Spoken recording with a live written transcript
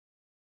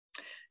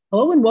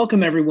Hello and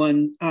welcome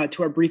everyone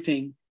to our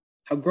briefing,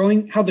 how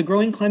the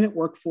growing climate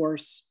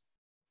workforce,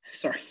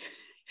 sorry,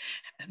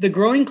 the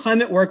growing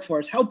climate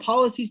workforce, how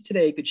policies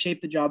today could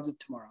shape the jobs of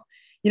tomorrow.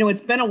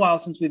 It's been a while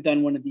since we've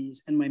done one of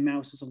these and my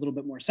mouse is a little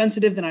bit more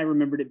sensitive than I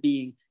remembered it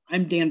being.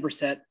 I'm Dan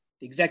Brissett,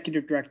 the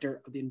Executive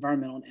Director of the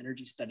Environmental and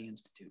Energy Study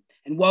Institute.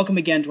 And welcome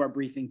again to our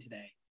briefing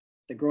today,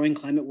 the growing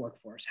climate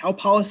workforce, how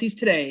policies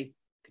today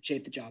could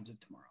shape the jobs of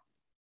tomorrow.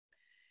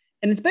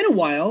 And it's been a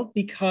while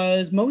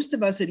because most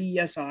of us at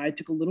EESI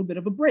took a little bit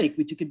of a break.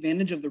 We took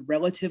advantage of the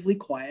relatively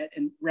quiet,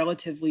 and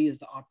relatively is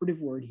the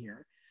operative word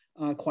here,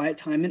 quiet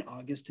time in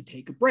August to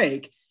take a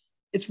break.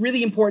 It's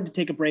really important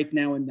to take a break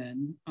now and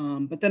then.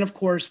 But then, of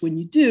course, when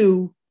you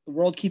do, the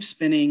world keeps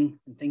spinning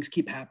and things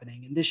keep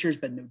happening. And this year's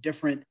been no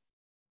different.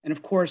 And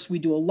of course, we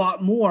do a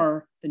lot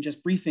more than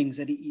just briefings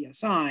at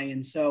EESI.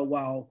 And so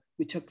while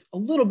we took a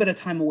little bit of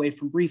time away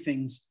from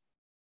briefings,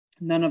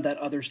 none of that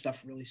other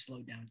stuff really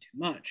slowed down too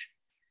much.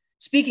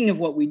 Speaking of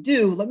what we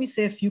do, let me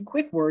say a few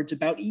quick words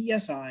about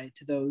EESI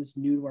to those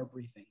new to our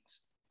briefings.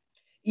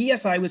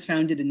 EESI was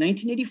founded in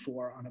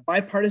 1984 on a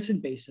bipartisan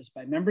basis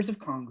by members of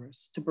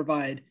Congress to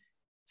provide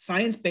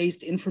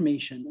science-based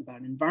information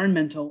about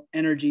environmental,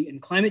 energy,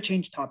 and climate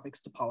change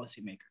topics to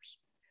policymakers.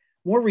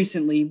 More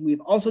recently,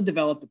 we've also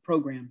developed a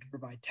program to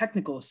provide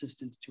technical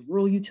assistance to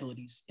rural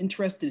utilities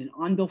interested in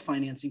on-bill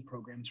financing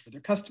programs for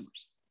their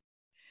customers.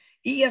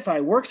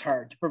 EESI works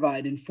hard to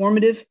provide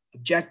informative,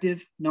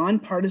 objective,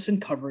 nonpartisan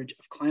coverage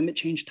of climate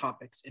change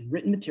topics in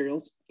written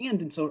materials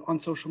and on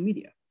social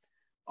media.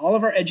 All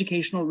of our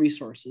educational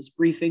resources,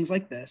 briefings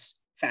like this,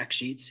 fact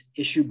sheets,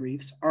 issue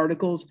briefs,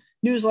 articles,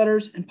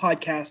 newsletters, and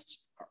podcasts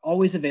are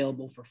always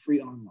available for free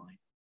online.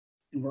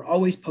 And we're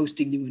always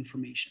posting new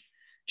information.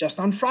 Just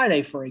on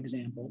Friday, for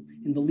example,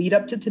 in the lead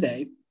up to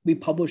today, we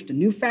published a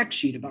new fact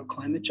sheet about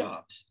climate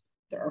jobs.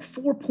 There are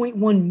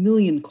 4.1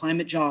 million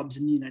climate jobs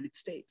in the United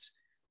States.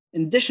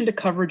 In addition to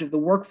coverage of the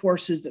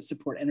workforces that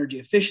support energy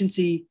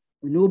efficiency,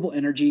 renewable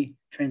energy,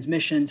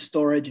 transmission,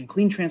 storage, and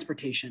clean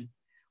transportation,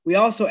 we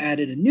also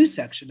added a new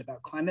section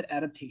about climate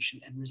adaptation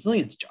and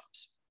resilience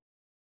jobs.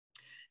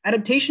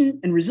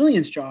 Adaptation and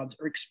resilience jobs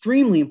are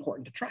extremely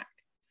important to track.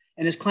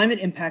 And as climate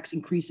impacts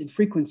increase in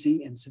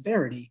frequency and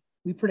severity,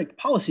 we predict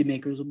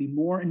policymakers will be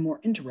more and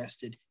more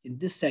interested in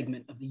this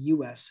segment of the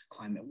US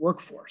climate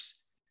workforce.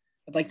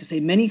 I'd like to say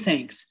many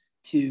thanks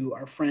to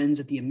our friends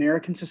at the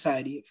American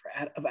Society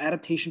of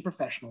Adaptation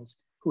Professionals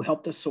who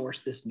helped us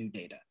source this new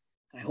data.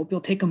 And I hope you'll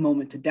take a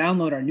moment to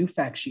download our new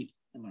fact sheet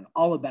and learn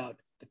all about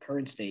the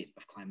current state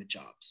of climate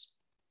jobs.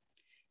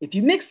 If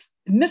you missed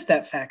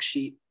that fact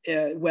sheet,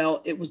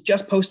 well, it was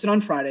just posted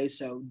on Friday,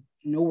 so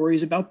no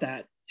worries about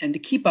that. And to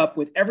keep up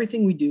with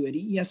everything we do at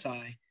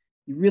EESI,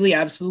 you really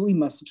absolutely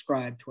must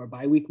subscribe to our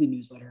biweekly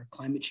newsletter,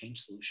 Climate Change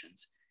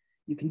Solutions.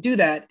 You can do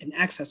that and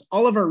access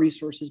all of our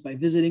resources by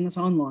visiting us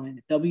online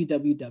at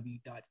www.eesi.org.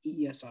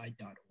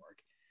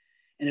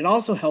 And it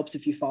also helps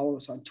if you follow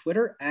us on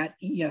Twitter at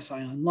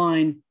EESI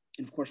Online.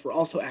 And of course, we're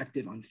also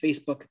active on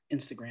Facebook,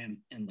 Instagram,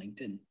 and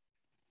LinkedIn.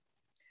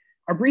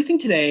 Our briefing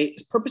today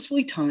is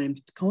purposefully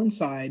timed to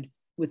coincide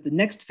with the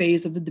next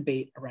phase of the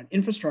debate around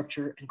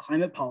infrastructure and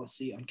climate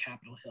policy on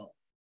Capitol Hill.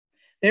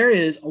 There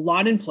is a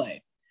lot in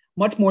play,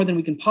 much more than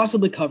we can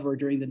possibly cover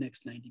during the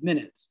next 90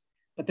 minutes.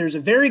 But there's a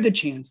very good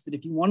chance that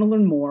if you want to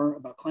learn more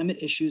about climate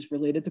issues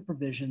related to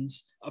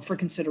provisions up for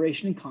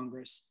consideration in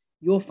Congress,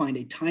 you will find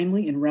a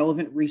timely and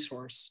relevant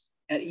resource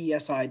at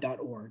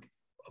eesi.org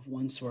of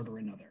one sort or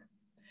another.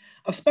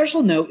 Of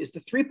special note is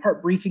the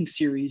three-part briefing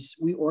series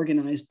we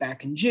organized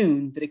back in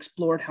June that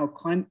explored how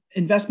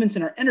investments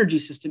in our energy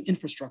system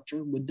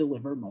infrastructure would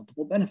deliver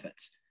multiple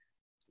benefits.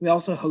 We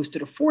also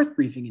hosted a fourth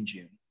briefing in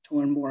June to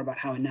learn more about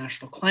how a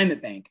national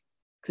climate bank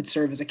could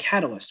serve as a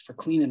catalyst for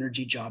clean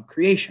energy job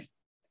creation.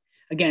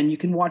 Again, you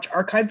can watch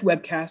archived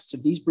webcasts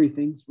of these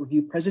briefings,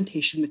 review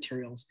presentation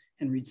materials,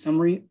 and read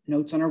summary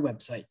notes on our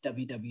website,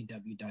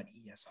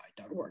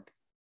 www.eesi.org.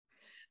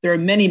 There are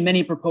many,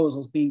 many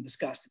proposals being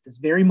discussed at this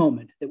very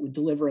moment that would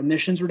deliver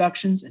emissions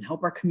reductions and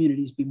help our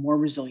communities be more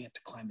resilient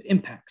to climate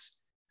impacts.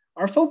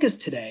 Our focus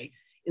today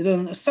is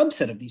on a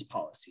subset of these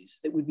policies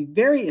that would be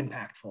very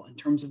impactful in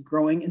terms of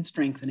growing and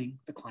strengthening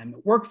the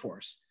climate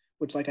workforce,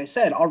 which, like I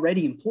said,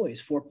 already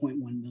employs 4.1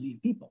 million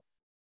people.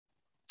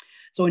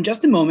 So in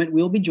just a moment,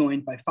 we'll be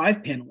joined by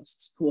 5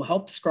 panelists who will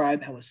help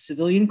describe how a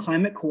civilian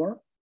climate corps,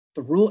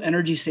 the Rural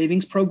Energy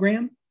Savings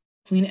Program,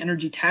 clean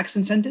energy tax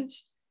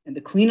incentives, and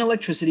the Clean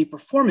Electricity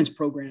Performance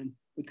Program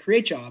would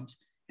create jobs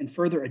and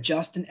further a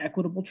just and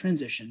equitable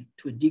transition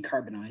to a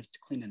decarbonized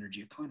clean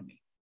energy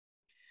economy.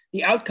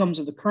 The outcomes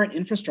of the current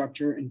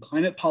infrastructure and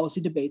climate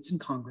policy debates in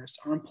Congress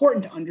are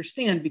important to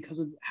understand because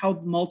of how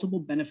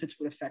multiple benefits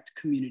would affect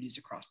communities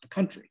across the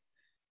country.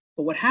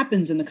 But what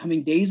happens in the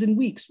coming days and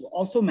weeks will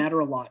also matter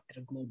a lot at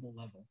a global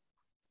level.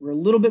 We're a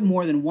little bit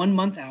more than 1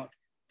 month out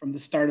from the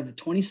start of the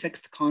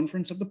 26th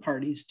Conference of the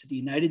Parties to the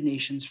United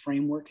Nations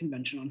Framework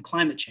Convention on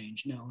Climate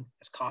Change, known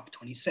as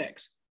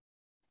COP26.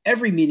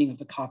 Every meeting of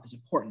the COP is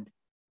important,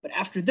 but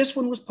after this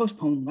one was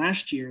postponed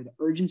last year, the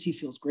urgency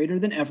feels greater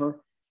than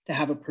ever, to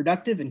have a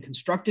productive and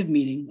constructive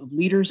meeting of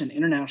leaders and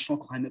international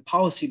climate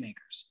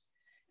policymakers.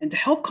 And to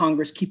help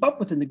Congress keep up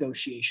with the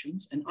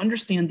negotiations and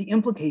understand the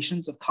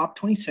implications of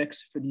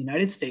COP26 for the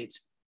United States,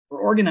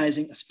 we're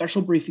organizing a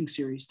special briefing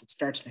series that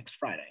starts next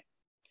Friday.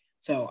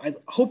 So I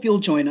hope you'll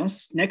join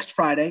us next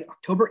Friday,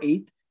 October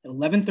 8th at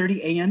 11:30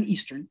 a.m.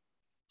 Eastern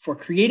for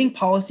Creating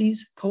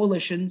Policies,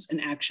 Coalitions,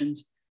 and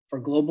Actions for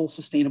Global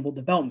Sustainable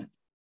Development.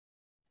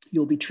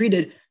 You'll be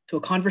treated to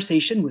a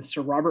conversation with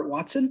Sir Robert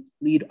Watson,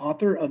 lead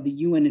author of the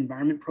UN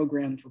Environment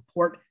Programme's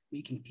report,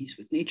 Making Peace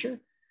with Nature,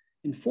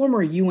 and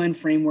former UN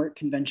Framework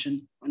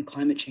Convention on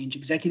Climate Change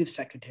Executive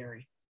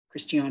Secretary,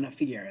 Christiana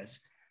Figueres.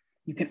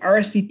 You can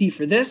RSVP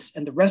for this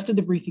and the rest of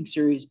the briefing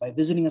series by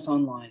visiting us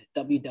online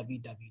at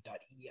www.eesi.org.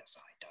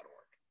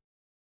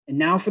 And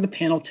now for the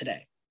panel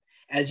today.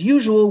 As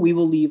usual, we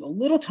will leave a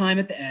little time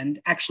at the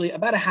end, actually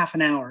about a half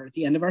an hour at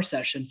the end of our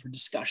session for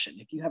discussion.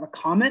 If you have a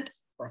comment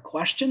or a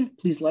question,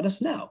 please let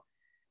us know.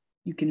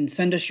 You can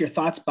send us your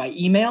thoughts by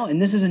email,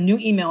 and this is a new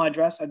email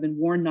address. I've been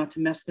warned not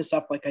to mess this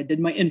up like I did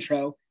my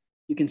intro.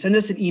 You can send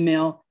us an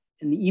email,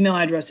 and the email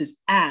address is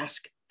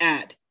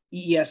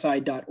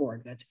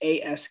ask@eesi.org. That's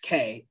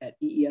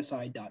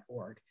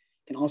ask@eesi.org.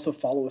 You can also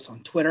follow us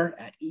on Twitter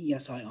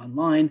 @EESI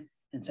Online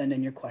and send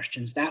in your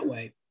questions that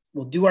way.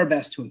 We'll do our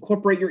best to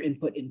incorporate your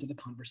input into the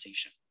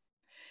conversation.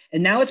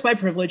 And now it's my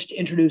privilege to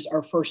introduce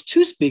our first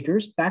two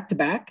speakers back to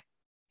back.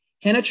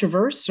 Hannah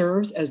Traverse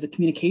serves as the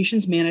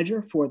communications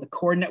manager for the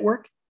CORE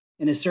Network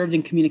and has served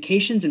in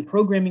communications and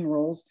programming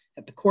roles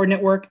at the CORE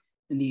Network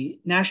and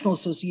the National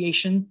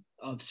Association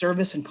of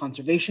Service and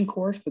Conservation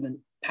Corps for the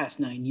past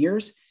 9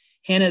 years.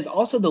 Hannah is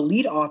also the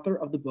lead author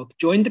of the book,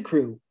 Join the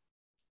Crew,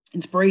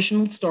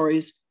 Inspirational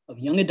Stories of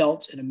Young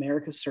Adults in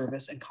America's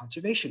Service and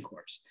Conservation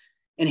Corps.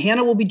 And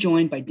Hannah will be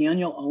joined by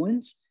Danielle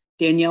Owens.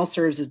 Danielle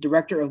serves as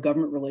Director of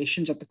Government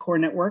Relations at the CORE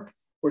Network,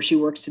 where she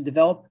works to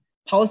develop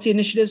policy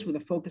initiatives with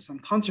a focus on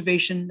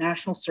conservation,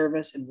 national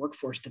service, and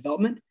workforce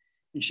development.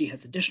 And she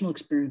has additional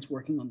experience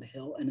working on the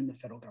Hill and in the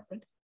federal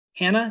government.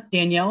 Hannah,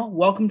 Danielle,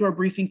 welcome to our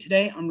briefing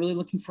today. I'm really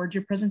looking forward to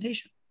your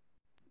presentation.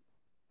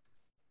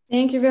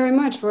 Thank you very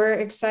much. We're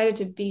excited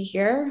to be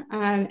here.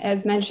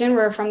 As mentioned,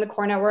 we're from the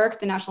CORE Network,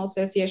 the National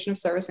Association of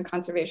Service and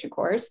Conservation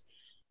Corps.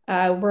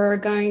 We're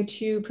going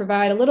to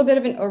provide a little bit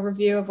of an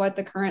overview of what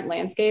the current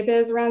landscape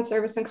is around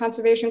service and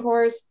conservation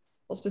corps.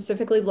 We'll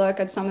specifically look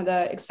at some of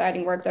the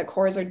exciting work that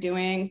corps are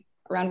doing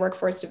around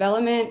workforce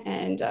development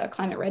and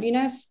climate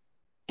readiness.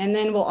 And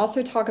then we'll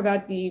also talk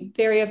about the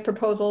various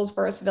proposals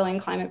for a civilian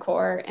climate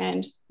corps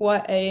and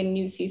what a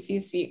new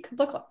CCC could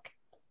look like.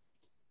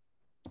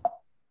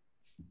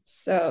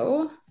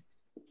 So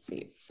let's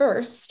see,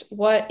 first,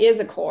 what is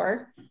a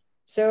corps?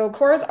 So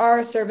corps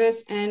are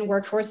service and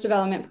workforce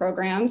development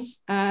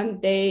programs.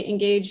 They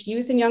engage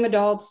youth and young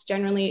adults,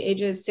 generally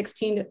ages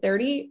 16 to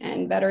 30,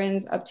 and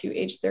veterans up to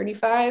age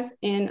 35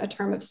 in a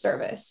term of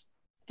service.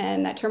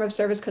 And that term of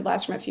service could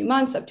last from a few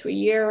months up to a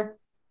year.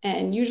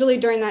 And usually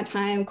during that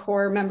time,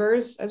 corps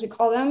members, as we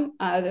call them,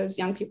 those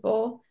young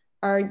people,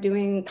 are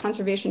doing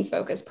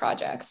conservation-focused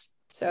projects.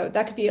 So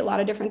that could be a lot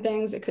of different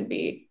things. It could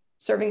be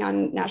serving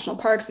on national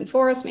parks and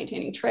forests,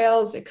 maintaining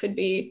trails. It could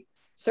be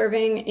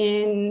serving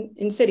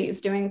in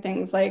cities, doing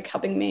things like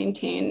helping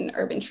maintain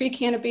urban tree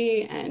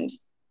canopy and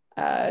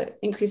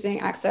increasing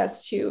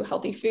access to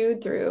healthy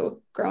food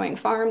through growing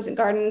farms and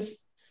gardens.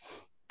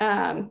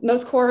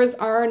 Most corps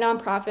are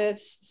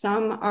nonprofits.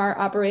 Some are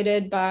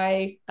operated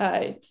by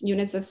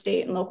units of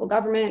state and local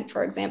government.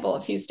 For example,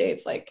 a few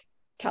states like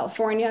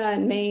California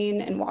and Maine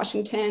and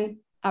Washington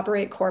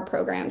operate corps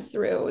programs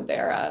through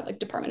their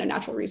Department of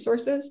Natural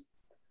Resources.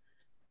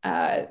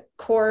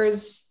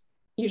 Corps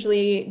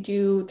usually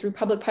do through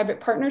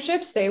public-private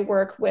partnerships. They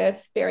work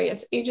with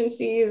various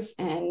agencies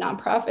and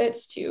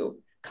nonprofits to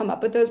come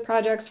up with those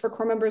projects for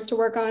corps members to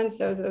work on.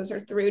 So those are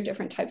through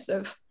different types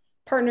of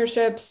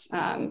partnerships,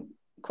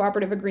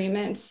 cooperative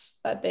agreements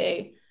that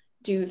they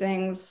do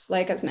things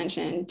like, as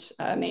mentioned,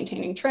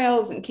 maintaining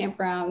trails and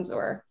campgrounds,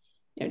 or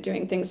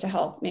doing things to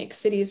help make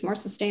cities more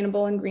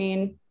sustainable and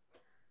green.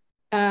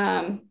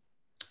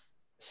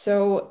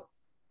 So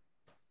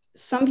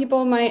some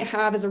people might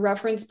have as a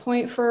reference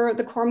point for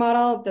the corps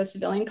model, the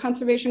Civilian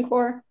Conservation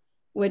Corps,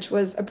 which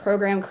was a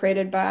program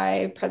created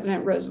by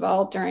President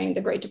Roosevelt during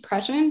the Great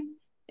Depression.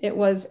 It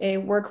was a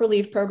work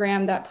relief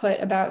program that put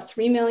about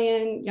 3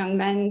 million young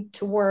men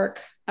to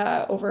work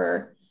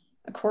over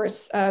a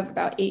course of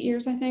about 8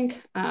 years, I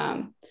think.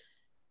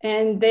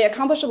 And they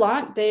accomplished a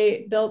lot.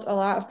 They built a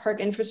lot of park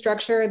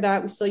infrastructure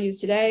that we still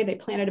use today. They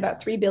planted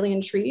about 3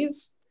 billion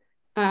trees.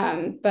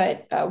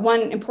 But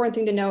one important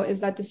thing to note is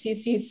that the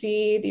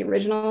CCC, the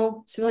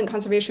original Civilian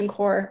Conservation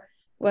Corps,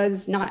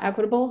 was not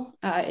equitable.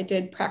 It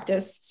did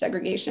practice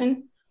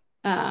segregation.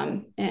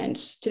 And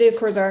today's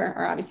corps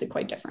are obviously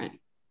quite different.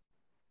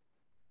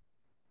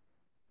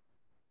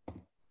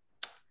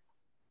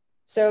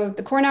 So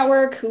the CORE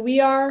Network, who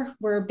we are,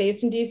 we're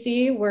based in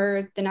DC.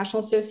 We're the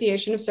National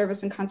Association of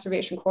Service and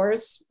Conservation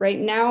Corps. Right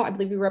now, I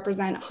believe we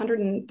represent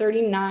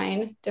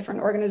 139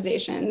 different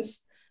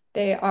organizations.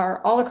 They are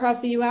all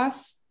across the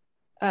US.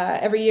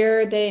 Every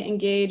year, they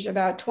engage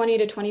about 20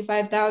 to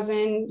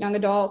 25,000 young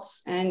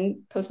adults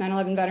and post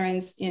 9/11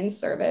 veterans in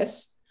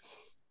service.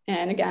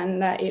 And again,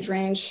 that age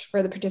range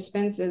for the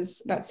participants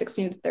is about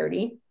 16 to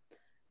 30.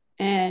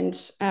 And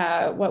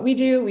what we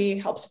do, we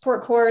help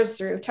support corps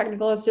through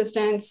technical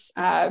assistance,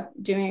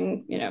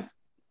 doing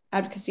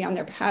advocacy on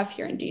their behalf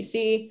here in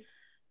DC.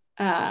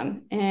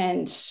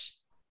 And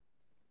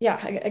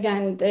yeah,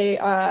 again, they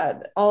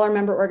all our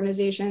member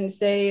organizations,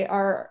 they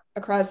are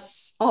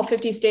across all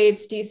 50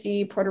 states,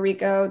 DC, Puerto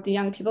Rico. The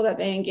young people that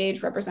they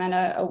engage represent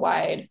a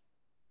wide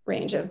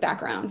range of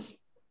backgrounds.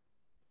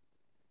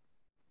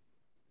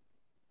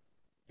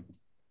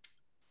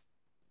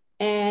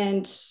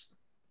 And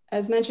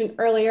as mentioned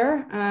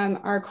earlier,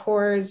 our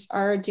corps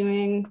are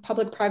doing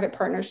public-private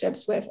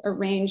partnerships with a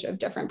range of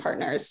different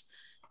partners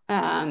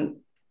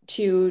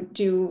to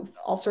do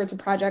all sorts of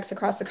projects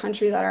across the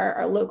country that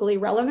are locally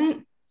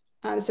relevant.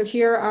 So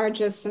here are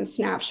just some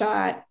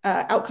snapshot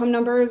outcome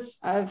numbers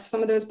of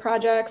some of those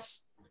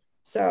projects.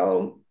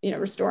 So,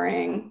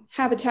 restoring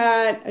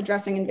habitat,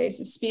 addressing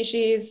invasive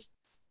species,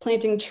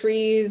 planting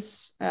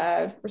trees,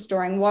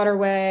 restoring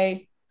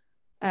waterway,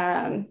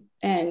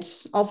 and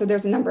also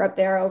there's a number up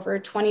there, over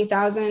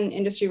 20,000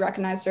 industry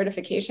recognized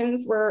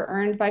certifications were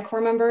earned by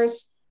corps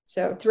members.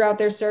 So throughout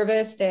their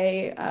service,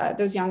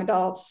 those young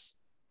adults,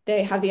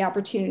 they have the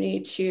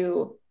opportunity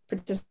to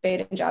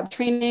participate in job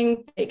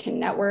training. They can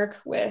network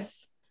with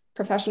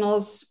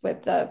professionals,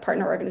 with the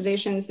partner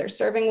organizations they're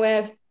serving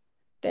with.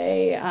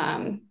 They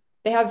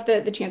have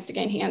the chance to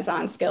gain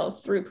hands-on skills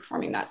through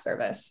performing that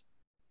service.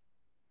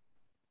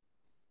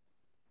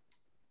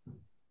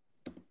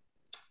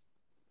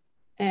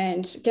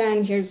 And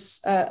again, here's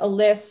a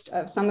list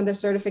of some of the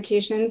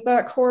certifications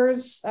that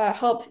corps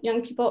help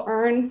young people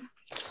earn.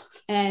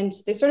 And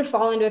they sort of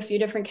fall into a few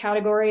different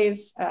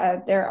categories.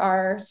 There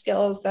are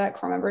skills that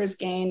corps members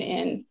gain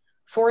in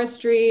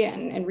forestry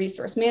and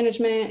resource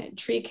management,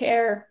 tree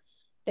care.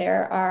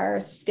 There are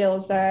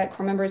skills that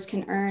corps members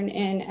can earn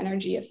in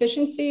energy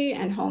efficiency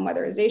and home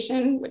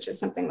weatherization, which is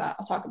something that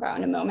I'll talk about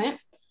in a moment.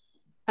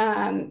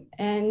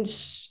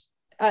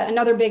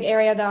 Another big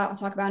area that I'll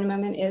talk about in a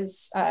moment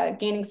is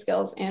gaining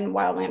skills in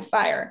wildland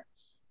fire.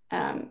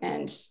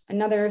 And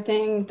another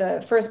thing,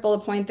 the first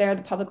bullet point there,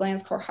 the Public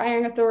Lands Corps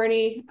Hiring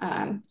Authority,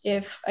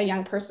 if a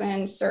young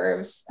person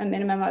serves a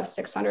minimum of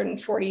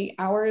 640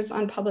 hours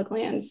on public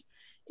lands,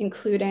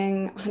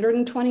 including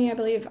 120, I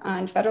believe,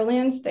 on federal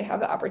lands, they have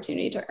the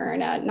opportunity to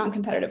earn a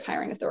non-competitive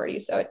hiring authority.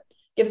 So it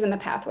gives them a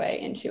pathway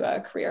into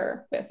a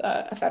career with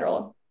a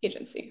federal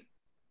agency.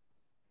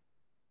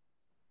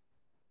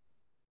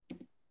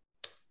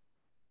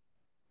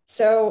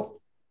 So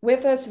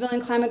with the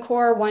Civilian Climate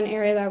Corps, one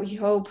area that we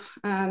hope,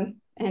 and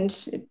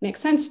it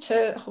makes sense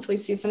to hopefully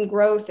see some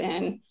growth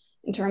in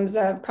terms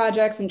of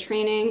projects and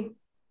training.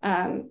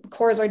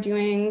 Corps are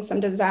doing some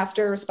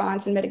disaster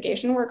response and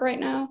mitigation work right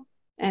now,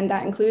 and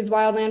that includes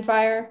wildland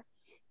fire.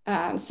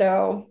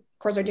 So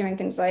Corps are doing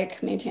things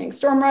like maintaining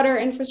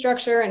stormwater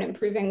infrastructure and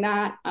improving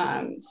that,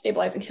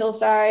 stabilizing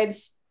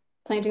hillsides,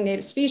 planting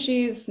native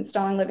species,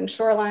 installing living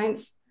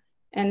shorelines.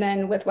 And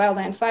then with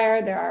wildland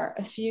fire, there are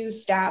a few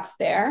stats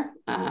there.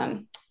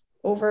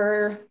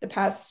 Over the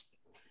past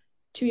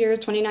 2 years,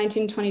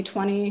 2019,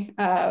 2020,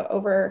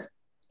 over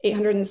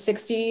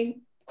 860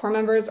 corps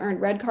members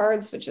earned red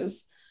cards, which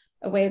is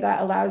a way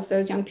that allows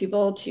those young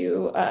people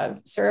to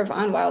serve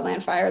on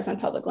wildland fires on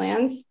public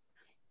lands.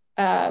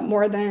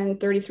 More than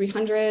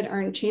 3,300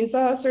 earned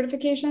chainsaw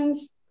certifications,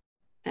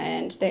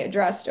 and they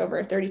addressed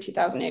over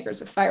 32,000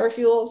 acres of fire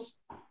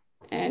fuels.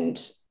 And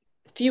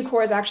few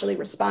corps actually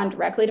respond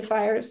directly to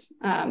fires,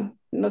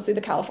 mostly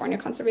the California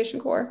Conservation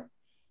Corps.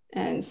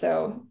 And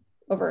so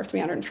over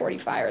 340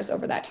 fires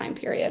over that time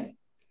period.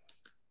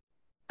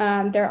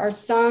 There are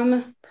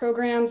some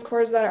programs,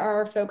 corps that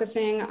are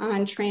focusing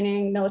on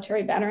training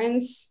military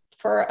veterans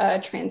for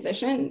a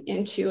transition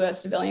into a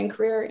civilian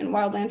career in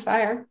wildland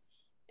fire.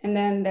 And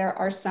then there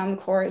are some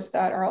corps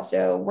that are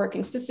also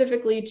working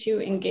specifically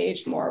to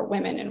engage more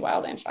women in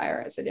wildland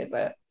fire, as it is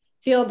a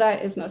field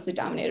that is mostly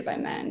dominated by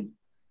men.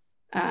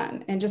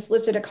 And just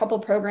listed a couple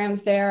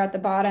programs there at the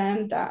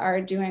bottom that are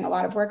doing a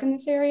lot of work in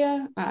this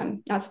area.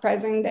 Not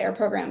surprising, they are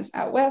programs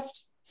out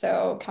west.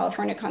 So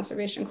California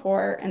Conservation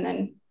Corps, and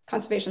then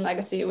Conservation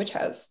Legacy, which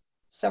has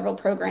several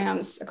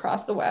programs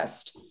across the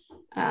west.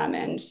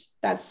 And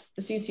that's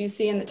the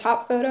CCC in the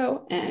top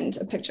photo, and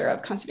a picture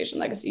of Conservation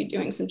Legacy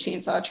doing some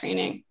chainsaw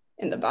training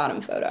in the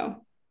bottom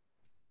photo.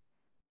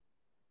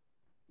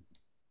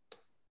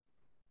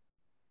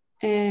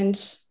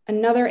 And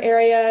another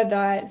area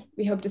that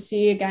we hope to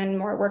see, again,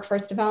 more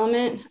workforce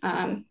development.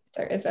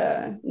 There is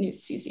a new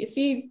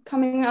CCC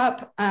coming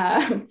up.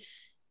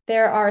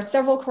 There are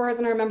several corps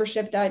in our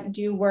membership that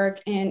do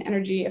work in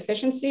energy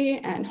efficiency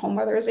and home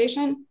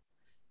weatherization.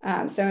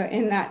 So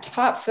in that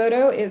top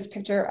photo is a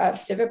picture of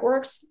Civic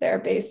Works. They're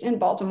based in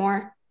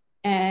Baltimore,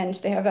 and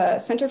they have a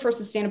Center for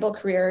Sustainable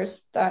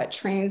Careers that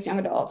trains young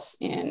adults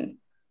in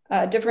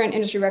different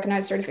industry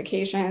recognized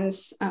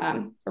certifications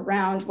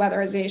around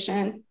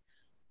weatherization.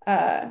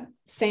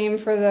 Same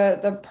for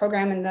the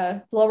program in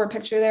the lower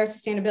picture there,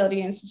 Sustainability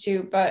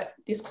Institute, but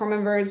these core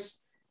members,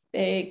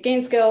 they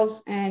gain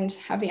skills and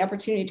have the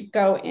opportunity to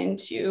go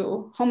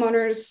into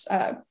homeowners,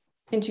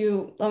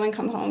 into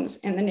low-income homes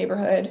in the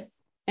neighborhood,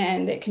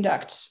 and they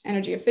conduct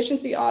energy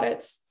efficiency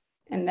audits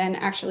and then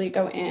actually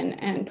go in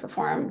and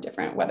perform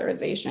different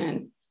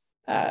weatherization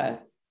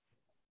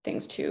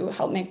things to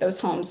help make those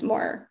homes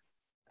more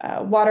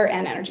water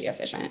and energy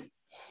efficient.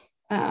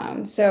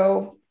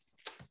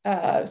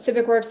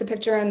 Civic Works, the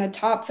picture in the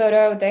top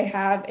photo, they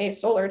have a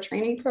solar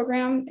training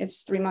program.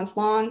 It's 3 months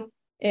long.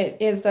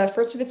 It is the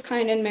first of its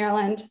kind in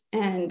Maryland.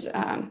 And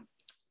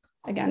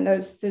again,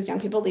 those young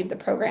people leave the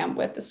program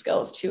with the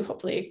skills to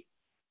hopefully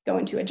go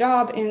into a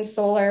job in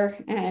solar.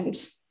 And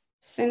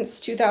since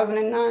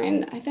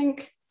 2009, I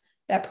think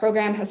that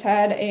program has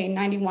had a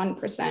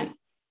 91%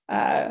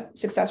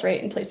 success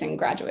rate in placing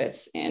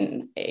graduates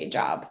in a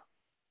job.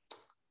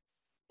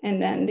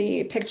 And then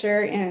the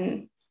picture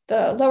in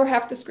the lower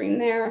half of the screen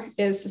there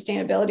is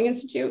Sustainability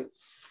Institute.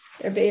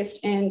 They're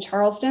based in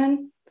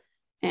Charleston,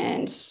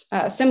 and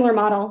a similar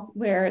model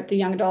where the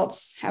young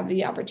adults have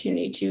the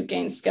opportunity to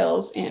gain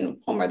skills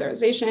in home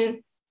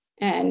weatherization,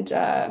 and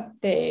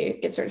they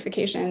get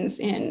certifications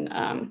in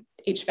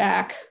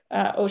HVAC,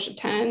 OSHA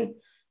 10,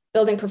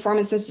 Building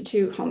Performance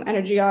Institute, Home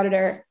Energy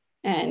Auditor,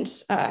 and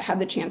have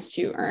the chance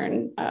to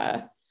earn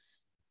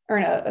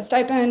a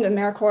stipend,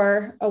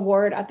 AmeriCorps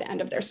award at the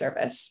end of their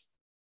service.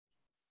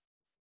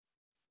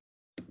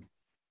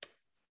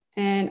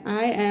 And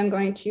I am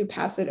going to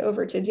pass it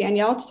over to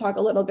Danielle to talk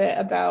a little bit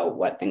about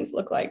what things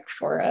look like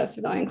for a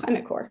Civilian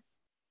Climate Corps.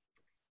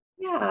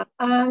 Yeah,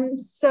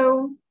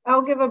 so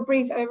I'll give a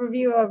brief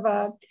overview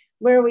of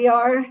where we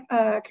are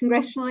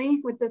congressionally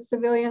with the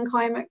Civilian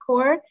Climate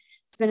Corps.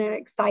 It's been an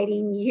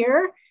exciting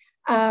year.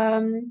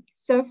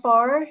 So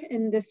far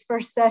in this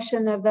first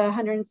session of the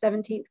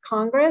 117th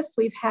Congress,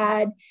 we've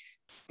had,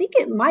 I think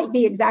it might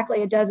be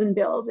exactly a dozen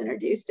bills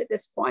introduced at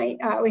this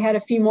point. We had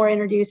a few more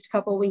introduced a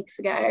couple weeks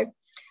ago.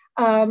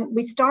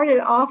 We started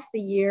off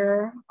the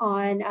year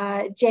on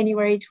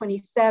January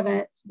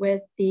 27th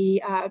with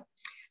the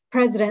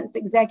President's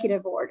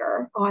executive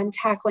order on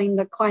tackling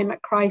the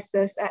climate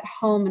crisis at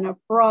home and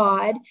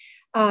abroad.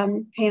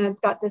 Hannah's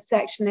got the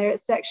section there,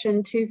 it's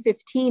section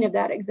 215 of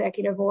that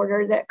executive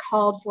order that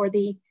called for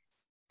the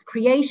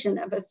creation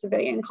of a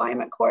Civilian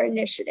Climate Corps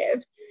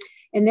initiative.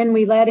 And then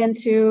we led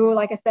into,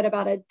 like I said,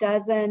 about a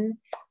dozen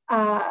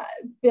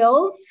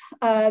bills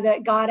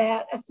that got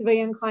at a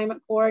Civilian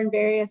Climate Corps in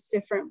various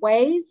different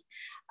ways.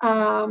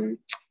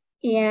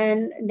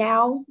 And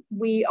now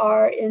we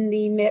are in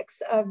the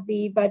mix of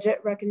the budget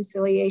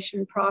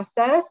reconciliation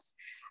process.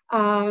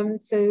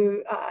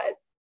 So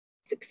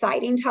it's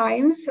exciting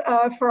times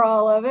for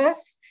all of us.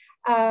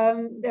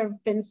 There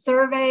have been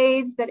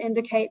surveys that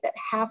indicate that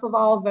half of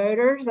all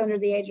voters under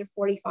the age of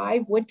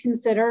 45 would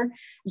consider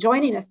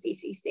joining a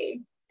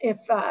CCC if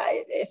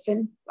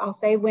and I'll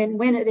say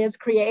when it is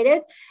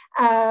created.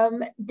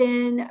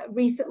 Then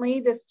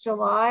recently, this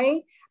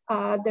July,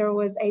 there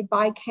was a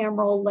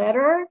bicameral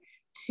letter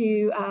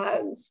to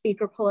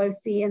Speaker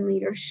Pelosi and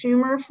Leader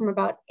Schumer from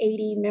about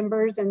 80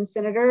 members and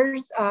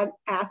senators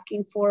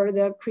asking for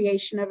the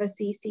creation of a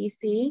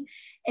CCC.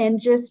 And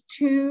just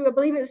I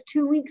believe it was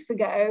 2 weeks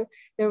ago,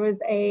 there was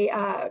a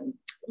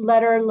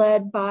letter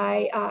led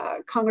by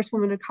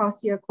Congresswoman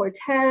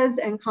Ocasio-Cortez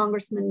and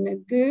Congressman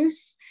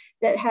Neguse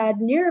that had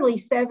nearly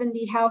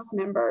 70 House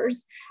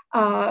members,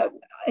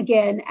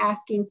 again,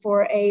 asking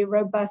for a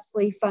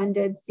robustly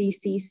funded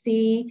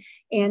CCC.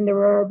 And there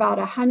were about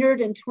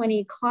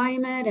 120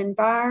 climate,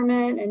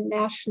 environment, and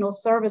national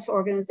service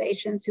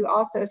organizations who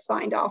also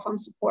signed off on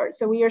support.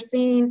 So we are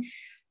seeing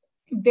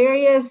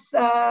various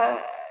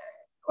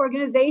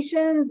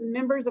organizations and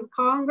members of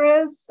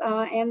Congress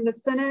and the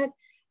Senate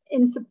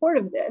in support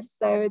of this.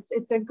 So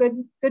it's a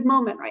good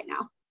moment right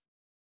now.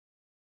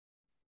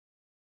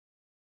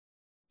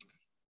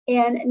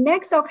 And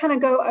next, I'll kind of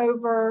go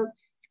over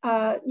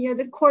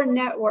the core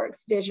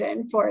network's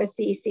vision for a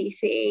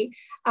CCC.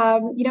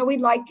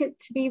 We'd like it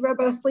to be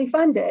robustly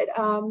funded.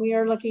 We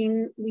are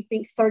looking, we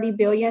think, $30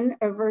 billion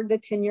over the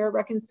 10-year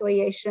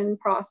reconciliation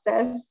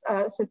process,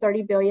 so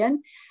 $30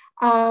 billion.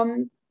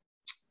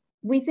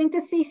 We think the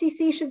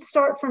CCC should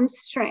start from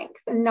strength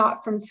and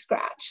not from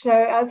scratch. So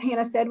as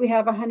Hannah said, we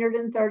have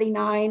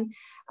 139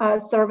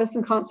 service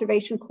and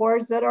conservation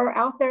corps that are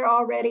out there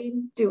already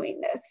doing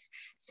this.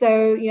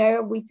 So,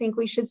 we think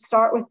we should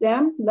start with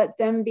them, let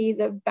them be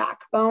the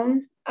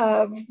backbone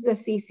of the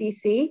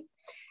CCC.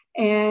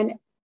 And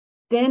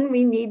then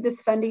we need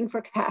this funding for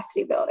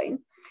capacity building.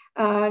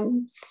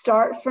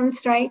 Start from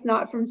strength,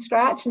 not from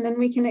scratch, and then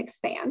we can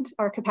expand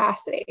our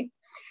capacity.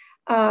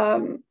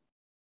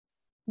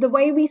 The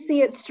way we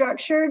see it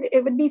structured,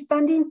 it would be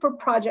funding for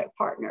project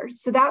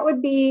partners. So that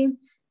would be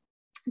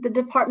the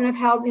Department of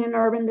Housing and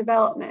Urban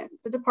Development,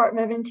 the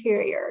Department of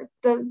Interior,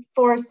 the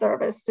Forest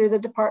Service through the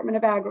Department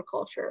of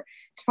Agriculture,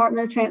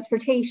 Department of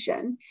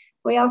Transportation.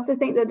 We also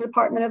think the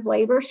Department of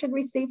Labor should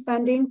receive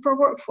funding for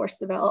workforce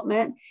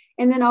development,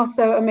 and then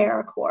also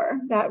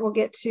AmeriCorps. That will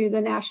get to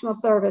the national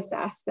service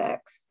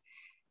aspects.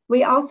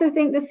 We also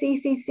think the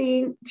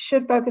CCC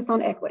should focus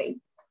on equity.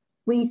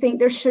 We think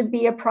there should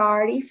be a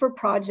priority for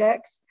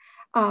projects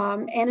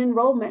and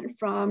enrollment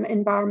from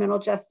environmental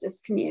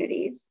justice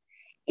communities.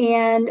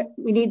 And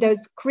we need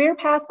those career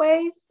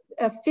pathways,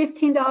 a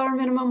 $15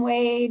 minimum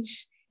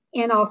wage,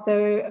 and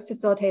also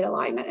facilitate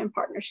alignment and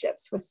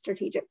partnerships with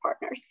strategic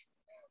partners.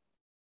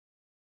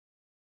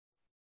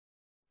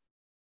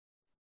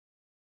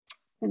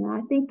 And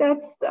I think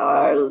that's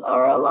our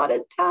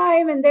allotted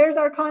time. And there's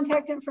our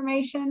contact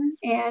information.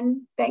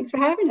 And thanks for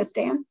having us,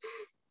 Dan.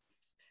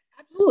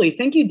 Absolutely.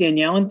 Thank you,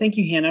 Danielle. And thank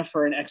you, Hannah,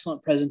 for an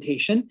excellent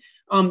presentation.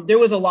 There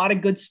was a lot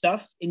of good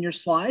stuff in your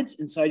slides.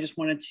 And so I just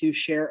wanted to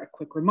share a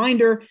quick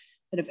reminder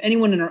that if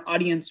anyone in our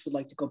audience would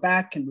like to go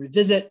back and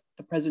revisit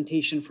the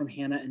presentation from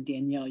Hannah and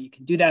Danielle, you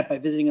can do that by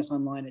visiting us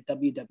online at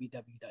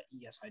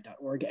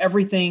www.esi.org.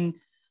 Everything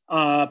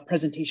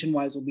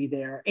presentation-wise will be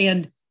there.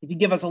 And if you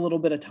give us a little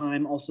bit of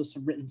time, also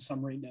some written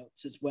summary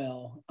notes as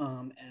well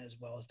as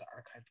the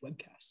archived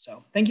webcast.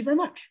 So thank you very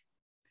much.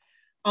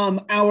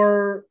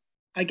 Our,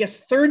 I guess,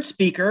 third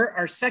speaker,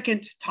 our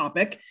second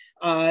topic,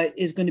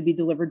 is going to be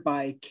delivered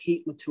by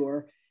Kate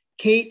Latour.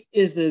 Kate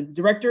is the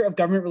Director of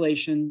Government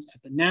Relations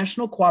at the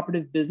National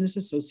Cooperative Business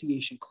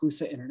Association,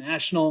 CLUSA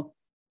International.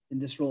 In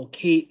this role,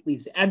 Kate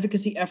leads the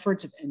advocacy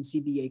efforts of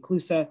NCBA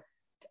CLUSA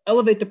to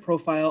elevate the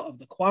profile of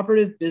the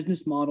cooperative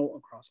business model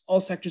across all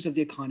sectors of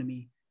the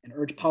economy and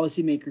urge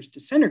policymakers to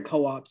center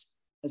co-ops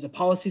as a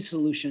policy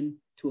solution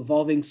to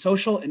evolving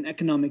social and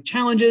economic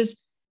challenges,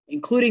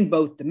 including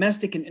both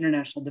domestic and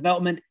international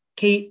development.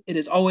 Kate, it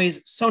is always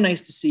so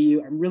nice to see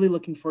you. I'm really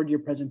looking forward to your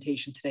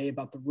presentation today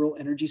about the Rural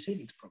Energy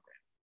Savings Program.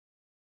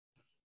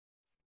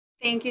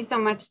 Thank you so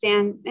much,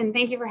 Dan, and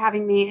thank you for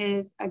having me. It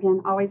is,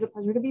 again, always a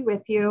pleasure to be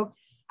with you.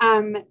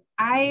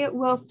 I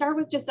will start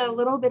with just a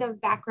little bit of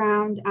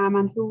background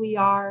on who we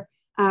are.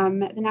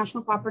 The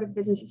National Cooperative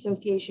Business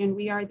Association,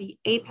 we are the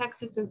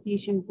apex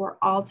association for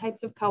all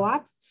types of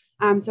co-ops,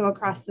 so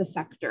across the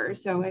sector.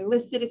 So I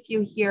listed a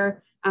few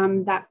here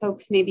that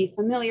folks may be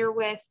familiar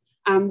with.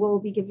 We'll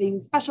be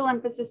giving special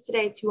emphasis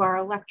today to our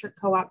electric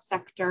co-op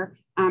sector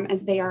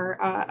as they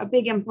are a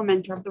big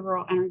implementer of the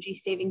Rural Energy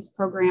Savings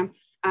Program.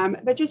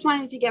 But just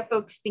wanted to get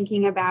folks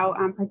thinking about,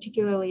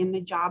 particularly in the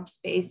job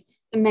space,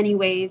 the many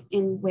ways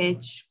in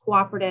which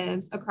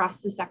cooperatives across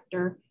the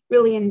sector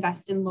really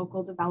invest in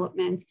local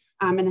development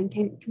and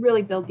can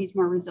really build these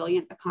more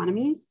resilient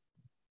economies.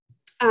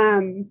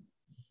 I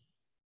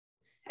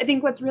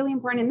think what's really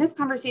important in this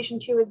conversation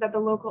too is that the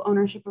local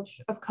ownership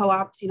of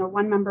co-ops,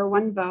 one member,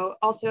 one vote,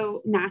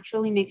 also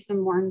naturally makes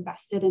them more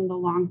invested in the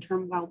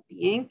long-term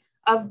well-being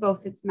of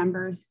both its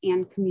members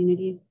and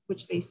communities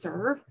which they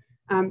serve.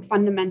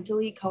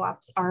 Fundamentally,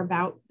 co-ops are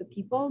about the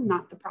people,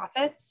 not the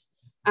profits.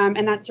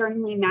 And that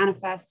certainly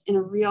manifests in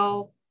a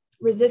real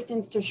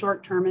resistance to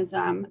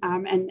short-termism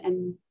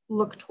and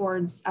look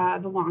towards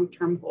the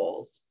long-term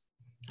goals.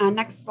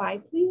 Next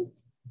slide, please.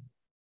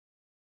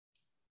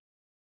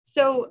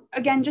 So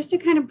again, just to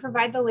kind of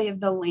provide the lay of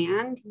the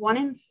land, 1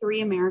 in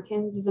 3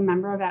 Americans is a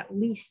member of at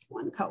least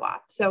one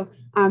co-op. So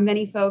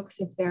many folks,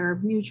 if they're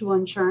mutual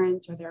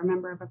insurance or they're a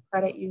member of a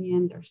credit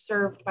union, they're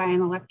served by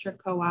an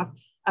electric co-op,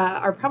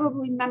 are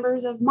probably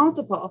members of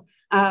multiple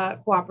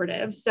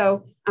cooperatives.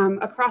 So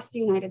across the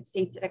United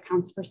States, it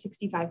accounts for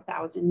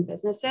 65,000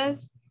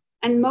 businesses.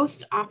 And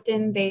most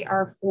often they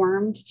are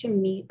formed to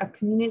meet a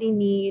community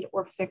need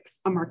or fix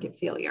a market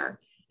failure.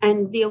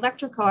 And the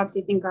electric co-ops,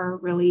 I think, are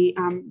really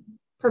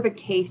perfect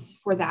case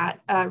for that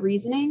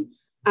reasoning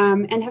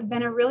and have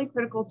been a really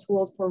critical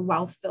tool for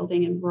wealth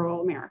building in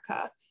rural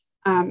America.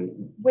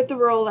 With the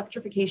Rural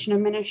Electrification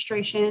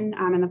Administration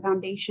and the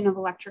foundation of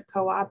electric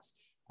co-ops,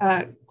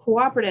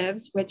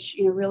 cooperatives, which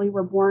really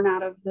were born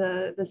out of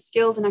the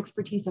skills and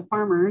expertise of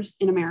farmers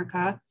in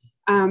America,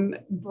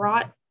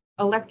 brought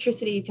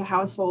electricity to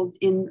households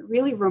in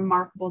really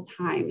remarkable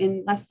time.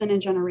 In less than a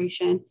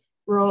generation,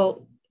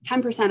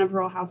 10% of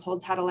rural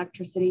households had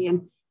electricity,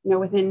 and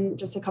within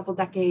just a couple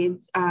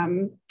decades,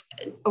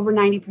 over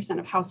 90%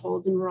 of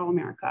households in rural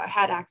America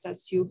had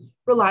access to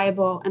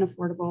reliable and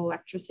affordable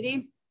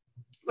electricity.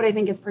 What I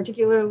think is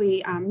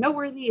particularly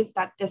noteworthy is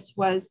that this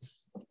was,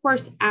 of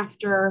course,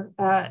 after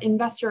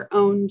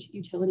investor-owned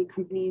utility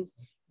companies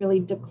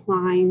really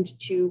declined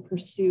to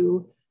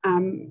pursue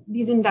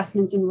these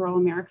investments in rural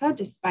America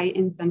despite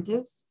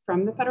incentives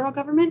from the federal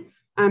government.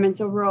 And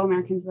so rural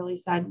Americans really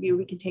said,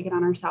 we could take it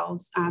on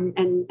ourselves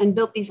and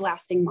built these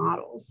lasting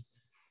models.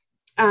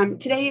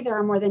 Today, there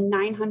are more than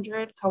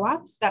 900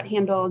 co-ops that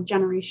handle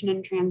generation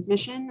and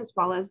transmission, as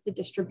well as the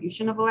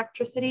distribution of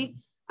electricity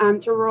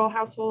to rural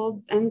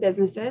households and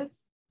businesses.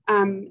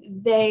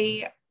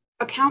 They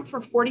account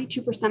for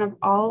 42% of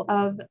all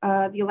of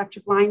the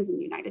electric lines in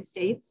the United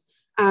States.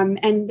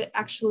 and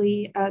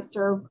actually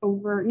serve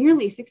over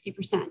nearly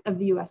 60% of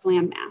the US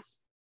landmass.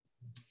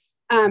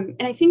 And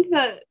I think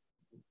the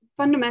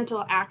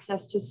fundamental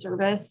access to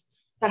service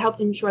that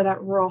helped ensure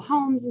that rural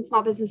homes and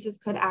small businesses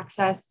could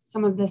access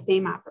some of the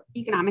same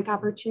economic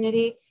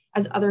opportunity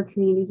as other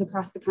communities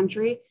across the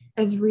country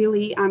is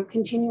really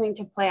continuing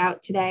to play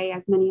out today,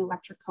 as many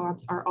electric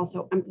co-ops are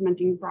also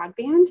implementing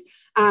broadband,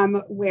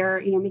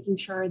 where making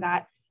sure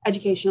that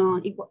educational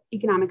and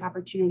economic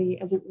opportunity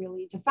isn't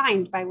really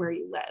defined by where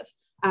you live.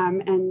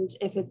 And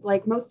if it's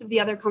like most of the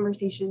other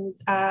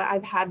conversations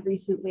I've had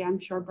recently, I'm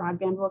sure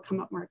broadband will come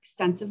up more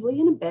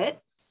extensively in a bit.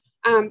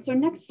 So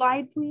next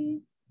slide,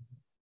 please.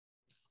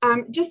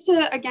 Just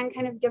to, again,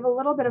 kind of give a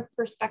little bit of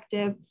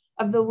perspective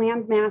of the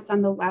land mass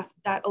on the left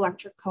that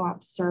electric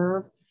co-ops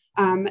serve.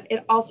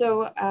 It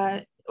also,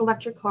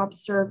 electric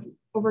co-ops serve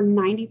over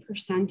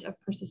 90% of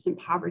persistent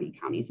poverty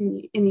counties in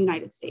the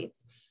United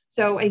States.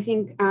 So I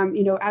think,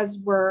 as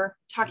we're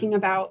talking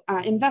about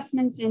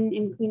investments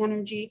in clean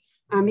energy,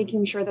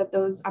 making sure that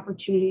those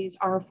opportunities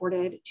are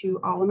afforded to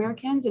all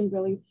Americans and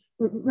really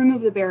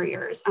remove the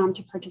barriers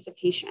to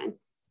participation.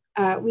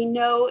 We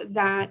know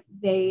that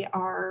they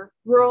are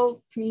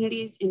rural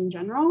communities in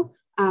general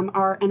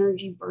are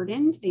energy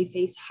burdened. They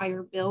face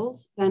higher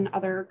bills than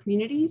other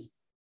communities.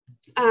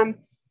 And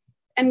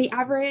the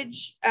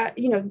average,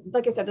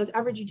 like I said, those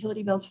average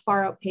utility bills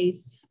far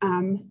outpace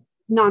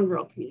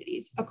non-rural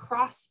communities.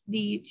 Across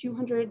the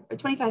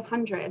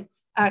 2,500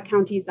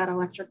 counties that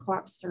electric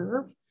co-ops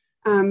serve,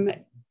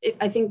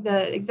 I think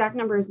the exact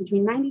number is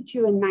between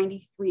 92 and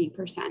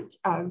 93%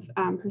 of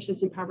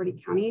persistent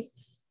poverty counties.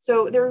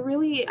 So there are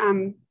really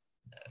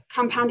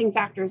compounding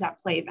factors at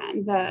play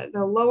then.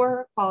 The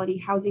lower quality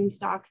housing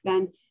stock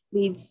then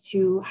leads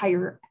to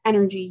higher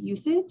energy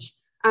usage.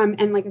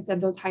 And like I said,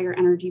 those higher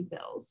energy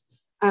bills.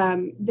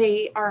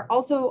 They are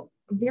also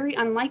very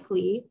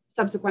unlikely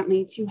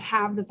subsequently to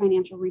have the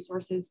financial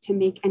resources to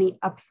make any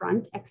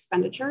upfront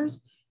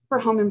expenditures for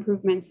home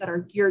improvements that are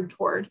geared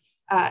toward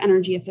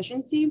energy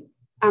efficiency.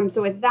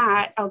 So with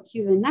that, I'll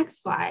cue the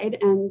next slide,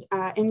 and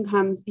in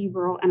comes the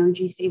Rural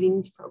Energy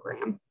Savings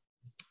Program.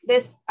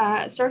 This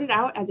started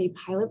out as a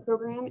pilot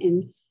program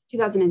in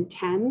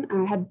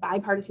 2010, had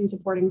bipartisan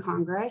support in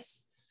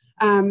Congress,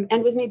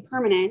 and was made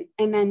permanent,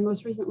 and then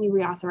most recently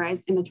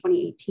reauthorized in the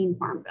 2018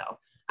 Farm Bill.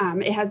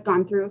 It has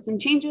gone through some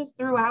changes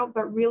throughout,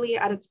 but really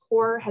at its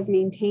core has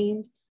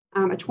maintained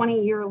a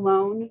 20-year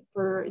loan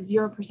for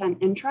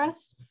 0%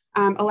 interest.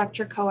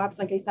 Electric co-ops,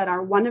 like I said,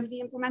 are one of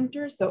the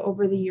implementers, though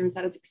over the years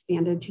that has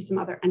expanded to some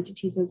other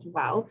entities as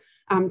well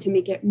to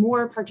make it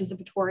more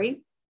participatory.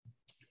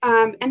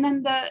 And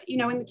then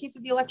in the case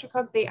of the electric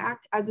co-ops, they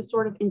act as a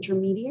sort of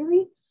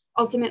intermediary,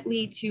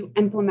 ultimately to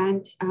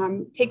implement,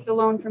 take the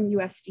loan from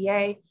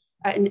USDA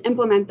and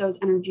implement those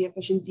energy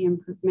efficiency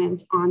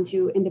improvements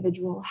onto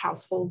individual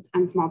households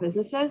and small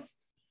businesses.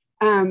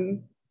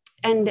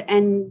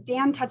 And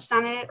Dan touched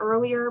on it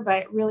earlier,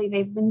 but really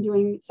they've been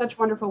doing such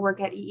wonderful work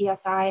at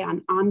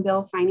EESI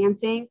on-bill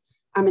financing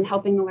and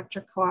helping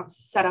electric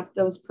co-ops set up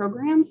those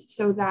programs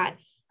so that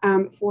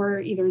for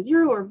either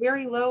zero or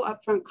very low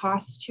upfront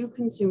costs to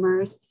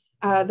consumers,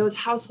 those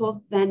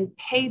households then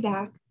pay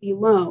back the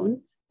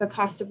loan, the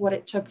cost of what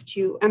it took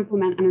to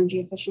implement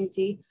energy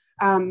efficiency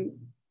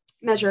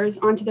measures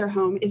onto their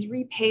home is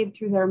repaid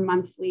through their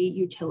monthly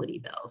utility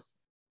bills.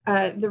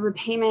 The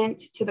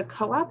repayment to the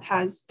co-op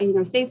has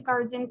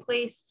safeguards in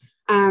place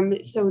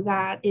so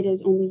that it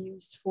is only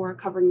used for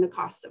covering the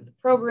costs of the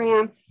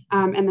program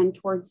and then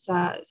towards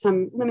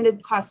some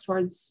limited costs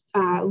towards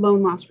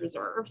loan loss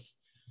reserves.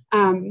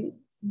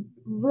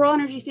 Rural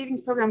Energy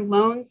Savings Program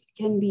loans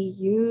can be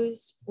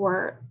used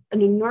for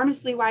an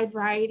enormously wide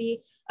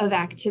variety of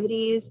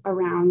activities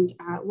around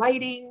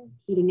lighting,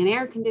 heating and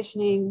air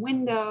conditioning,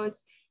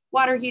 windows,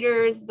 water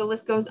heaters, the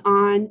list goes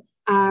on,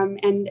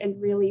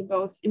 and really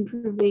both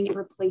improving and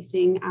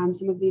replacing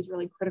some of these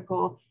really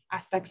critical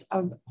aspects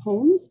of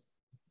homes.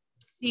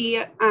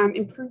 The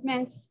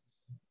improvements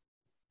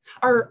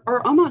are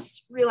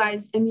almost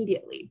realized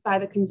immediately by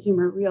the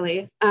consumer,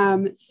 really.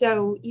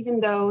 So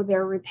even though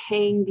they're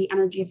repaying the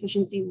energy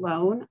efficiency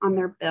loan on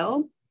their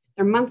bill,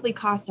 their monthly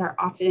costs are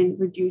often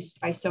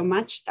reduced by so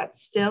much that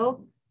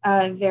still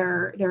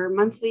their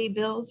monthly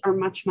bills are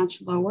much,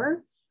 much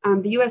lower.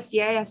 The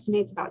USDA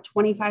estimates about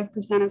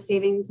 25% of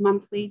savings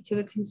monthly to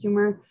the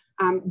consumer,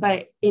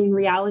 but in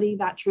reality,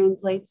 that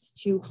translates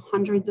to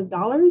hundreds of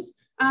dollars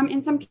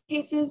in some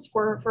cases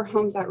for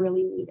homes that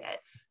really need it.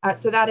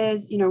 So that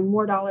is,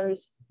 more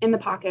dollars in the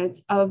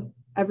pockets of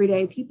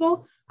everyday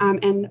people,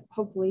 and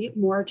hopefully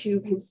more to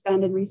kind of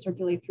spend and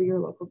recirculate through your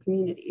local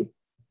community.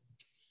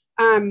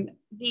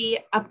 The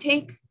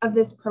uptake of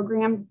this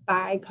program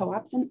by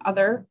co-ops and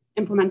other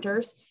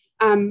implementers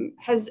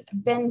has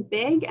been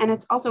big, and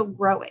it's also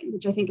growing,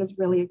 which I think is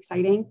really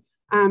exciting.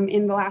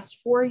 In the last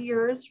 4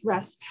 years,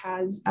 RESP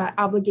has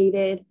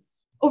obligated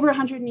over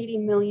 180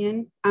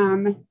 million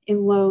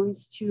in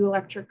loans to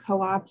electric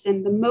co-ops,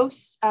 and the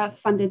most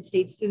funded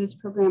states through this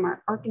program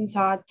are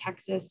Arkansas,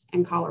 Texas,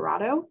 and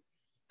Colorado.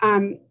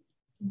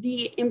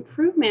 the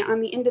improvement on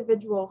the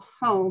individual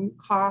home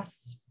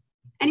costs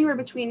anywhere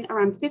between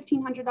around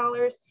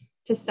 $1,500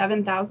 to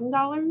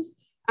 $7,000.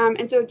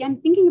 And so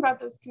again, thinking about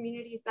those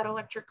communities that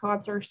electric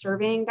co-ops are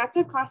serving, that's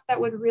a cost that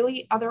would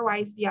really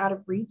otherwise be out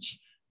of reach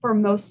for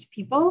most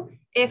people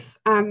if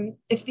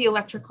the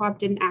electric co-op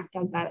didn't act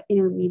as that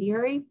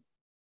intermediary.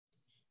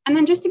 And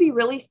then just to be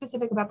really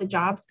specific about the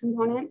jobs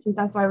component, since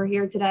that's why we're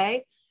here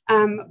today,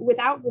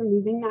 without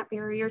removing that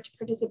barrier to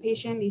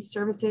participation, these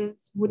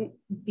services wouldn't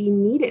be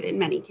needed in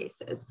many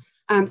cases.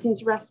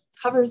 Since RESC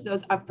covers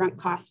those upfront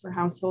costs for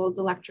households,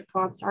 electric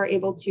co-ops are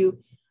able to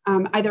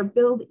either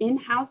build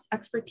in-house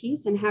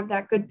expertise and have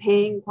that good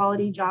paying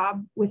quality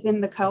job within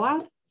the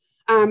co-op,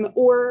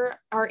 or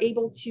are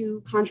able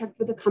to contract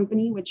with a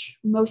company, which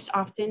most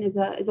often is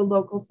a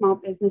local small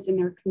business in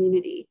their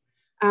community.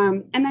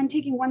 And then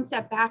taking one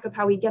step back of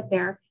how we get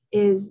there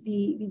is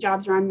the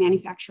jobs around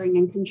manufacturing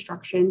and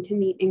construction to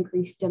meet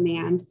increased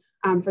demand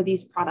for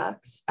these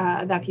products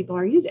that people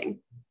are using.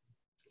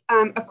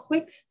 A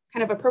quick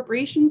kind of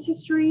appropriations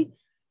history,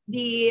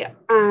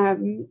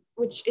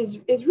 which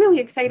is really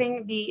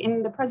exciting,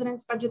 in the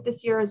president's budget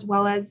this year, as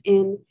well as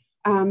in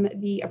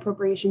the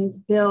appropriations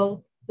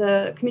bill,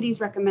 the committee's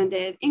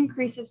recommended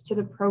increases to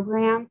the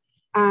program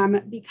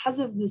because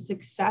of the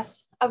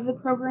success of the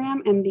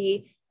program and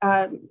the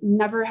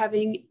never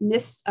having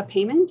missed a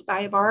payment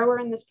by a borrower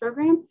in this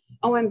program.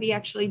 OMB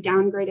actually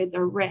downgraded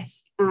the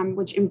risk,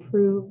 which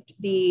improved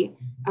the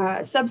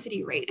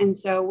subsidy rate. And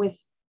so with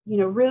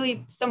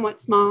really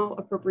somewhat small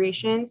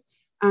appropriations,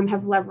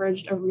 have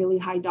leveraged a really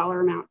high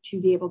dollar amount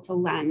to be able to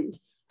lend.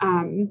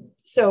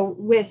 So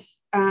with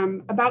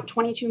about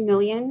 22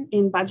 million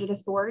in budget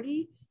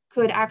authority,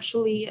 could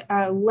actually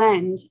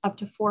lend up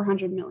to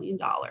 $400 million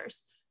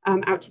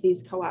out to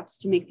these co-ops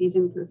to make these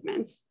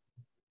improvements.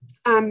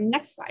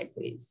 Next slide,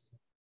 please.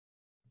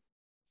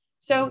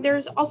 So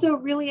there's also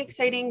really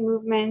exciting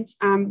movement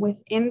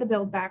within the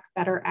Build Back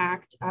Better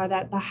Act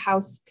that the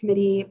House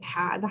Committee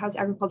had, the House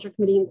Agriculture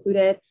Committee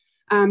included,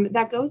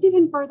 that goes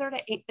even further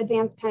to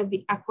advance kind of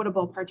the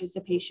equitable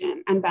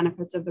participation and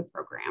benefits of the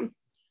program.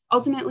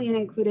 Ultimately, it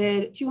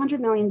included $200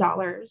 million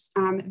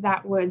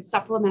that would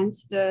supplement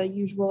the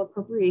usual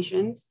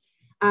appropriations.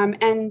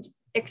 And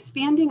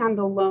expanding on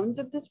the loans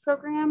of this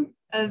program,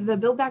 the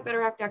Build Back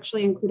Better Act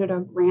actually included a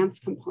grants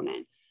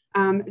component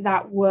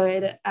that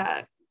would,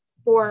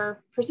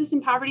 for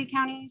persistent poverty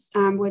counties,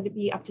 would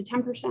be up to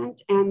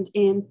 10%, and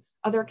in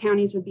other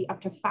counties would be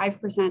up to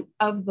 5%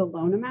 of the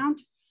loan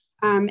amount.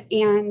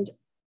 And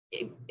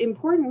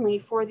importantly,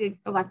 for the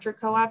electric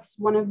co-ops,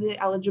 one of the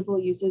eligible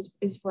uses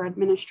is for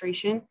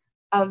administration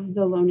of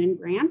the loan and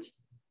grant.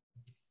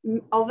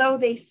 Although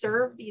they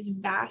serve these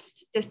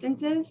vast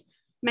distances,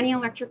 many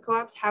electric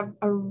co-ops have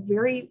a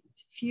very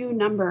few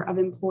number of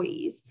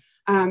employees.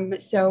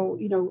 So,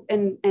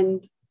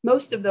 and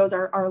most of those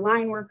are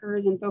line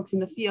workers and folks in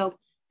the field,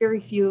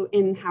 very few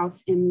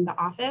in-house in the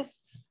office.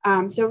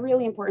 So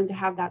really important to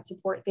have that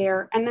support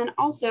there. And then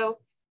also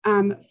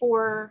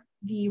for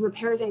the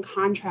repairs and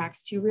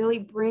contracts to really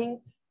bring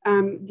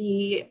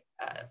the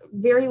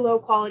very low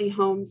quality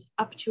homes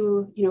up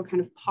to,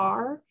 kind of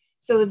par,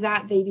 so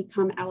that they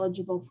become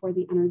eligible for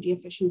the energy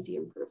efficiency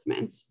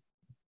improvements.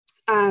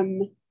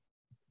 And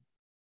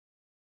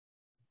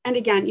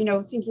again,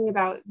 thinking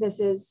about this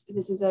is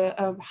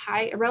a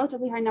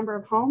relatively high number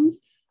of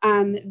homes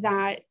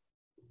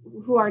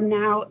who are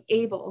now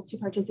able to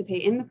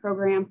participate in the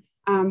program,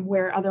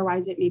 where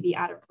otherwise it may be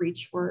out of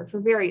reach for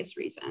various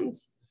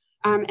reasons.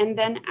 And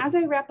then as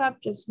I wrap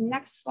up, just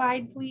next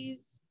slide,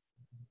 please.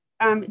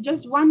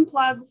 Just one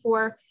plug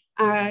for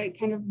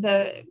kind of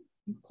the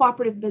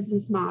cooperative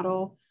business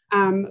model.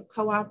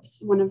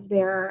 Co-ops, one of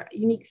their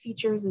unique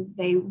features is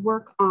they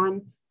work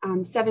on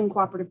 7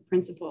 cooperative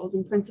principles,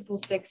 and principle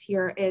 6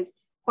 here is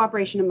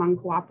cooperation among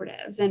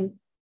cooperatives. And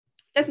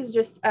this is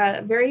just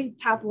a very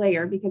top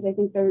layer, because I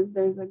think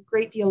there's a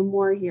great deal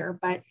more here,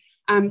 but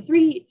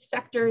 3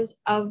 sectors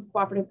of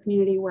cooperative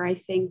community where I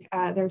think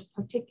there's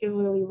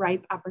particularly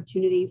ripe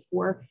opportunity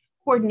for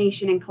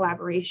coordination and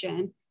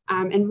collaboration,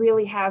 and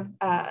really have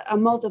a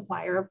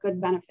multiplier of good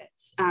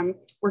benefits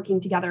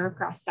working together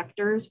across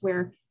sectors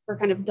where we're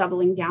kind of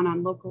doubling down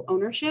on local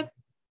ownership.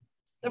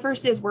 The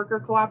first is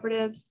worker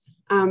cooperatives.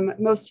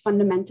 Most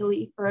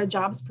fundamentally, for a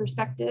jobs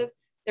perspective,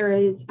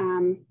 there's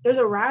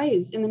a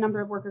rise in the number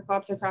of worker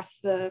co-ops across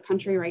the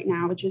country right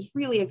now, which is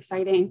really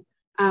exciting.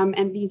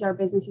 And these are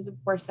businesses, of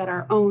course, that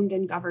are owned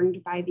and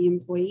governed by the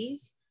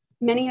employees.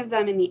 Many of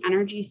them in the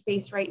energy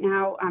space right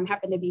now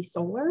happen to be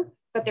solar,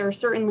 but there is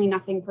certainly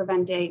nothing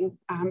preventing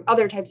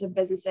other types of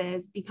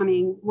businesses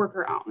becoming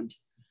worker owned.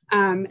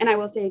 And I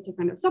will say, to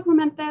kind of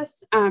supplement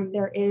this,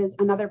 there is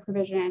another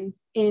provision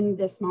in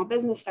the small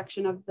business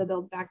section of the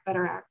Build Back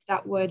Better Act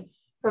that would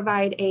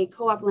provide a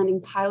co-op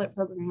lending pilot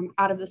program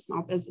out of the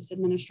Small Business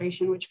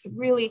Administration, which could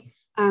really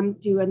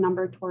do a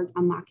number towards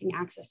unlocking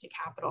access to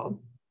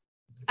capital.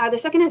 The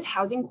second is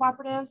housing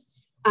cooperatives.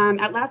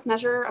 At last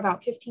measure,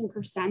 about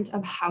 15%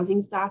 of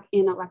housing stock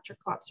in electric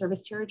co-op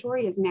service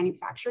territory is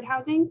manufactured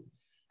housing.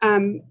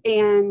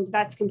 And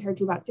that's compared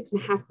to about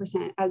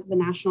 6.5% as the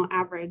national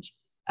average.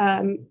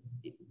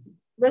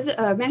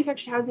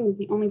 Manufactured housing is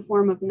the only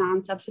form of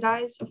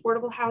non-subsidized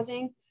affordable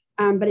housing,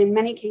 but in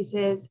many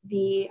cases,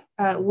 the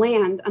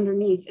land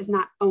underneath is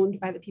not owned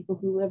by the people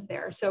who live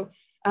there. So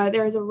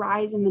there is a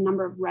rise in the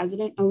number of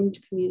resident-owned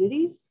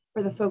communities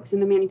where the folks in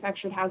the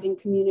manufactured housing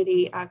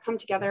community come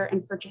together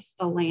and purchase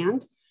the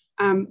land,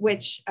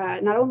 which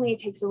not only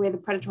takes away the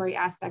predatory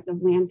aspect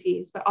of land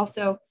fees, but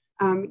also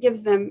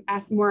gives them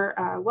more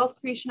wealth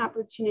creation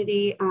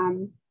opportunity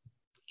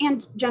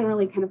and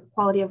generally kind of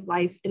quality of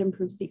life. It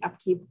improves the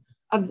upkeep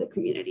of the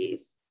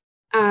communities.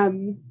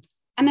 And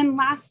then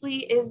lastly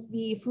is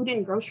the food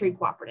and grocery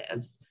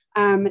cooperatives.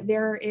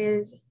 There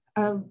is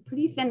a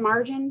pretty thin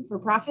margin for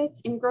profits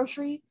in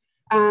grocery,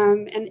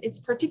 and it's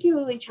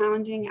particularly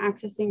challenging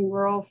accessing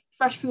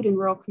fresh food in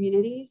rural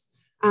communities,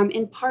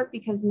 in part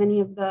because many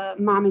of the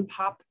mom and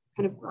pop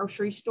kind of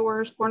grocery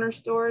stores, corner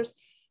stores,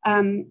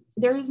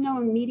 there is no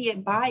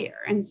immediate buyer.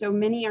 And so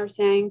many are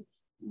saying,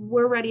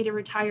 we're ready to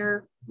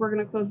retire, we're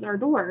going to close our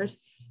doors.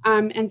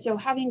 And so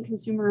having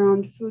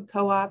consumer-owned food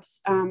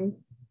co-ops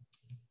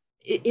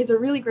is a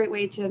really great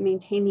way to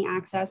maintain the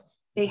access.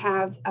 They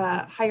have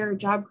higher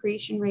job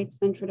creation rates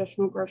than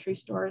traditional grocery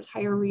stores,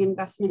 higher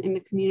reinvestment in the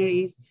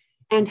communities,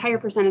 and higher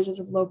percentages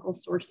of local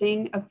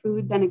sourcing of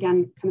food than,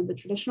 again, kind of the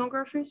traditional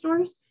grocery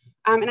stores.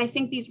 And I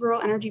think these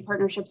rural energy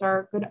partnerships are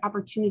a good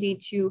opportunity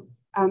to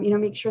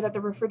make sure that the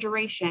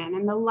refrigeration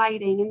and the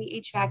lighting and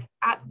the HVAC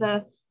at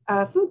the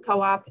food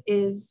co-op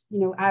is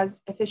as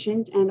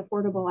efficient and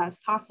affordable as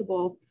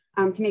possible,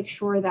 to make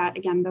sure that,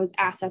 again, those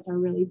assets are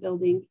really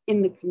building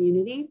in the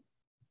community.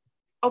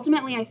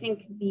 Ultimately, I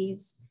think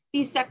these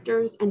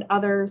sectors and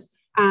others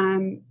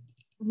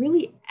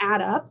really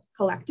add up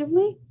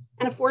collectively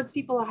and affords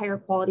people a higher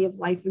quality of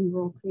life in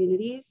rural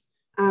communities,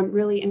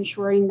 really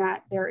ensuring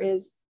that there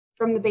is,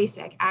 from the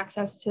basic,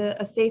 access to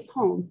a safe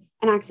home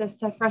and access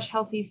to fresh,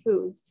 healthy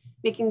foods,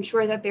 making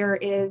sure that there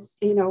is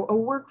a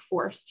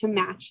workforce to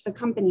match the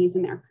companies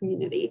in their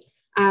community,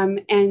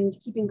 and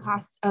keeping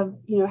costs of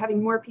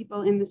having more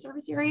people in the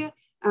service area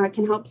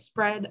can help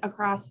spread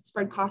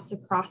costs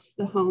across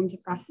the homes,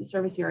 across the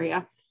service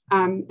area,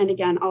 and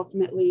again,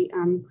 ultimately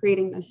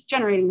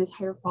generating this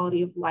higher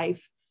quality of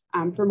life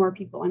for more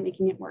people and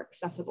making it more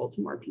accessible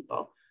to more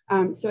people.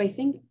 So I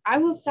think I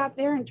will stop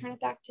there and turn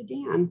it back to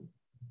Dan.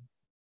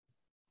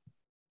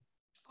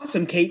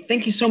 Awesome, Kate.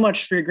 Thank you so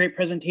much for your great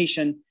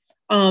presentation.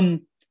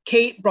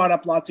 Kate brought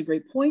up lots of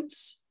great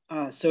points.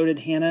 So did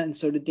Hannah and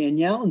so did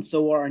Danielle, and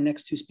so are our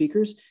next two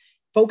speakers.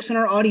 Folks in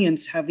our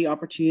audience have the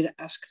opportunity to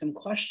ask them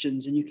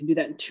questions, and you can do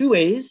that in two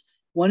ways.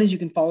 One is you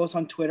can follow us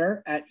on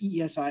Twitter at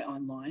EESI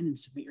Online and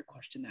submit your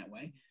question that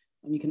way.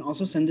 You can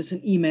also send us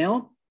an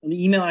email, and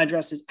the email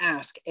address is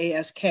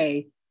ask@eesi.org.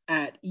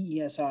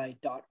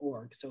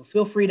 So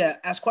feel free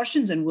to ask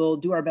questions, and we'll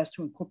do our best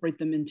to incorporate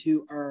them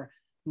into our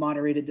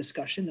moderated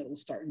discussion that will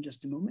start in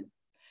just a moment.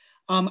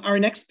 Our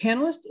next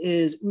panelist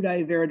is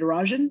Uday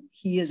Varadarajan.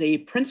 He is a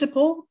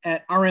principal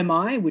at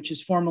RMI, which is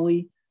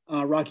formerly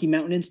Rocky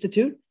Mountain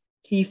Institute.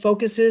 He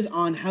focuses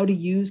on how to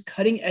use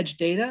cutting edge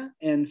data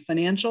and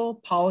financial,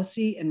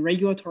 policy, and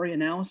regulatory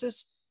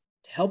analysis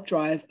to help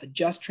drive a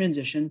just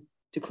transition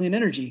to clean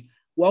energy.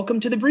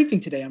 Welcome to the briefing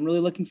today. I'm really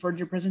looking forward to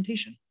your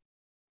presentation.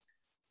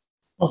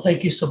 Well,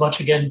 thank you so much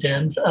again,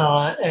 Dan.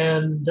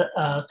 And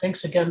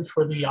thanks again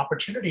for the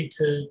opportunity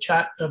to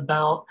chat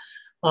about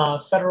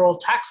federal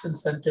tax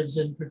incentives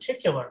in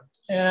particular.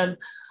 And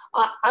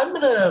I'm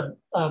going to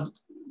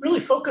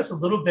really focus a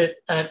little bit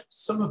at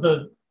some of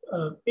the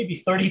maybe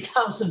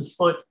 30,000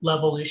 foot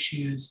level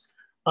issues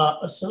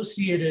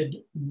associated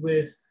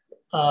with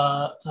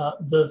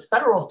the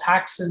federal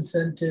tax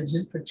incentives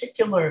in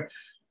particular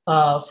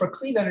for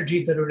clean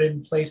energy that are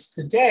in place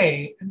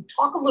today, and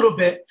talk a little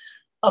bit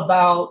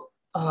about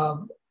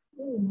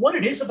what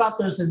it is about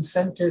those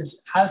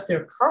incentives as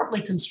they're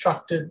currently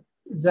constructed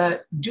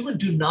that do and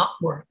do not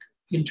work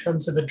in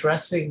terms of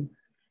addressing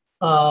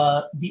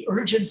the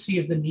urgency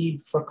of the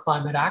need for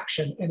climate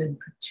action, and in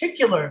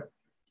particular,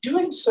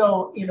 doing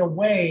so in a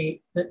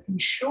way that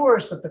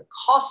ensures that the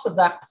costs of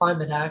that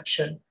climate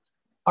action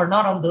are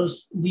not on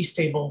those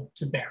least able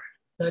to bear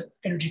it, that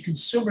energy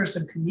consumers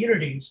and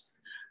communities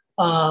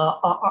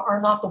are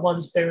not the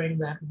ones bearing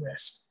that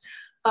risk.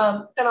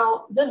 And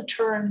I'll then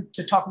turn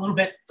to talk a little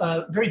bit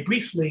very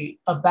briefly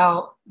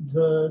about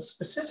the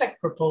specific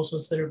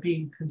proposals that are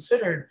being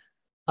considered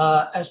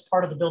as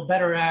part of the Build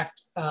Better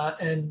Act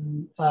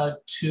and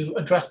to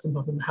address them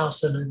both in the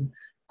House and in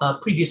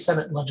previous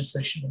Senate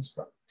legislation as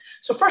well.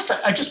 So first,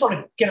 I just want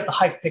to get at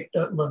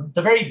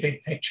the very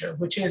big picture,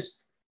 which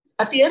is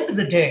at the end of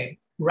the day,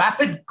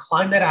 rapid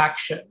climate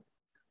action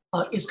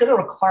is going to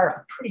require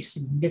a pretty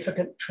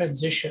significant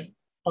transition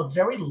of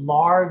very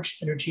large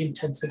energy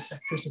intensive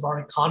sectors of our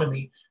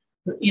economy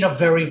in a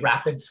very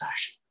rapid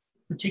fashion,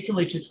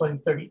 particularly to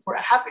 2030.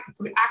 If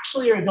we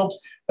actually are going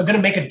to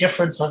make a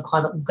difference on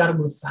climate, we've got to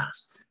move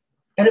fast.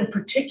 And in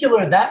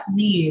particular, that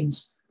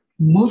means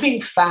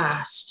moving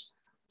fast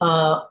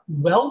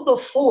well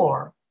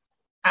before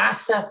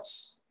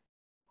assets,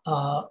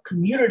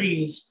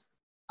 communities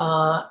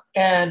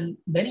and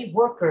many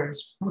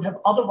workers would have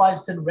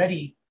otherwise been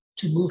ready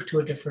to move to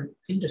a different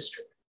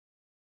industry.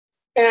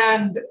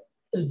 And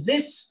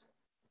this,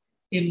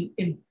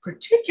 in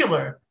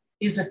particular,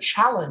 is a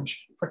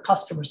challenge for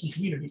customers and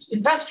communities.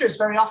 Investors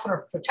very often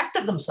are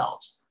protective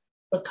themselves,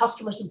 but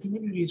customers and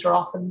communities are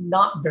often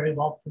not very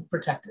well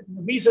protected. And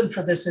the reason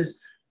for this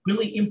is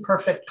really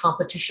imperfect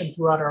competition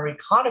throughout our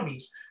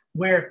economies,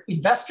 where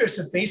investors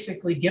have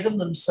basically given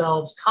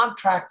themselves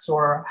contracts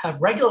or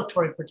have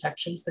regulatory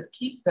protections that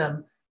keep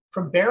them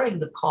from bearing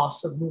the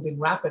costs of moving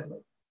rapidly,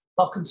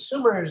 while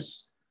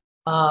consumers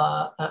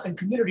and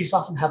communities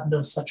often have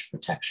no such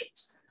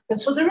protections. And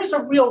so there is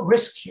a real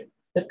risk here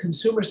that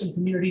consumers and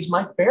communities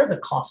might bear the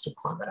cost of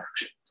climate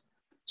action.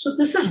 So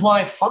this is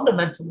why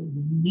fundamentally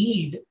we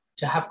need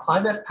to have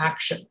climate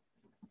action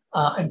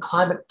and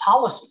climate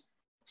policy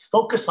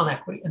focus on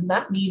equity. And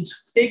that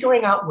means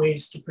figuring out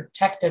ways to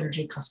protect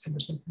energy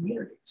customers and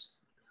communities.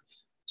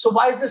 So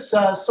why is this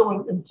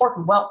so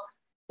important? Well,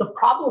 the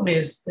problem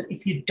is that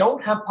if you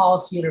don't have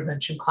policy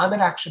intervention, climate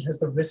action has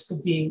the risk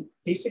of being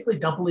basically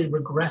doubly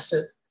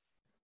regressive.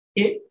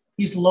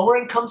 These lower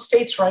income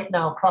states right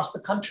now across the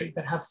country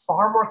that have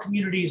far more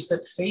communities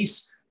that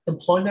face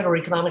employment or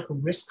economic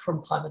risk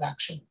from climate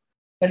action.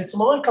 And it's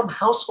low income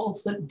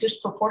households that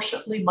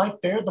disproportionately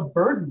might bear the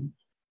burden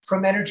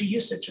from energy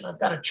usage. And I've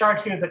got a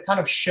chart here that kind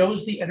of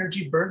shows the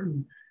energy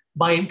burden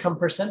by income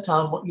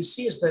percentile. And what you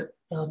see is that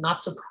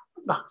not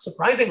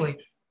surprisingly,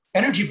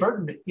 energy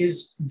burden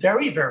is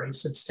very, very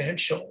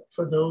substantial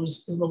for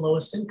those in the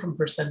lowest income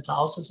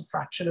percentiles as a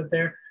fraction of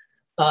their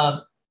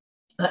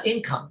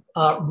income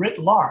writ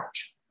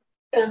large.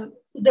 And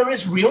there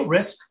is real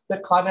risk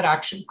that climate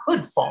action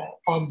could fall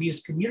on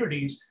these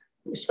communities,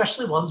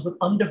 especially ones with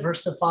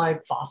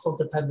undiversified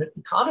fossil-dependent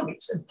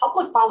economies. And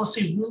public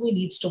policy really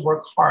needs to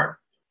work hard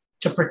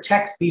to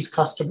protect these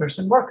customers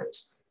and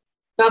workers.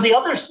 Now, the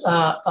other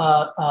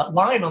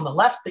line on the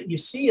left that you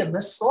see in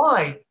this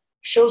slide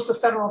shows the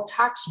federal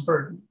tax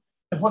burden.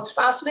 And what's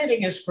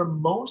fascinating is for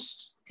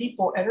most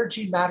people,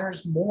 energy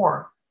matters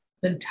more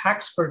than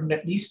tax burden,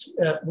 at least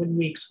when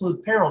we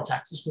exclude payroll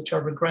taxes, which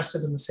are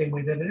regressive in the same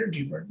way that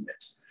energy burden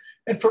is.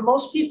 And for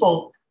most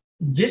people,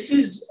 this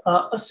is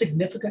a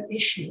significant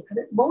issue. And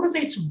it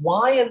motivates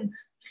why in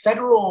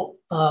federal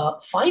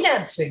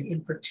financing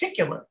in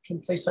particular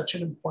can play such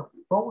an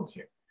important role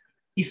here.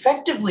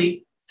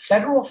 Effectively,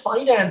 federal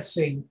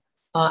financing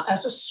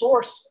as a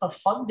source of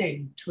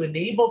funding to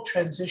enable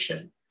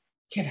transition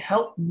can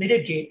help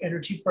mitigate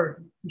energy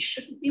burden. We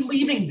shouldn't be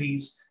leaving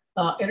these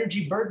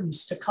energy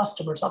burdens to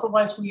customers.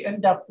 Otherwise, we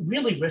end up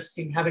really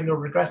risking having a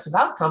regressive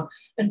outcome.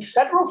 And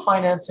federal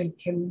financing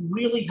can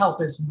really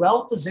help as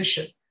well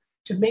positioned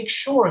to make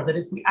sure that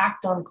if we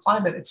act on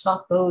climate, it's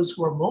not those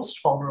who are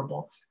most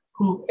vulnerable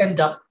who end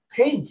up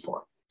paying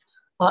for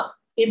it.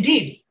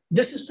 Indeed,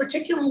 this is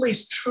particularly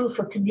true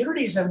for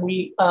communities, and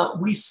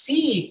we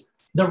see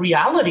the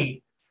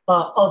reality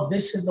of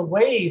this in the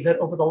way that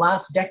over the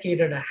last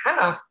decade and a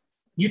half,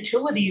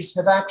 utilities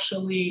have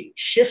actually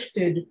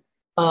shifted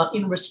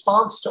in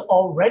response to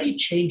already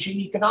changing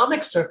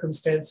economic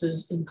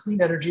circumstances in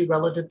clean energy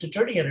relative to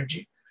dirty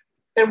energy.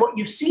 And what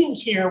you've seen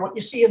here, what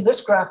you see in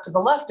this graph to the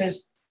left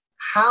is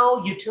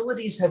how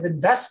utilities have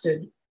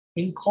invested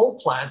in coal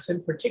plants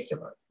in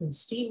particular, in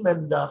steam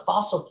and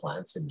fossil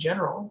plants in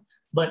general,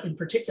 but in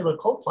particular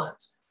coal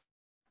plants.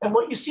 And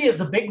what you see is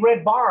the big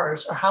red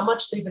bars are how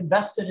much they've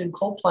invested in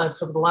coal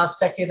plants over the last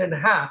decade and a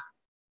half.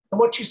 And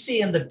what you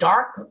see in the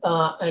dark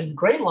and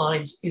gray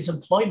lines is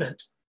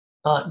employment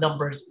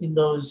numbers in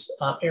those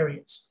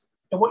areas.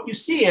 And what you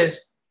see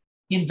is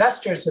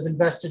investors have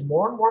invested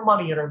more and more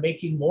money and are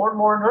making more and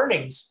more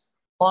earnings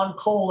on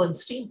coal and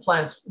steam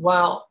plants,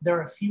 while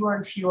there are fewer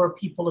and fewer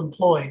people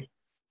employed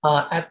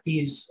at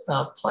these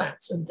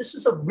plants. And this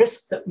is a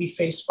risk that we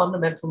face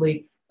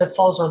fundamentally that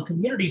falls on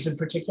communities in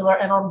particular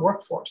and on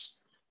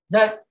workforce,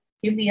 that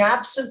in the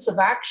absence of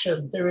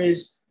action, there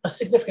is a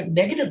significant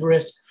negative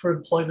risk for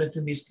employment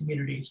in these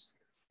communities,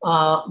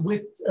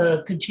 with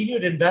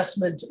continued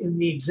investment in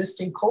the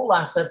existing coal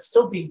assets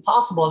still being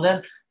possible. And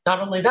then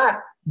not only that,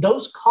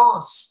 those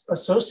costs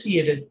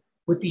associated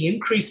with the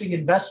increasing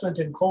investment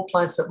in coal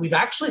plants that we've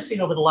actually seen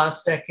over the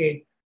last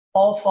decade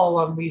all fall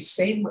on these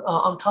same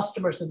on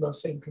customers in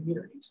those same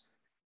communities.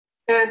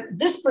 And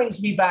this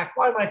brings me back.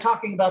 Why am I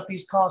talking about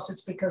these costs?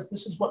 It's because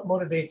this is what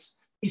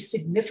motivates a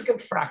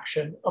significant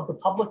fraction of the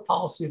public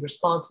policy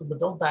response in the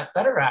Build Back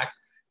Better Act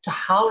to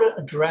how to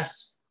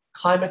address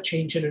climate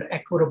change in an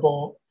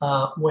equitable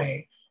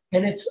way.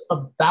 And it's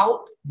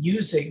about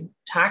using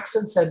tax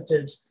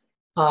incentives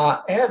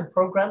and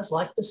programs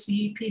like the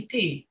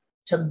CEPP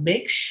to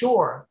make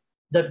sure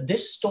that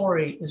this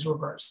story is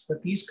reversed,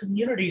 that these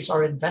communities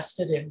are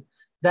invested in,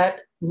 that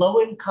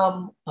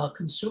low-income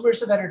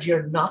consumers of energy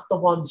are not the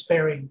ones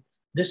bearing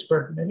this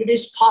burden. And it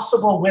is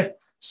possible with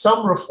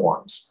some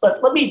reforms.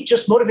 But let me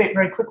just motivate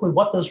very quickly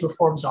what those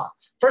reforms are.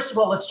 First of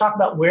all, let's talk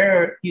about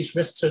where these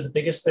risks are the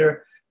biggest.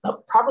 They're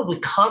probably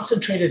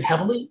concentrated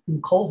heavily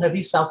in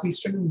coal-heavy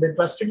southeastern and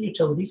midwestern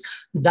utilities.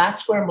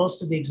 That's where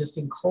most of the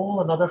existing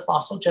coal and other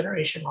fossil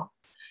generation are.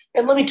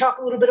 And let me talk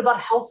a little bit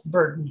about health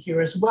burden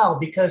here as well,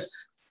 because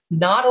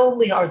not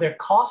only are there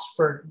cost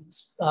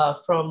burdens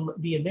from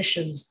the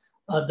emissions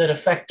that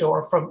affect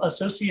or from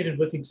associated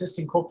with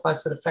existing coal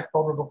plants that affect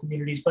vulnerable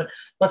communities, but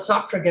let's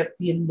not forget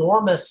the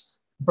enormous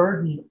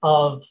burden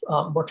of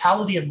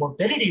mortality and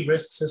morbidity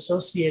risks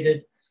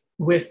associated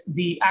with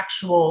the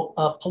actual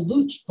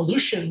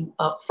pollution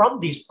from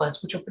these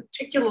plants, which are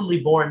particularly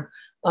borne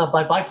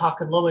by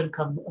BIPOC and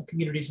low-income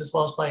communities, as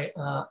well as by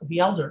the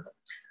elderly.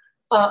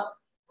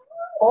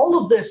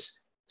 All of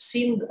this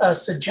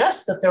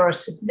suggests that there are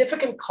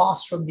significant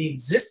costs from the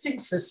existing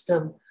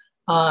system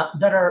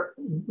that are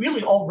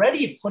really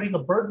already putting a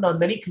burden on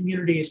many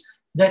communities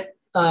that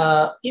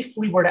if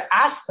we were to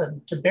ask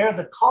them to bear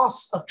the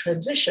costs of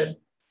transition,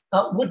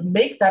 would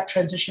make that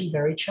transition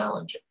very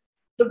challenging.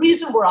 The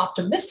reason we're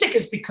optimistic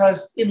is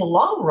because in the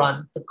long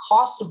run, the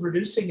cost of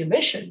reducing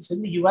emissions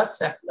in the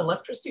US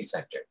electricity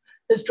sector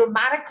has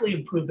dramatically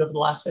improved over the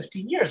last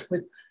 15 years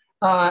with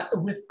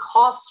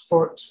costs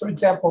for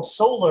example,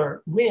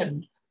 solar,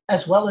 wind,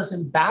 as well as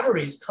in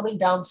batteries coming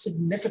down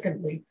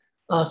significantly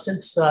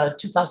since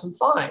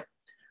 2005.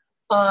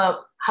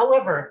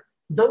 However,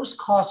 those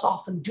costs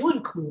often do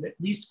include at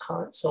least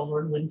current solar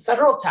and wind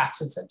federal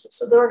tax incentives.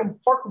 So they're an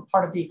important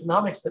part of the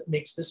economics that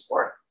makes this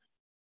work.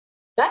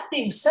 That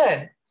being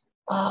said,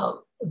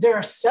 there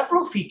are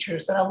several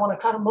features that I want to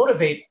kind of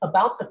motivate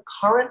about the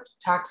current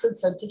tax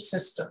incentive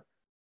system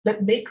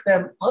that make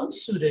them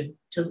unsuited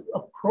to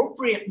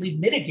appropriately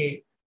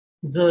mitigate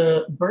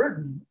the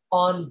burden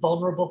on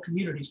vulnerable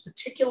communities,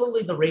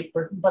 particularly the rate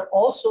burden, but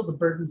also the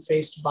burden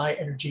faced by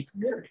energy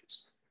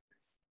communities.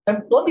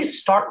 And let me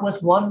start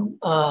with one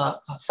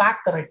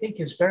fact that I think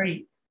is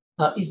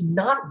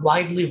not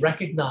widely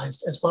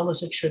recognized as well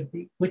as it should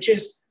be, which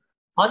is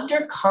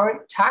under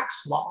current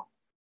tax law,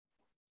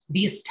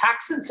 these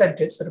tax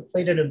incentives that have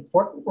played an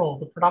important role,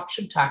 the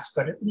production tax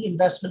credit and the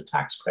investment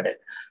tax credit,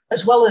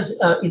 as well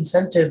as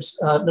incentives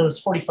known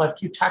as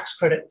 45Q tax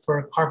credit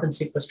for carbon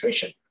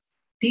sequestration.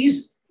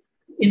 These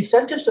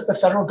incentives that the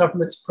federal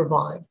governments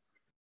provide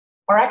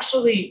are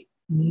actually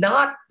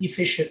not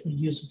efficiently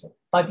usable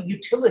by the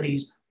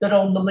utilities that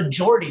own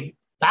the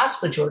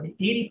vast majority,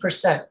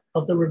 80%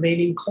 of the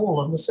remaining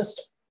coal in the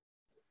system.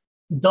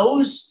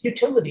 Those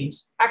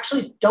utilities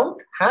actually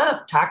don't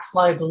have tax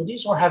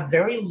liabilities or have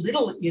very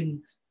little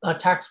in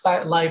tax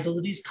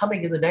liabilities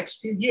coming in the next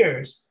few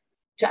years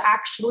to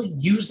actually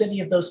use any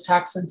of those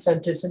tax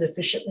incentives and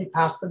efficiently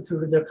pass them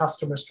through to their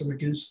customers to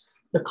reduce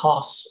the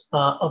costs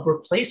of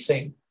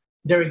replacing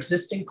their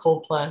existing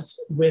coal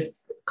plants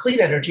with clean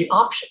energy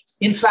options.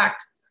 In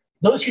fact,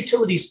 those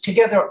utilities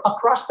together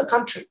across the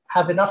country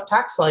have enough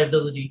tax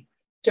liability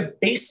to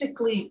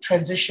basically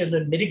transition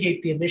and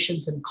mitigate the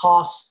emissions and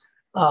costs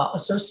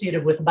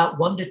associated with about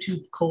 1 to 2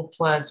 coal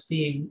plants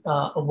being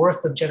a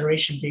worth of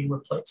generation being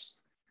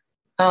replaced.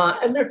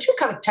 And there are two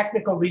kind of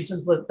technical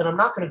reasons that I'm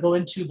not going to go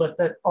into, but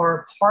that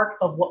are part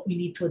of what we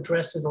need to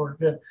address in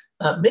order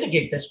to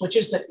mitigate this, which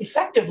is that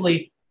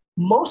effectively,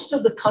 most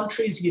of the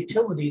country's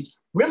utilities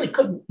really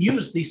couldn't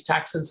use these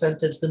tax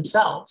incentives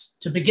themselves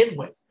to begin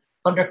with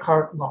under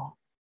current law.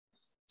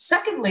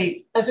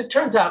 Secondly, as it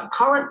turns out,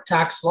 current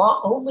tax law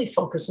only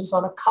focuses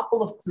on a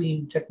couple of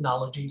clean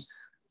technologies,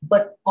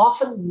 but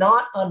often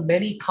not on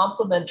many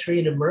complementary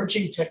and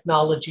emerging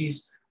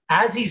technologies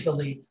as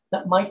easily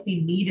that might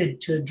be needed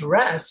to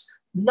address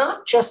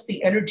not just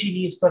the energy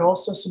needs, but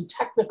also some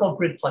technical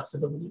grid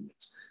flexibility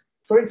needs.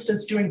 For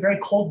instance, during very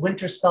cold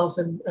winter spells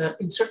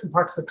in certain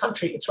parts of the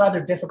country, it's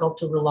rather difficult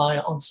to rely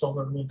on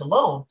solar and wind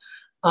alone.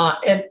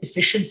 And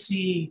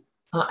efficiency,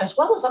 as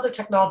well as other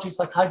technologies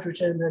like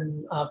hydrogen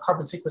and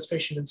carbon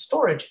sequestration and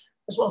storage,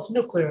 as well as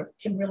nuclear,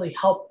 can really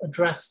help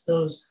address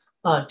those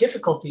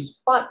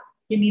difficulties. But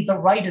you need the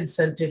right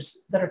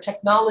incentives that are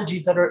technology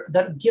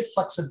that give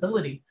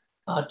flexibility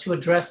to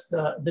address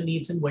the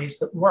needs in ways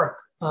that work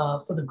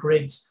for the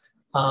grids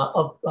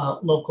of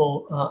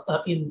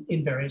local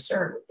in various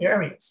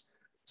areas.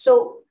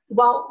 So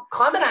while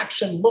climate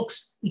action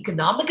looks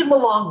economic in the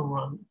long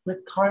run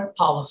with current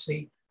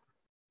policy,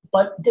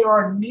 but there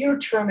are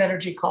near-term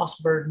energy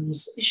cost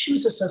burdens,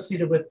 issues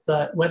associated with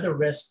weather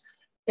risk,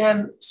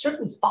 and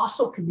certain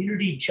fossil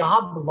community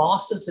job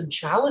losses and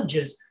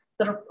challenges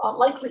that are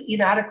likely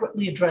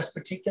inadequately addressed,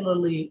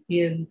 particularly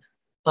in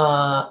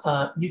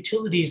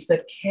utilities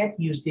that can't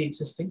use the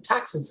existing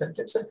tax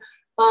incentives.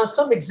 And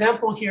some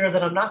example here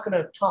that I'm not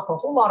going to talk a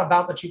whole lot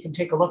about, but you can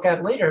take a look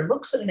at later,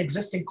 looks at an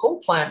existing coal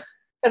plant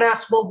and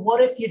asks, well,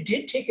 what if you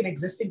did take an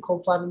existing coal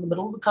plant in the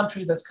middle of the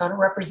country that's kind of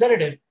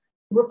representative,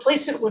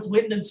 replace it with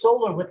wind and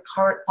solar with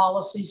current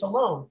policies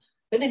alone?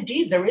 And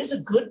indeed, there is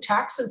a good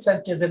tax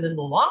incentive, and in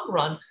the long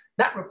run,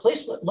 that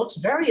replacement looks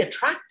very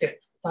attractive.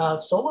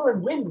 Solar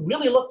and wind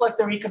really look like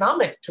they're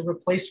economic to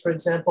replace, for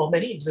example,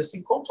 many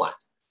existing coal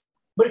plants.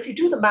 But if you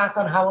do the math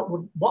on how it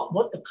would,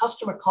 what the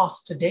customer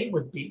cost today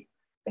would be,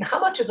 and how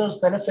much of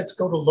those benefits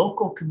go to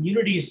local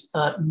communities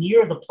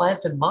near the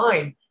plant and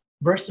mine,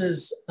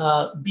 versus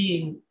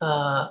providing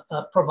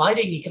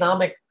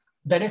economic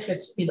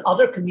benefits in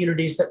other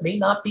communities that may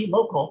not be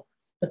local,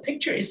 the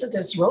picture isn't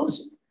as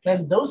rosy.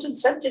 And those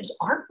incentives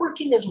aren't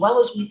working as well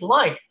as we'd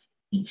like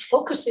in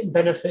focusing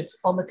benefits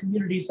on the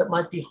communities that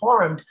might be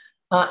harmed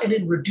and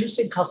in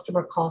reducing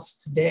customer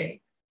costs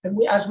today. And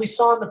as we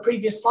saw in the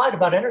previous slide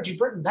about energy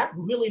burden, that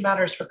really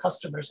matters for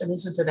customers and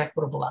isn't an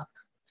equitable outcome.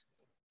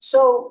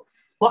 So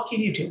what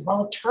can you do?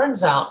 Well, it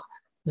turns out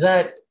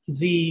that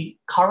the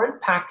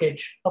current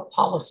package of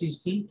policies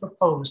being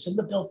proposed in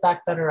the Build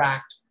Back Better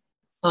Act,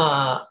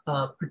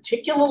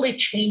 particularly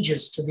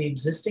changes to the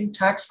existing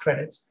tax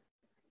credits,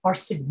 are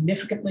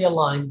significantly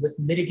aligned with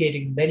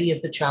mitigating many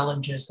of the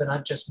challenges that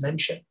I've just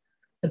mentioned.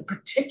 And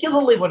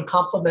particularly when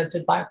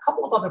complemented by a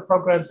couple of other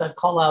programs I'd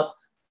call out.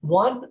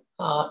 One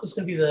is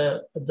going to be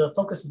the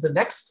focus of the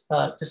next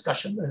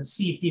discussion, the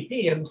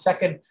CEPP, and the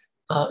second,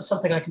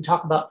 something I can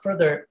talk about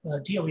further,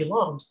 DOE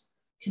loans,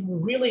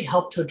 can really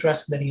help to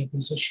address many of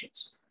these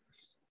issues.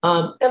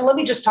 And let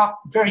me just talk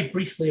very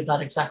briefly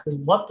about exactly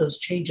what those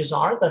changes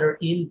are that are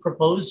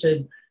proposed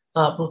in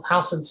both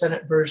House and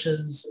Senate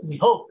versions, we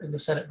hope in the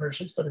Senate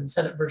versions, but in the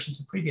Senate versions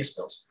of previous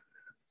bills.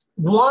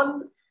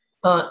 One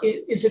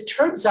is it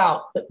turns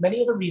out that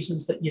many of the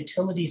reasons that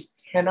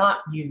utilities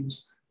cannot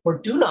use or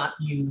do not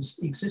use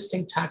the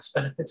existing tax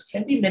benefits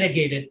can be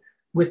mitigated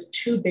with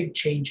two big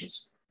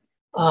changes.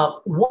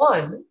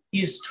 One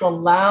is to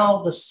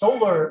allow the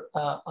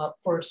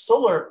for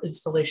solar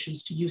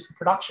installations to use the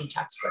production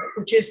tax credit,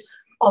 which is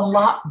a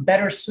lot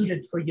better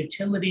suited for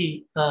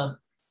utility,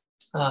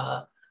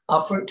 to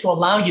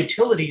allow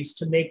utilities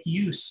to make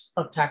use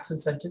of tax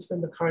incentives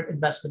than the current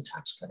investment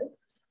tax credit.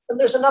 And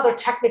there's another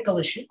technical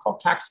issue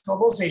called tax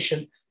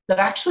normalization that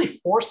actually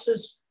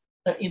forces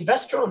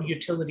investor-owned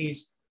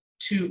utilities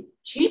to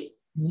keep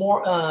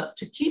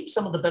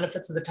some of the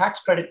benefits of the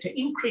tax credit to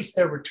increase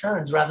their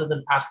returns rather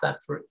than pass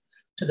that through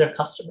to their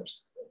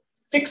customers.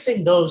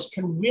 Fixing those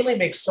can really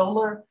make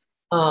solar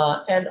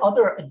and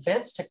other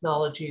advanced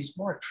technologies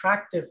more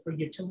attractive for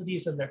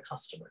utilities and their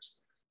customers.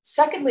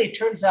 Secondly, it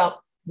turns out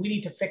we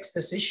need to fix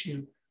this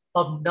issue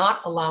of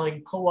not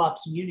allowing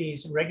co-ops,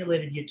 munis, and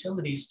regulated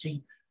utilities to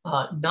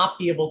not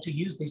be able to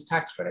use these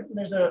tax credits. And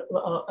there's a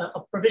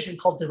provision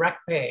called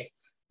direct pay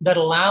that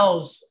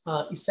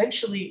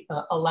essentially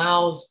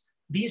allows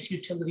these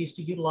utilities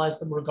to utilize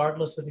them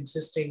regardless of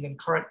existing and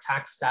current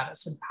tax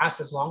status and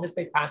as long as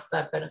they pass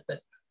that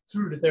benefit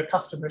through to their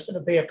customers and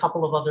obey a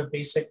couple of other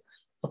basic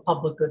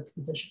public good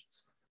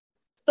provisions.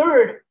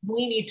 Third,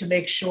 we need to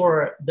make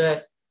sure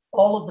that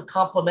all of the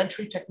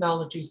complementary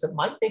technologies that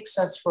might make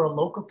sense for a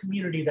local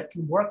community that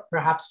can work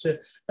perhaps to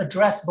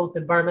address both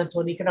environmental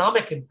and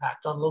economic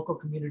impact on local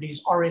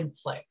communities are in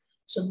play.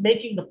 So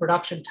making the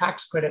production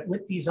tax credit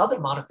with these other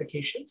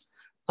modifications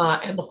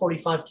and the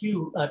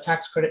 45Q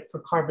tax credit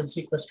for carbon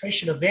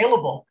sequestration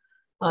available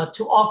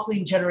to all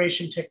clean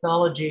generation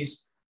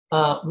technologies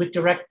with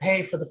direct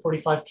pay for the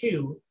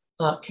 45Q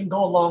can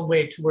go a long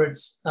way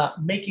towards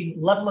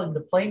leveling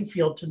the playing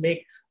field to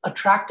make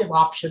attractive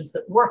options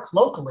that work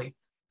locally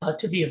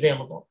to be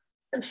available.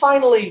 And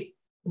finally,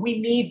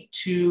 we need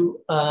to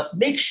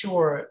make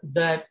sure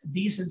that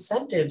these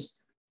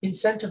incentives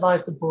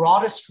incentivize the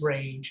broadest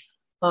range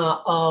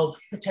of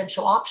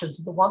potential options,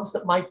 the ones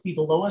that might be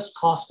the lowest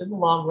cost in the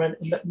long run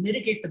and that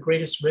mitigate the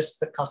greatest risk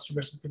that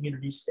customers and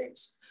communities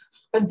face.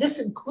 And this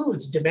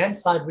includes demand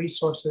side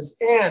resources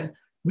and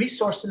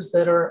resources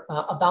that are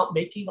about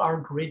making our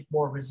grid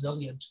more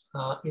resilient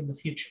in the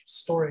future,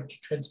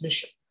 storage,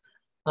 transmission.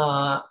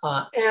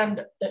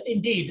 And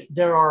indeed,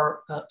 there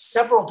are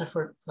several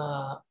different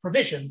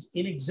provisions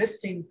in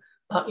existing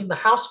in the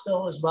House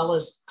bill as well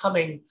as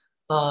coming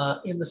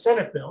in the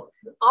Senate bill,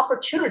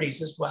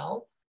 opportunities as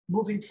well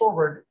moving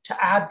forward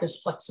to add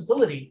this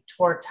flexibility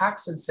to our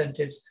tax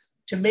incentives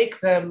to make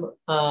them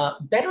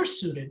better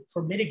suited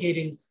for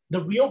mitigating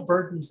the real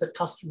burdens that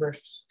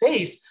customers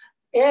face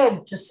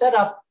and to set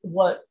up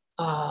what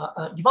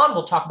Yvonne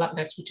will talk about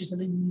next, which is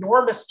an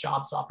enormous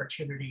jobs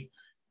opportunity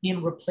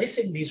in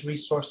replacing these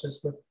resources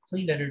with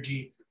clean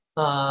energy,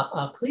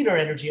 cleaner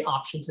energy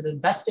options and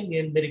investing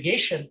in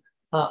mitigation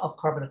of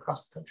carbon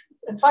across the country.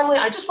 And finally,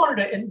 I just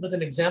wanted to end with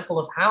an example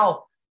of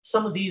how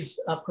some of these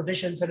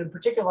provisions, and in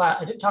particular,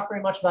 I didn't talk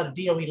very much about a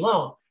DOE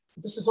loan,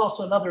 but this is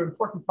also another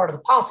important part of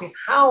the policy,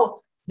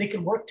 how they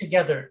can work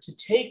together to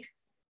take,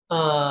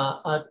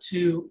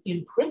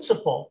 in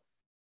principle,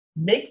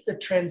 make the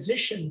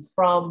transition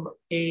from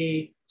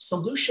a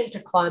solution to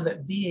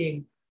climate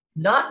being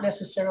not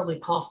necessarily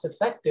cost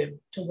effective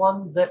to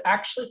one that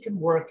actually can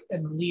work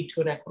and lead to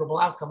an equitable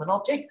outcome. And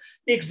I'll take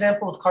the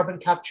example of carbon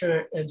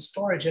capture and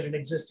storage at an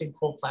existing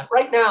coal plant.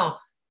 Right now,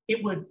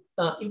 it would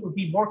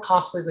be more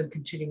costly than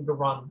continuing to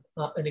run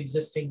an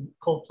existing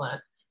coal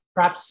plant,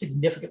 perhaps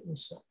significantly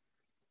so.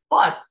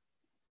 But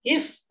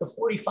if the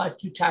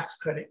 45Q tax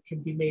credit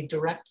can be made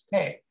direct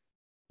pay,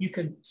 you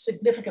can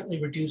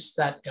significantly reduce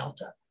that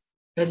delta.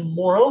 And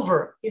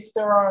moreover, if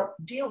there are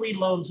DOE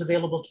loans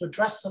available to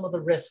address some of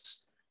the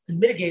risks and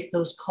mitigate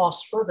those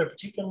costs further,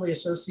 particularly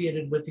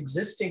associated with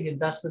existing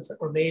investments that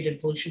were made in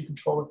pollution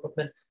control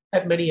equipment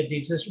at many of the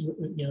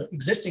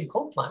existing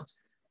coal plants,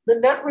 the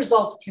net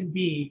result can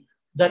be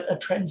that a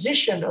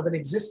transition of an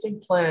existing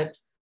plant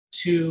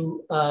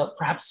to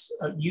perhaps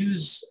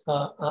use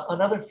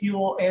another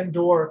fuel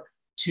and/or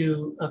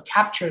to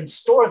capture and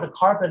store the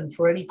carbon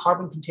for any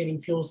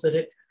carbon-containing fuels that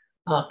it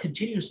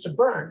continues to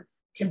burn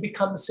can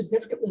become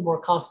significantly more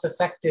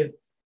cost-effective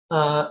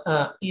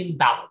in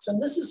balance.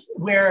 And this is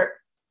where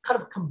kind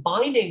of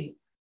combining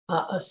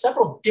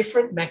several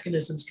different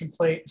mechanisms can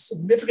play a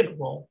significant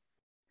role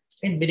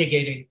in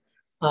mitigating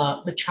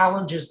the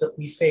challenges that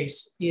we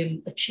face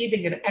in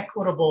achieving an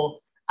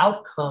equitable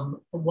outcome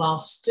while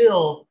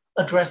still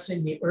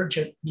addressing the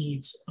urgent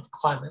needs of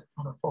climate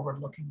on a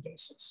forward-looking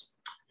basis.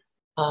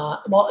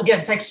 Well,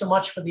 again, thanks so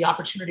much for the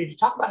opportunity to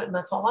talk about it, and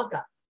that's all I've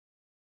got.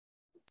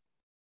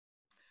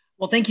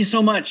 Well, thank you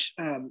so much,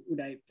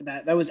 Uday, for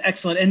that. That was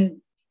excellent.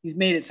 And you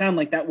made it sound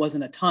like that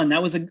wasn't a ton.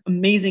 That was an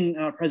amazing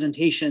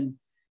presentation.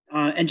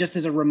 And just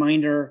as a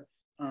reminder,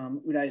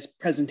 Uday's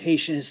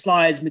presentation, his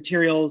slides,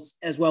 materials,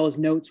 as well as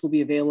notes will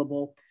be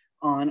available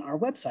on our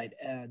website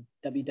at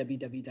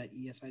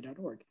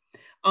www.esi.org.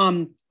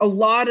 A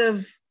lot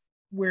of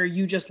where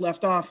you just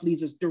left off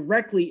leads us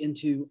directly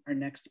into our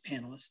next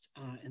panelist.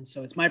 And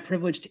so it's my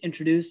privilege to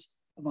introduce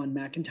Yvonne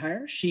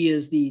McIntyre. She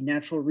is the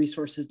Natural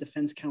Resources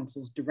Defense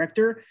Council's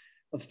Director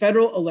of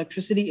Federal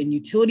Electricity and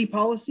Utility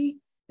Policy.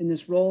 In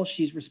this role,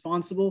 she's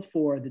responsible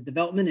for the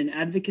development and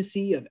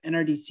advocacy of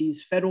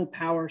NRDC's federal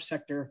power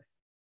sector,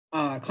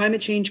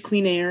 climate change,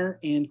 clean air,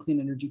 and clean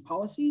energy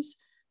policies.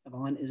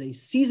 Yvonne is a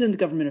seasoned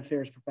government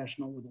affairs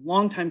professional with a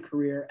long-time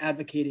career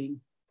advocating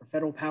for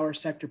federal power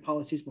sector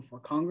policies before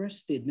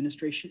Congress, the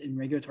administration, and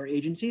regulatory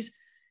agencies.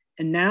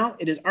 And now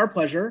it is our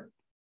pleasure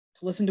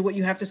to listen to what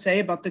you have to say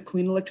about the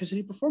Clean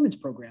Electricity Performance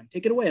Program.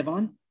 Take it away,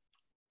 Yvonne.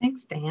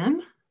 Thanks,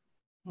 Dan.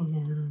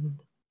 And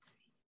let's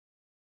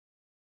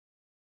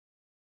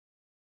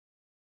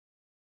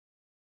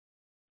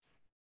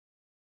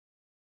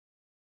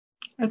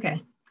see.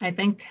 Okay, I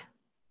think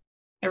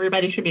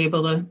everybody should be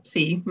able to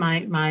see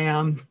my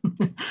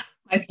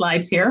my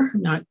slides here.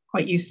 I'm not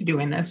quite used to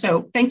doing this.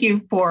 So thank you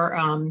for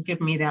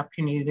giving me the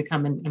opportunity to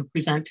come and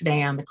present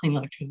today on the Clean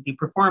Electricity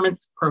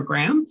Performance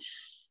Program.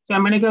 So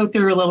I'm going to go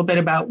through a little bit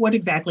about what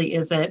exactly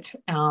is it,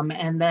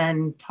 and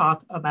then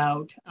talk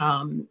about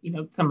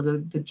some of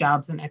the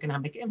jobs and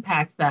economic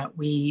impacts that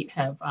we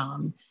have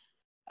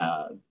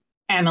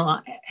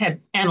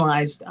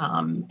analyzed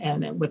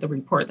and with a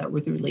report that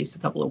was released a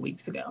couple of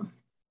weeks ago.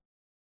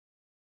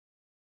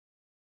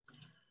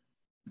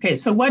 Okay,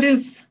 so what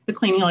is the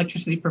Clean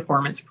Electricity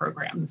Performance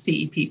Program, the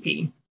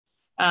CEPP?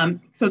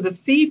 So the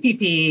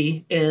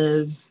CEPP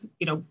is,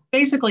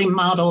 basically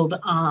modeled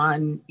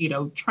on,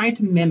 trying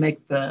to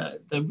mimic the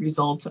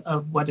results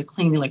of what a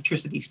clean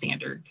electricity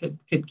standard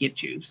could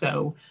get you.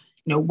 So,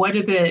 what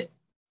is it?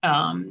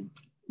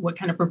 What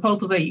kind of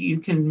proposal that you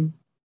can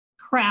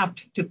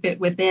craft to fit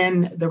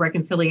within the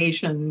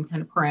reconciliation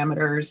kind of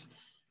parameters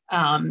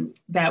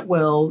that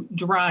will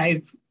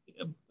drive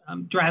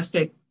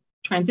drastic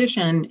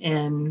transition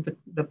in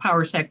the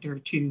power sector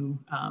to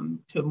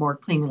more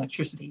clean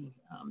electricity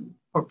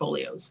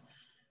portfolios.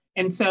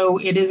 And so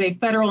it is a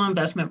federal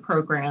investment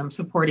program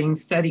supporting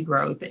steady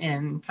growth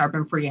in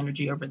carbon-free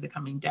energy over the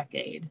coming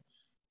decade.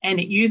 And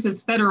it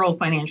uses federal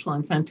financial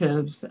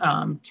incentives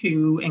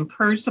to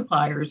encourage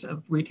suppliers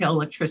of retail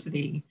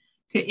electricity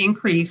to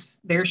increase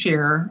their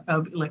share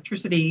of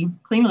electricity,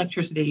 clean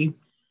electricity,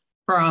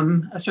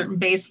 from a certain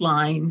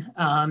baseline,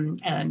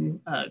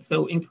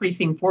 so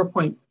increasing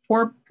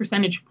 4.4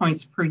 percentage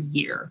points per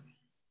year,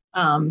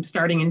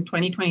 starting in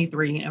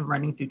 2023 and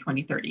running through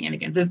 2030. And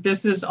again,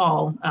 this is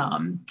all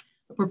a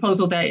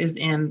proposal that is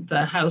in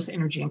the House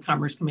Energy and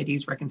Commerce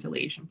Committee's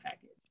reconciliation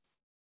package.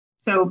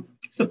 So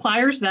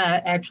suppliers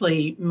that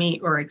actually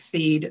meet or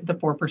exceed the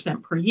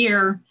 4% per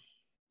year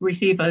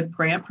receive a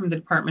grant from the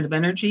Department of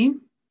Energy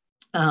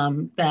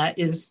that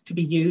is to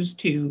be used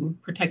to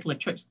protect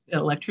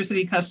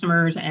electricity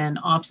customers and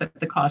offset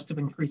the cost of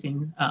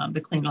increasing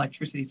the clean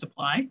electricity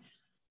supply.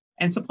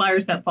 And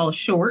suppliers that fall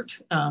short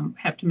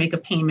have to make a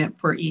payment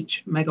for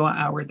each megawatt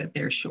hour that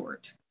they're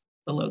short,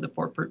 below the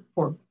 4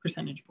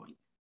 percentage points.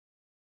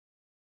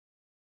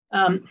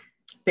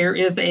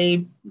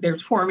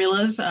 There's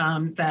formulas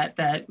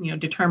that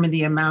determine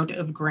the amount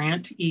of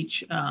grant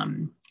each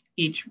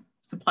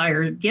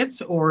supplier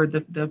gets, or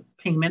the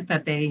payment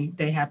that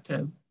they have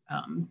to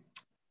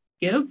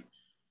give.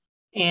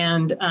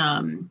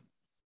 And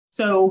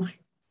so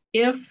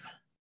if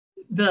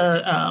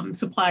the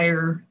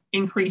supplier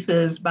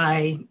increases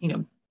by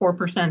 4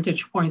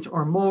 percentage points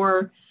or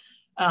more,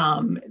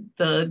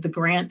 the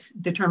grant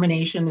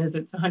determination is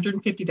it's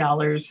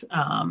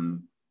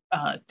 $150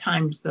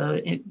 times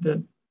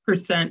the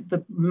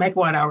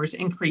megawatt hours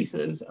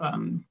increases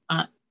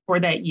for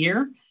that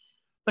year.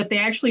 But they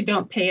actually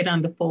don't pay it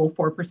on the full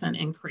 4%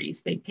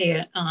 increase. They pay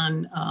it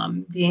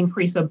on the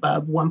increase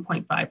above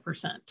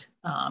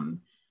 1.5%.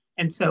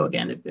 And so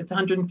again, it's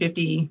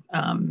 150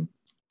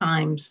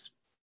 times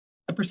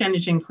a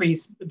percentage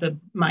increase, the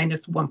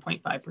minus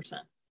 1.5%.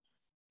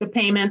 The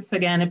payments,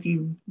 again, if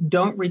you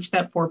don't reach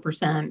that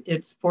 4%,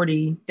 it's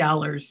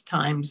 $40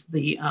 times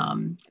the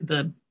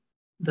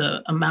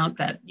amount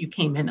that you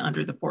came in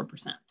under the 4%.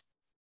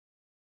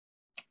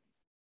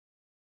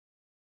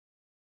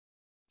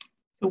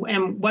 So,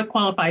 and what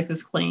qualifies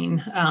as clean?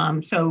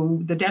 So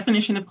the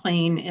definition of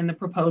clean in the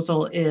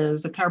proposal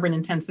is a carbon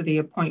intensity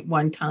of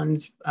 0.1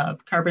 tons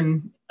of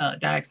carbon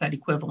dioxide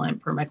equivalent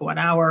per megawatt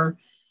hour.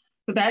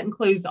 So that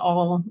includes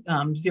all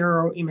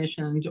zero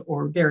emissions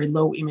or very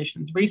low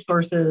emissions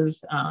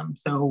resources.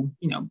 So,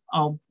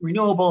 all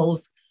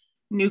renewables,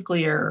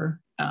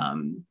 nuclear,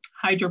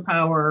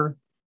 hydropower,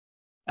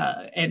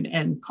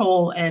 and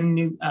coal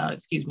and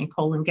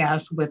coal and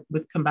gas with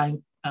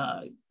combined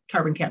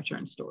carbon capture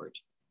and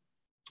storage.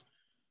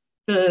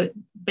 The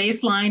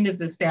baseline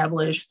is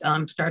established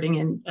starting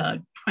in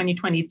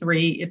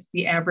 2023. It's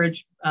the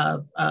average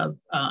of a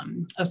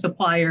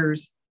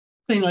supplier's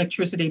clean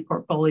electricity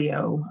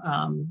portfolio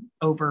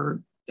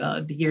over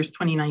the years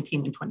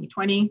 2019 and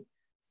 2020.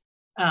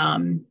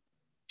 And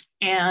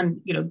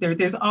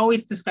there's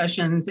always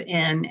discussions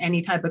in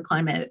any type of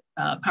climate,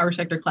 power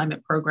sector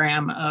climate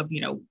program of,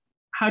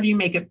 how do you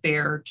make it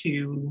fair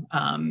to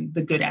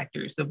the good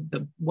actors,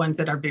 the ones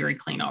that are very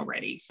clean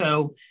already?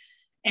 So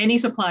any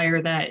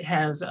supplier that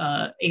has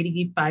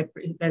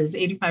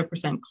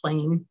 85%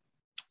 clean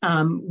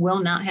will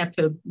not have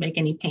to make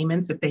any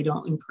payments if they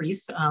don't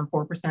increase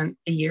 4%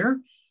 a year,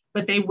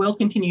 but they will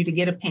continue to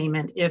get a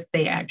payment if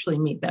they actually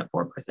meet that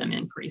 4%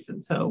 increase.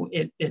 And so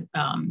it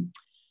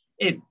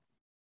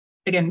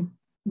again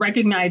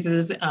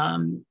recognizes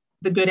the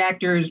good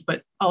actors,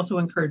 but also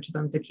encourages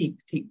them to keep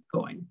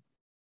going.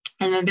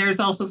 And then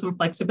there's also some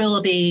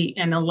flexibility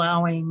in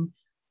allowing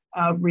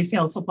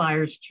retail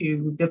suppliers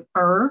to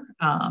defer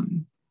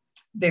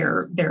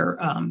their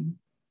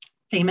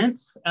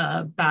payments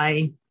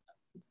by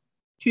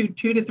two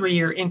to 3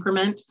 year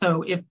increment.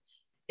 So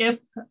if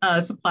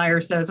a supplier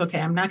says, okay,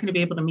 I'm not going to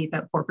be able to meet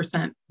that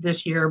 4%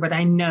 this year, but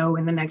I know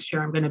in the next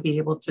year I'm going to be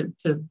able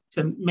to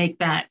make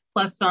that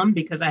plus some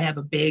because I have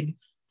a big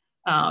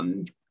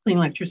clean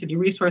electricity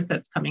resource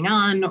that's coming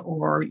on,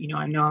 or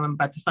I know I'm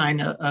about to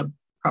sign a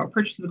power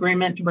purchase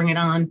agreement to bring it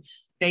on.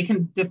 They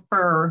can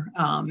defer,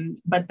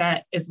 but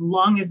that as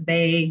long as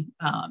they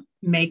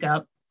make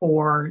up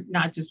for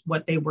not just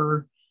what they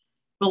were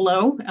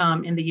below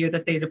in the year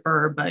that they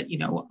defer, but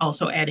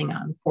also adding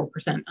on 4%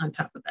 on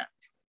top of that.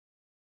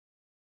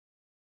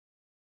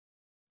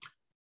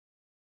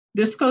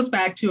 This goes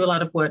back to a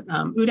lot of what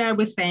Uday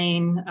was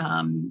saying.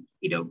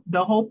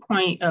 The whole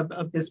point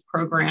of this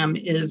program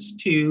is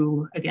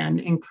to, again,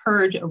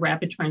 encourage a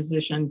rapid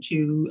transition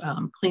to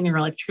cleaner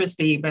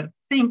electricity, but at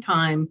the same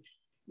time,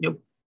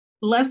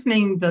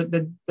 lessening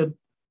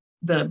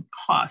the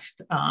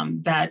cost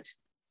that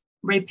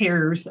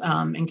ratepayers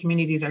and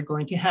communities are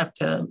going to have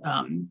to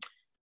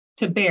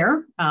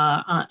bear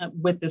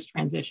with this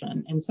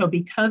transition. And so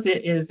because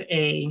it is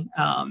a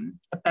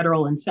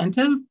federal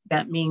incentive,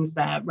 that means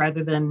that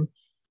rather than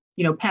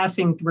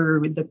passing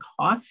through the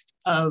cost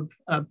of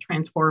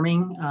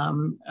transforming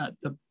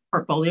the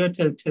portfolio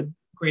to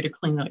greater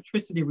clean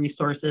electricity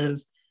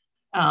resources,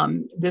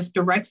 this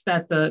directs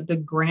that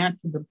the grant,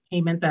 the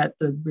payment that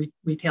the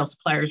retail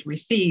suppliers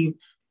receive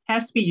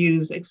has to be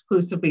used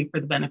exclusively for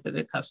the benefit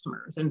of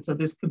customers. And so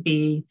this could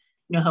be,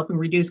 helping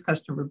reduce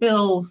customer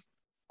bills,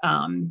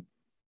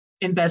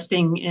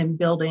 investing in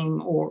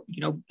building or,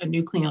 a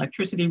new clean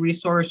electricity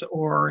resource,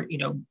 or,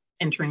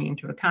 entering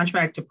into a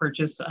contract to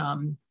purchase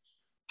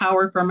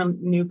power from a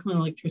new clean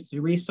electricity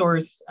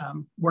resource,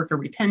 worker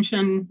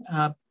retention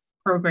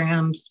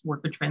programs,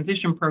 worker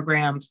transition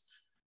programs.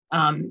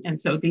 And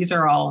so these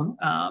are all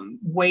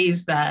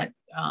ways that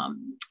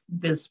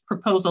this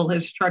proposal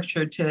is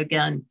structured to,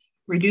 again,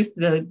 reduce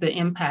the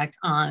impact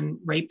on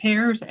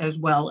ratepayers as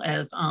well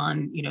as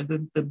on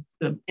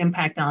the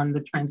impact on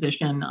the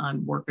transition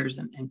on workers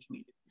and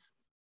communities.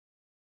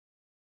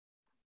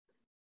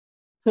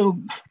 So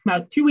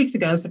about 2 weeks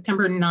ago,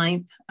 September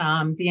 9th,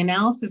 the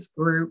analysis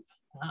group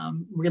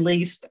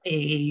released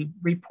a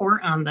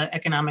report on the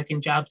economic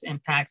and jobs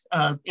impacts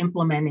of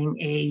implementing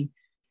a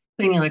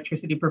clean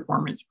electricity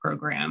performance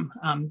program.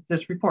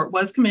 This report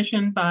was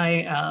commissioned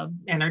by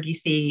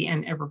NRDC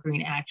and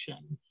Evergreen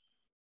Action.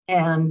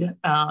 And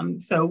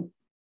so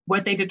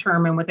what they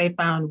determined, what they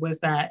found was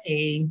that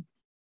a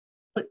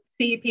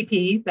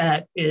CEPP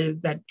that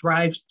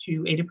drives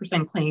to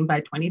 80% clean by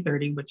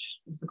 2030, which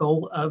is the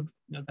goal of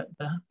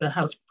the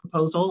House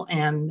proposal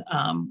and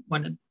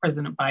one of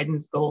President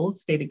Biden's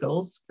stated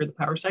goals for the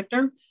power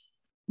sector,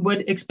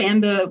 would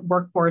expand the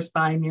workforce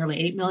by nearly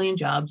 8 million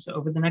jobs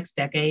over the next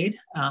decade,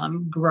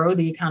 grow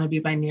the economy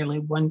by nearly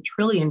 $1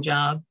 trillion,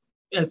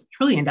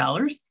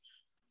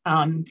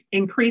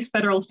 increase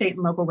federal, state,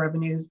 and local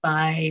revenues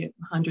by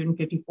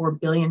 $154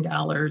 billion,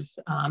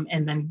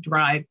 and then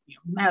drive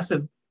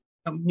massive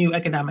new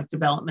economic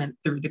development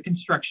through the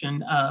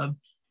construction of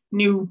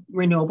new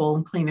renewable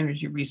and clean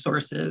energy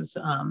resources,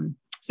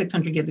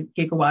 600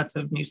 gigawatts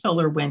of new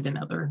solar, wind, and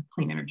other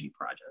clean energy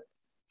projects.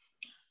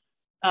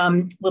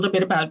 A little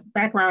bit about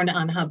background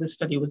on how this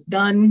study was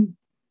done.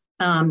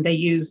 They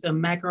used a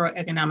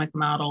macroeconomic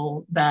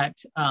model that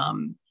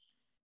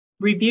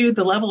reviewed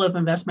the level of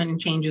investment and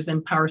changes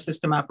in power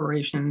system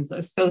operations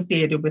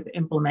associated with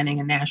implementing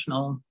a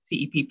national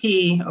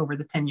CEPP over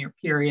the 10-year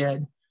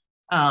period.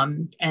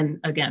 And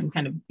again,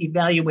 kind of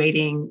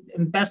evaluating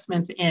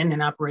investments in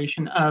and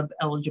operation of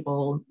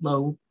eligible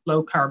low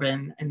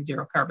carbon and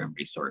zero carbon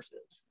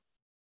resources.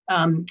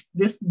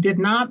 This did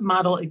not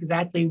model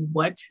exactly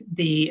what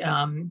the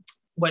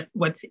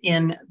what's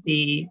in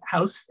the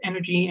House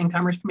Energy and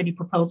Commerce Committee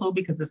proposal,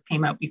 because this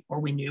came out before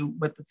we knew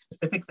what the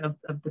specifics of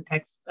the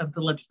text of the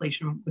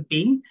legislation would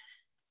be.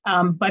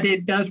 But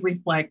it does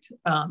reflect,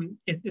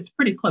 it's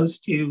pretty close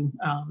to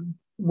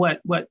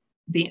what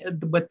the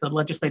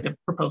legislative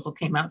proposal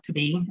came out to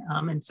be.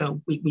 And so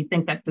we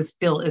think that this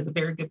still is a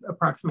very good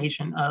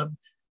approximation of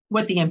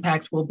what the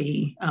impacts will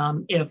be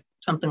if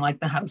something like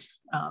the House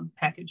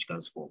package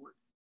goes forward.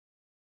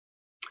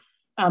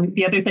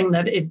 The other thing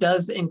that it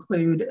does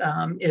include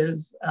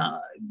is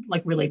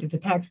like related to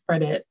tax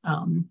credit,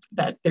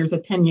 that there's a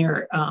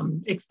 10-year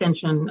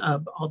extension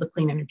of all the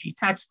clean energy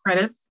tax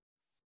credits,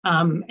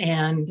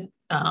 and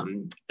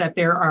that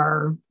there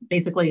are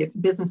basically it's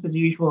business as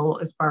usual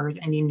as far as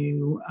any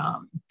new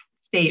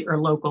state or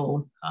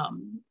local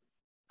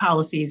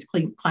policies,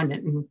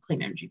 climate and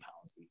clean energy policies.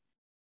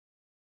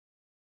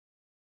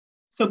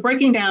 So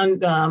breaking down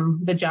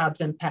the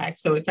jobs impact,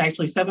 so it's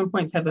actually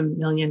 7.7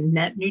 million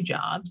net new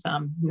jobs.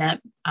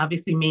 Net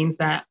obviously means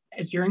that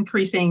as you're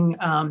increasing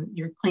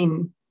your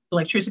clean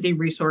electricity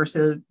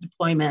resources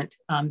deployment,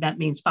 that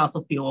means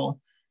fossil fuel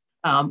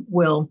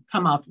will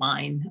come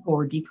offline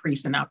or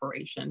decrease in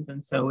operations.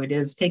 And so it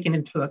is taken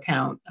into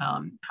account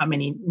how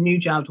many new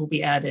jobs will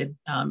be added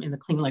in the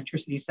clean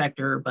electricity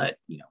sector, but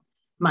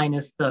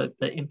minus the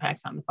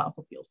impacts on the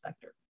fossil fuel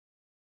sector.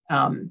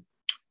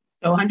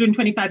 So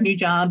 125 new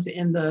jobs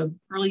in the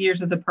early years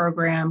of the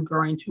program,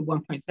 growing to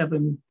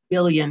 1.7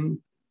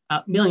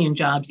 million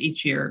jobs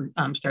each year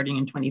starting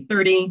in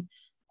 2030.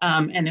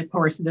 And of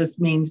course, this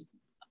means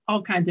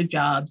all kinds of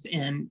jobs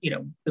in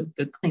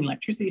the clean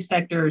electricity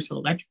sector, so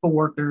electrical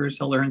workers,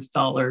 solar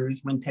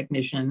installers, wind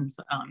technicians,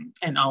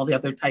 and all the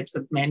other types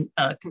of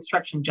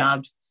construction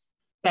jobs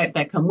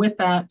that come with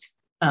that.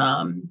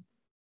 I'm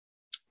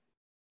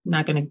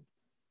not going to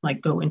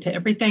go into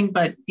everything,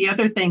 but the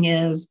other thing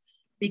is,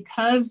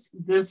 because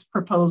this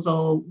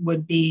proposal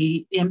would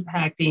be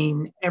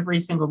impacting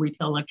every single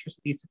retail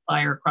electricity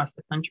supplier across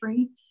the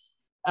country,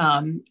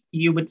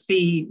 you would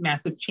see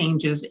massive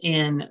changes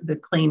in the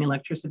clean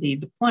electricity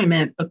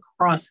deployment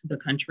across the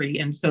country.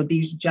 And so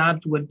these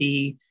jobs would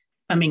be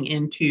coming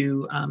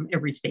into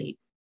every state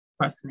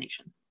across the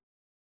nation.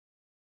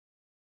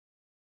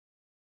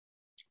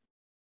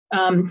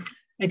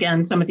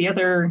 Again, some of the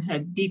other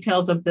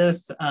details of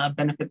this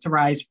benefits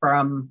arise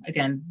from,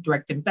 again,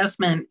 direct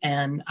investment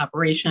and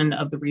operation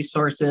of the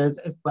resources,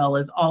 as well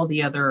as all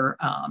the other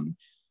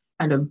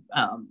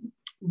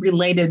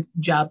related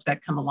jobs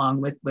that come along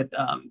with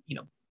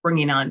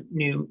bringing on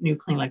new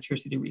clean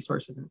electricity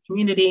resources in the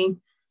community.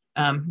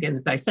 Again,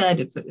 as I said,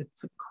 it's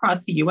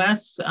across the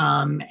U.S.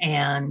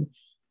 And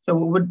so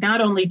it would not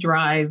only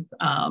drive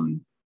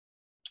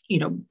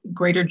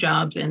greater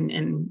jobs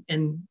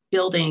in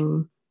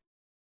building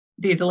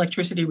these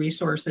electricity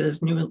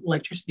resources, new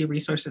electricity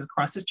resources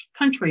across the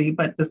country,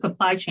 but the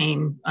supply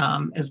chain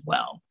as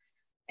well.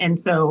 And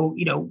so,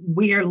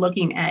 we are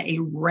looking at a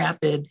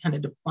rapid kind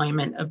of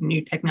deployment of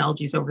new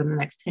technologies over the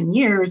next 10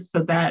 years.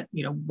 So that,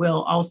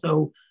 will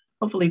also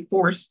hopefully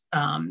force,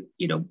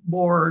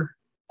 more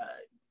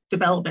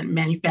development and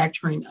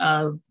manufacturing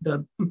of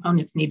the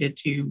components needed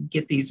to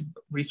get these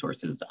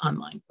resources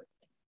online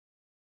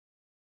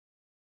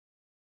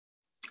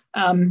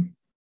quickly.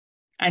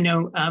 I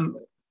know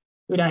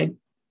I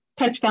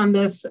touched on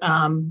this,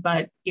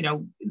 but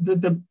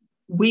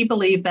we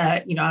believe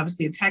that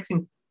obviously the tax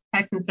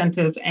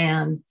incentives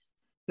and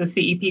the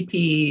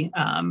CEPP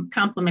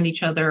complement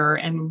each other,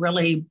 and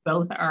really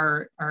both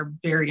are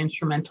very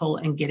instrumental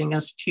in getting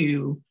us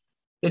to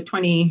the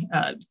 80%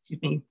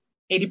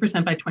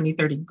 by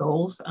 2030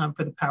 goals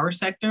for the power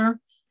sector.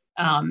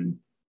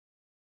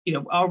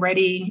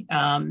 Already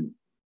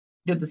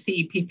the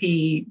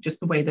CEPP,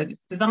 just the way that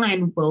it's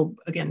designed, will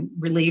again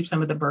relieve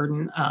some of the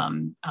burden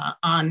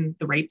on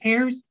the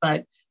ratepayers,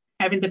 but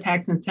having the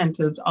tax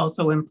incentives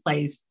also in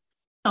place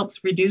helps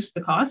reduce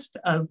the cost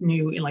of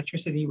new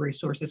electricity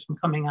resources from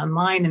coming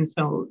online. And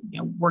so,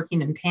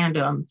 working in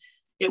tandem,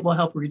 it will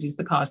help reduce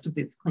the cost of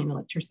this clean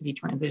electricity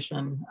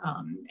transition,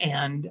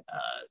 and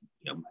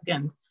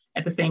again,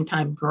 at the same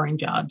time, growing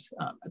jobs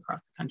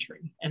across the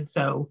country. And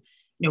so,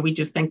 we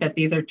just think that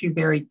these are two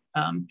very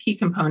key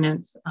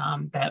components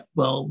that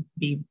will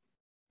be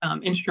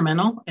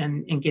instrumental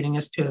in getting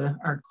us to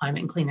our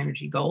climate and clean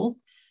energy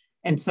goals.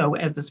 And so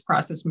as this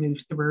process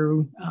moves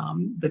through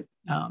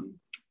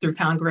through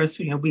Congress,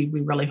 we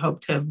really hope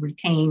to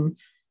retain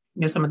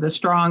some of the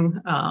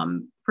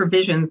strong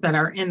provisions that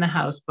are in the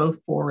House, both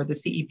for the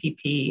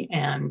CEPP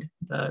and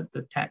the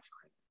tax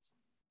credits.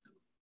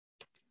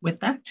 With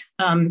that,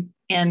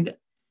 and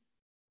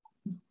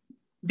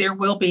there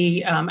will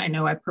be, I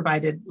know I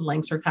provided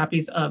links or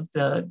copies of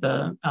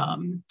the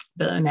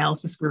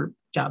analysis group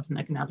jobs and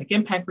economic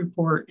impact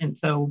report. And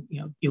so,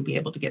 you'll be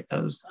able to get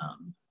those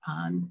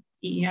on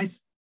EESI's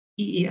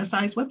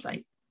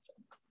website.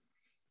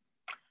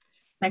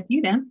 Back to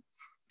you, Dan.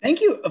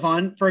 Thank you,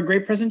 Yvonne, for a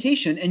great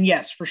presentation. And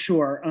yes, for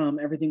sure,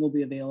 everything will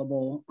be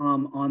available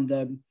on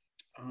the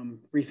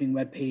briefing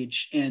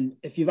webpage. And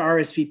if you've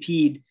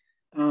RSVP'd,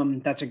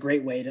 that's a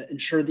great way to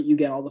ensure that you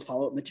get all the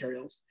follow-up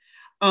materials.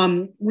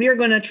 We are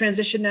going to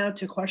transition now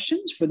to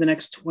questions for the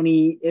next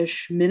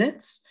 20-ish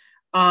minutes.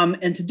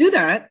 And to do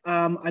that,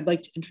 I'd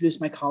like to introduce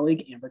my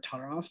colleague, Amber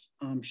Todoroff.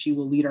 She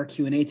will lead our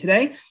Q&A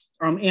today.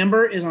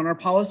 Amber is on our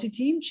policy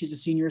team. She's a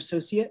senior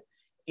associate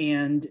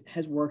and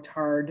has worked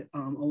hard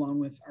along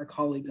with our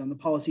colleagues on the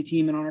policy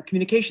team and on our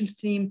communications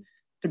team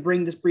to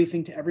bring this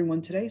briefing to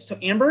everyone today. So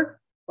Amber,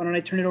 why don't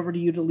I turn it over to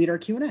you to lead our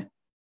Q&A?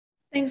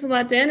 Thanks a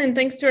lot, Dan, and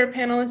thanks to our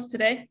panelists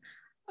today.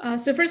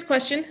 So first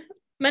question,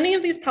 many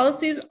of these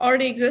policies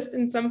already exist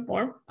in some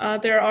form.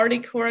 They're already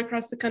core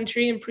across the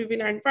country,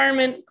 improving our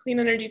environment.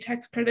 Clean energy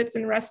tax credits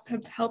and RESP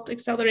have helped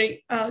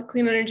accelerate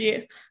clean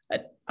energy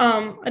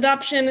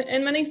adoption,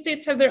 and many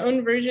states have their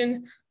own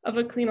version of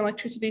a clean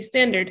electricity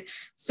standard.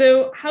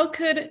 So how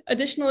could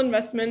additional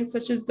investments,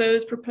 such as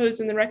those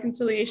proposed in the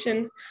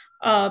reconciliation,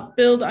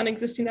 build on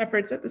existing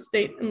efforts at the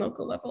state and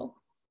local level?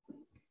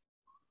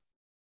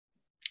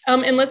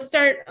 And let's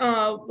start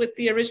with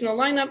the original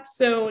lineup.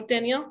 So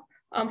Danielle,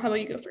 how about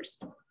you go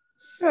first?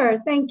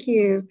 Sure, thank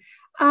you.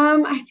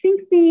 I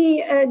think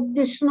the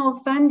additional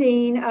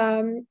funding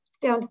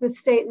down to the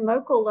state and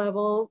local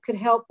level could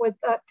help with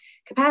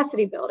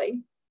capacity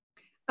building.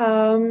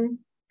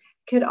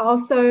 Could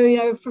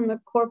also, from the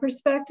core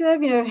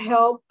perspective,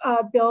 help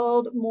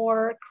build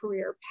more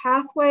career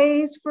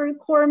pathways for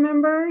core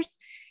members.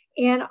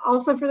 And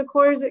also for the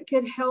cores, it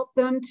could help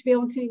them to be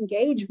able to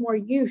engage more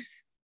youth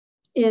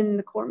in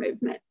the core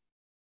movement.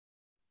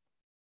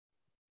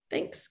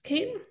 Thanks.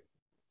 Kate?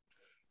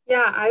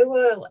 Yeah, I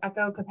will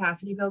echo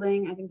capacity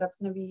building. I think that's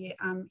going to be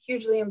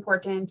hugely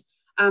important.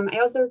 I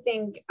also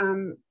think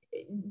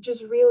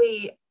just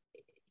really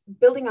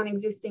building on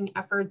existing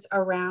efforts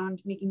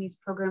around making these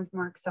programs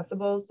more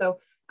accessible. So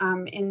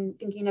in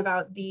thinking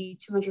about the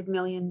 $200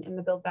 million in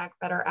the Build Back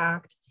Better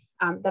Act,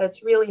 that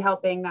it's really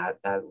helping that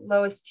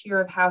lowest tier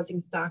of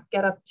housing stock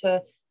get up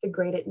to the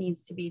grade it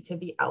needs to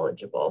be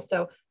eligible.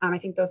 So I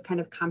think those kind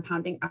of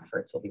compounding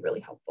efforts will be really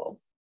helpful.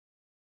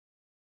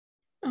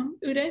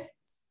 Uday?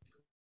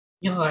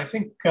 I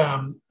think,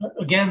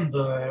 again,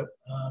 the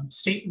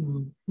state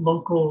and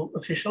local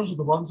officials are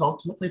the ones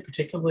ultimately,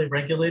 particularly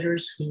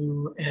regulators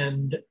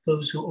and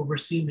those who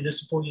oversee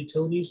municipal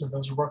utilities and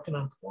those who are working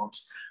on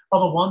co-ops, are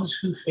the ones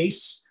who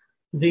face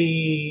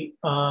the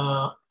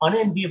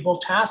unenviable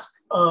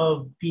task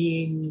of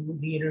being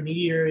the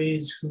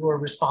intermediaries who are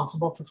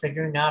responsible for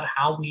figuring out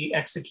how we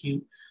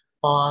execute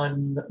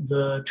on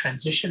the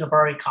transition of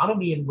our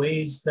economy in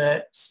ways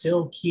that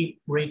still keep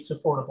rates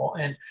affordable.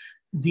 And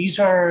these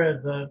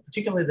are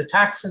particularly the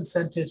tax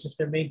incentives, if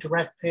they're made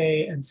direct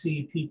pay and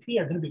CEPP,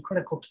 are going to be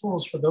critical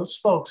tools for those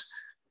folks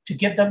to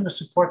give them the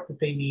support that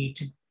they need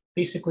to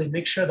basically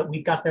make sure that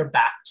we've got their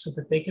back so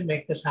that they can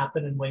make this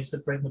happen in ways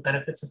that bring the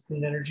benefits of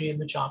clean energy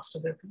and the jobs to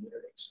their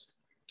communities.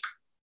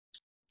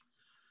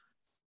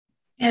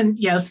 And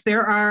yes,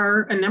 there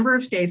are a number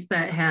of states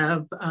that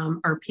have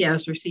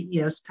RPS or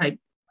CES type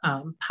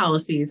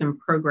policies and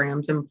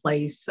programs in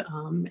place.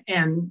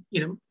 And,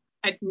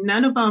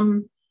 none of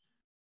them,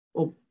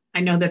 well,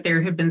 I know that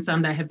there have been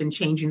some that have been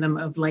changing them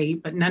of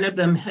late, but none of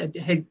them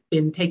had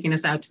been taking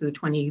us out to the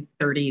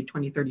 2030,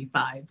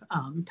 2035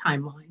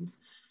 timelines.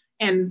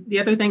 And the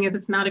other thing is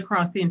it's not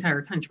across the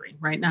entire country,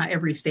 right? Not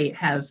every state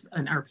has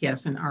an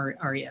RPS and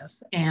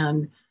RES.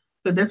 And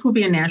so this will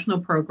be a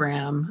national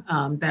program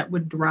that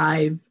would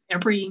drive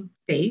every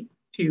state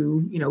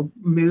to,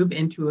 move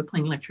into a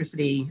clean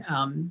electricity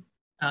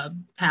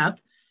path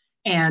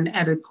and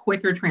at a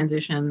quicker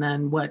transition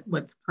than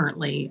what's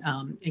currently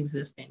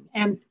existing.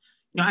 And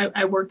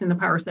I worked in the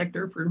power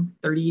sector for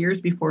 30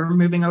 years before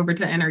moving over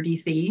to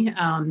NRDC,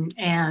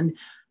 and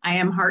I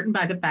am heartened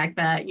by the fact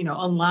that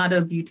a lot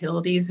of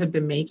utilities have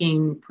been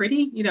making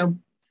pretty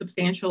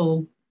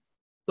substantial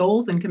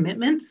goals and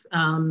commitments.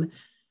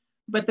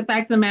 But the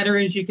fact of the matter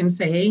is, you can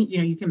say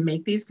you can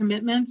make these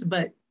commitments,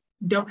 but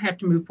don't have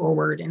to move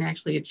forward and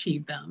actually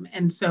achieve them.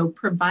 And so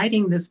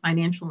providing this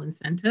financial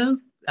incentive,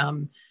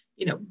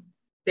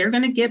 they're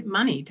going to get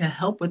money to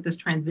help with this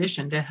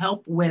transition, to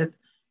help with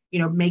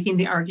making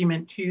the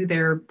argument to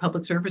their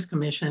public service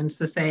commissions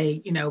to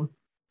say,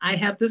 I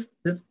have this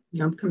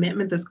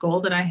commitment, this goal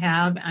that I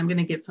have. I'm going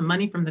to get some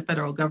money from the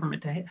federal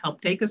government to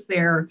help take us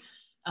there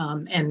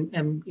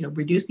and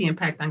reduce the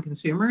impact on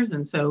consumers.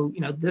 And so,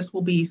 this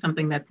will be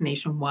something that's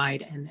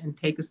nationwide and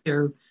take us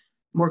there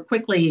more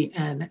quickly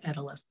and at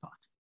a less cost.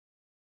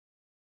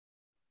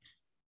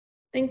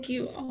 Thank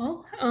you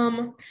all.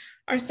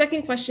 Our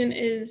second question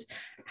is,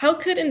 how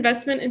could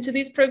investment into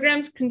these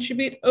programs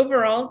contribute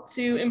overall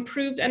to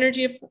improved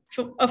energy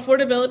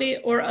affordability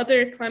or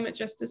other climate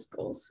justice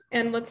goals?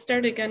 And let's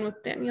start again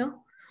with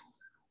Danielle.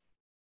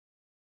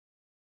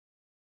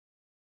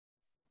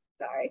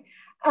 Sorry.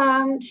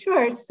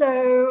 Sure.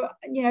 So,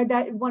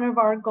 that one of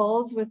our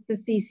goals with the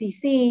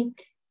CCC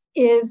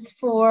is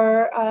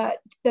for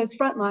those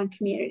frontline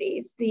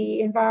communities,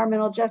 the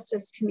environmental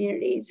justice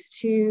communities,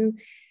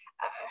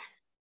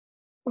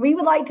 we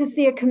would like to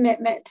see a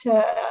commitment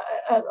to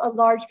a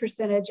large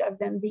percentage of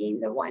them being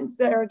the ones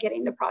that are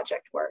getting the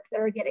project work,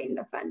 that are getting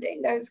the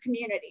funding, those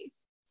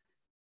communities.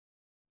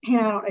 I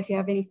don't know if you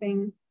have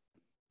anything.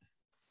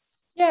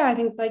 Yeah, I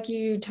think like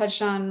you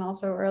touched on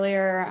also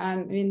earlier,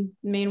 the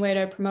main way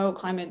to promote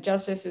climate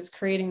justice is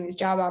creating these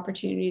job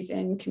opportunities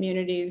in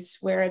communities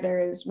where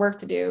there is work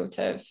to do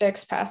to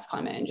fix past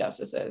climate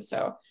injustices.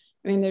 So,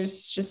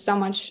 there's just so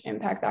much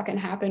impact that can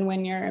happen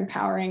when you're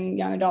empowering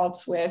young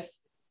adults with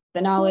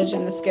the knowledge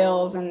and the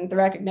skills and the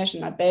recognition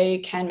that they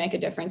can make a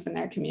difference in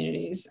their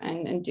communities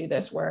and do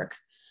this work.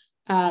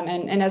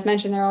 And as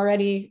mentioned, there are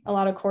already a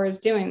lot of Corps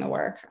doing the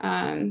work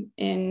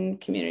in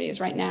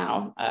communities right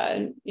now,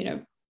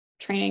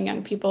 training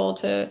young people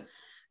to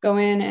go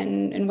in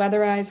and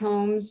weatherize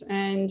homes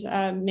and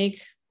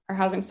make our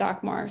housing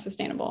stock more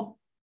sustainable.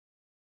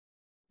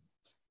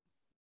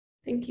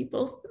 Thank you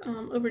both.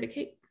 Over to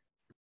Kate.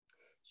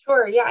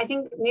 Sure. Yeah, I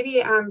think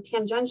maybe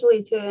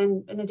tangentially to,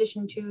 in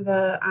addition to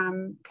the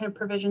kind of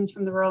provisions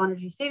from the Rural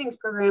Energy Savings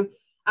Program,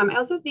 I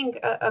also think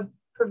a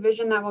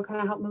provision that will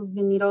kind of help move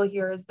the needle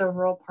here is the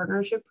Rural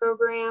Partnership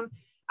Program.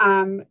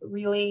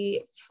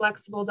 Really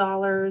flexible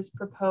dollars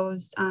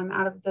proposed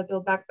out of the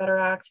Build Back Better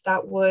Act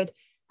that would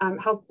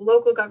help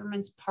local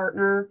governments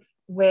partner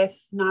with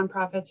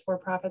nonprofits,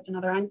 for-profits, and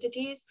other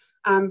entities,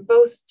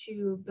 both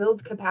to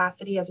build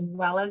capacity as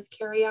well as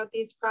carry out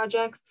these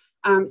projects.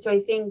 So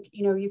I think,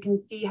 you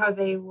can see how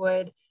they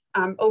would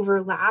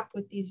overlap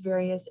with these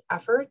various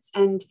efforts,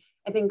 and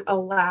I think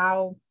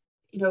allow,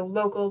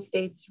 local,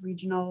 states,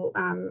 regional,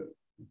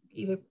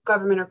 either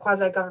government or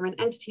quasi-government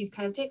entities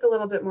kind of take a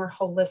little bit more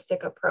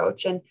holistic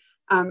approach. And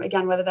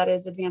again, whether that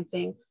is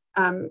advancing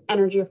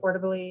energy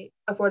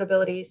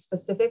affordability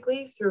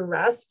specifically through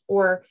RESP,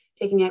 or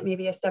taking it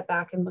maybe a step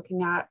back and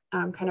looking at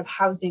kind of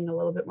housing a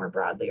little bit more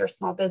broadly, or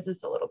small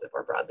business a little bit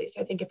more broadly.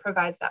 So I think it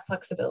provides that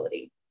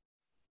flexibility.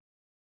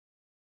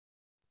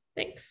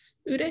 Thanks.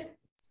 Uday?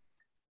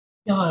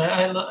 Yeah,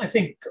 I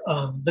think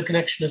the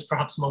connection is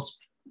perhaps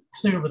most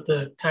clear with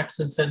the tax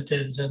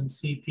incentives and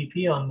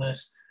CPP on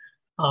this.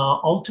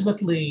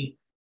 Ultimately,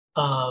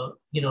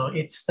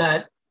 it's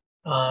that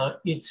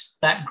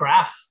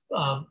graph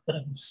that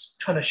I was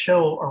trying to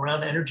show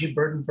around energy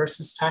burden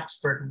versus tax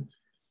burden.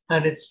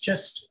 And it's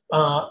just,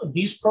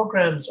 these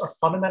programs are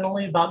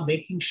fundamentally about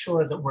making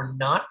sure that we're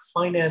not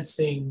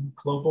financing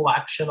global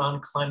action on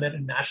climate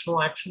and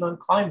national action on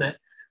climate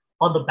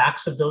on the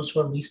backs of those who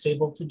are least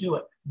able to do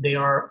it. They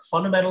are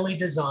fundamentally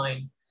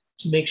designed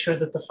to make sure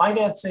that the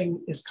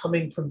financing is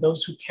coming from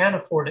those who can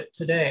afford it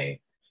today,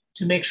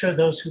 to make sure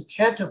those who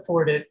can't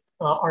afford it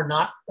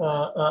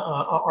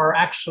are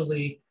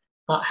actually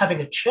having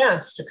a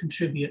chance to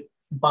contribute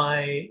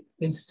by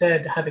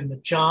instead having the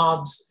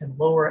jobs and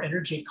lower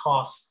energy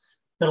costs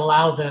that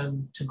allow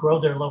them to grow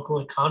their local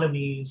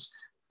economies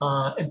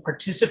and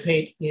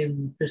participate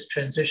in this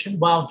transition,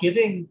 while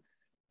giving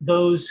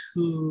those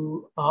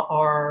who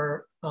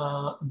are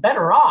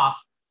better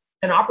off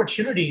an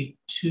opportunity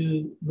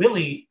to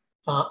really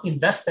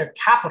invest their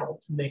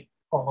capital to make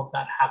all of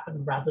that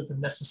happen, rather than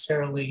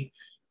necessarily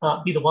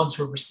be the ones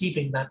who are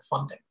receiving that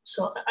funding.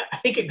 So I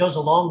think it goes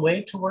a long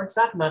way towards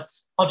that. And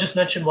I'll just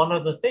mention one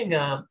other thing.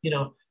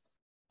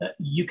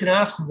 You can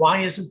ask,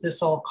 why isn't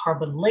this all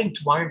carbon linked?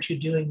 Why aren't you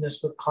doing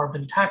this with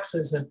carbon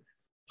taxes? And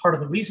part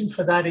of the reason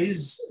for that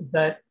is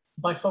that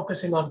by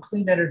focusing on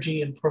clean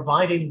energy and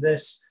providing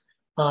this,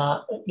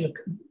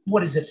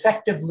 what is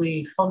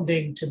effectively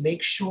funding to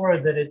make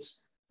sure that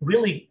it's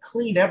really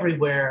clean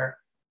everywhere,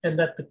 and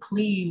that the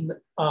clean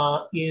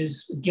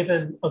is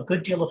given a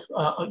good deal of,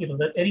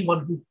 that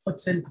anyone who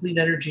puts in clean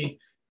energy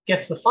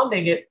gets the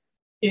funding.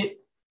 It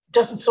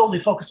doesn't solely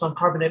focus on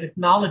carbon. It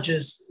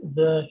acknowledges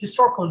the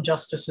historical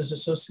injustices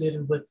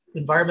associated with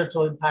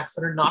environmental impacts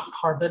that are not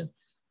carbon,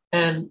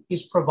 and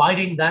is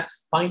providing that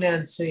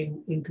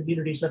financing in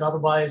communities that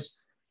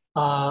otherwise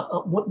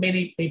what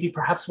maybe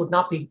perhaps would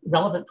not be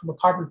relevant from a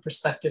carbon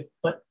perspective,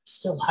 but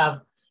still have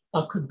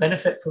could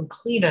benefit from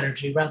clean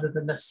energy rather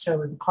than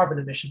necessarily the carbon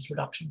emissions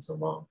reductions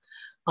alone.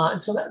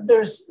 And so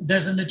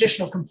there's an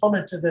additional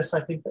component to this,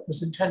 I think, that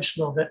was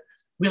intentional, that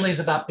really is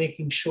about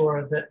making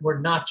sure that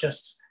we're not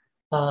just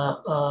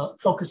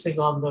focusing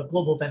on the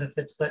global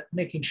benefits, but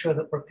making sure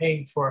that we're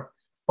paying for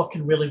what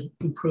can really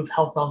improve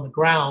health on the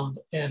ground,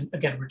 and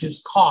again,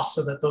 reduce costs,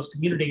 so that those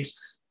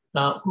communities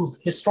who've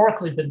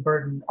historically been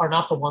burdened are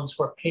not the ones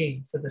who are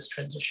paying for this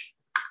transition.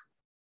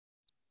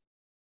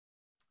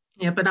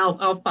 Yeah, but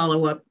I'll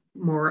follow up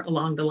more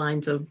along the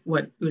lines of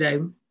what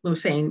Uday was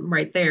saying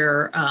right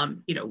there.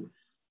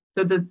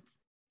 So the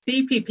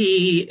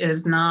CPP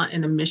is not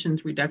an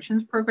emissions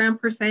reductions program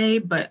per se,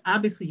 but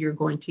obviously you're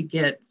going to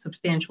get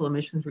substantial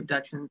emissions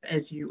reductions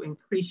as you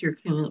increase your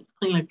clean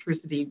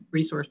electricity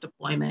resource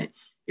deployment.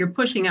 You're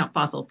pushing out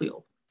fossil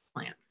fuel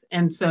plants.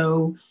 And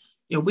so,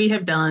 we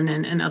have done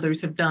and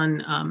others have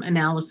done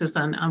analysis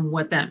on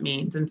what that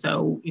means. And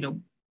so,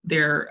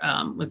 there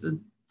was a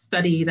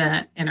study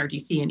that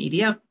NRDC and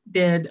EDF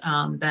did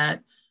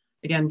that,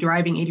 again,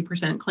 driving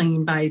 80%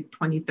 clean by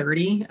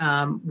 2030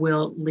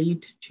 will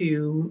lead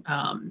to,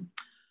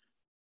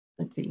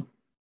 let's see,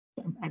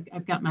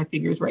 I've got my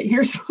figures right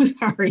here, so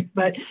sorry,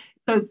 but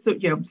so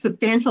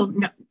substantial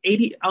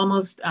 80,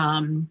 almost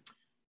over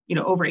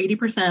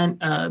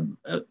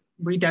 80%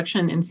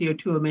 reduction in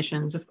CO2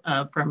 emissions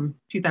from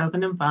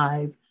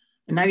 2005,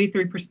 a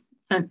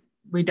 93%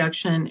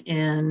 reduction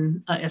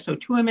in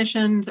SO2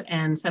 emissions,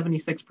 and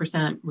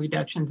 76%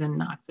 reductions in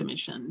NOx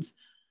emissions.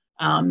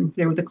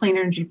 There was a Clean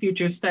Energy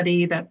Futures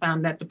study that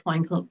found that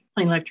deploying clean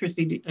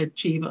electricity to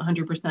achieve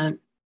 100%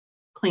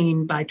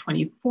 clean by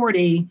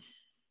 2040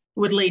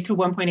 would lead to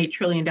 $1.8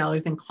 trillion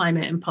in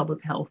climate and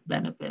public health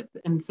benefits.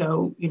 And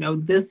so,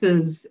 this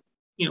is,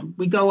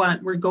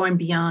 we're going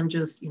beyond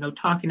just,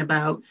 talking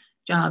about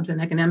jobs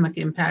and economic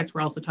impacts.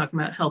 We're also talking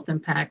about health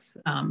impacts,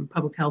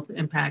 public health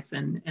impacts,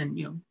 and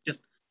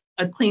just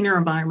a cleaner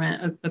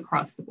environment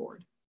across the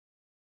board.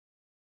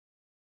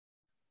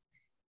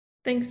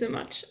 Thanks so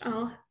much.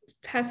 I'll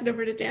pass it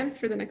over to Dan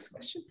for the next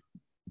question.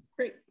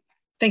 Great.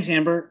 Thanks,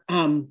 Amber.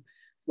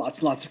 Lots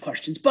and lots of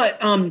questions. But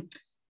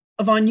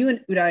Yvonne, you and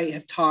Uday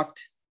have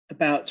talked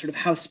about sort of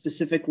how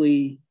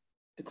specifically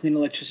the Clean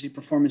Electricity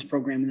Performance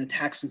Program and the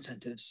tax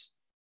incentives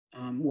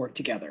work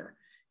together.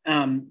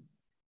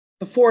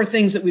 The four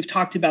things that we've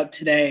talked about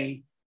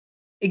today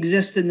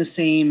exist in the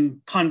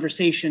same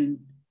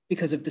conversation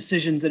because of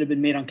decisions that have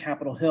been made on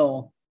Capitol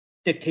Hill,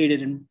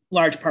 dictated in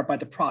large part by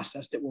the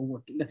process that we're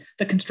working,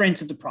 the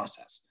constraints of the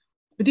process.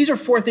 But these are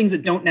four things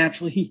that don't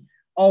naturally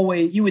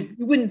always, you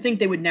wouldn't think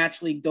they would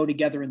naturally go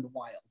together in the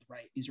wild,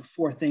 right? These are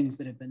four things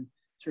that have been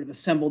sort of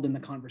assembled in the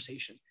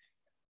conversation.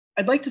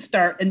 I'd like to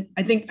start, and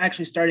I think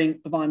actually starting,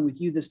 Yvonne,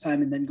 with you this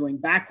time and then going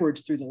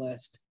backwards through the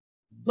list,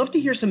 I'd love to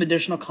hear some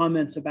additional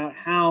comments about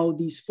how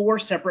these four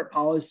separate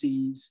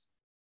policies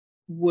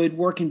would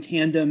work in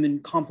tandem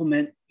and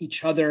complement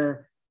each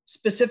other,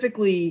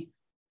 specifically,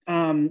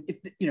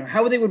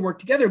 how they would work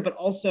together, but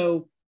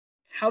also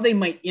how they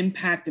might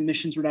impact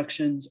emissions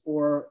reductions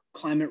or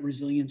climate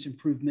resilience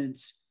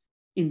improvements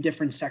in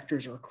different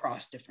sectors or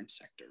across different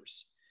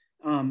sectors.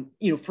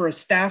 For a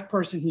staff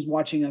person who's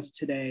watching us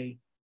today,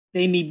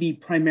 they may be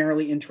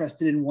primarily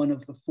interested in one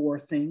of the four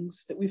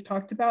things that we've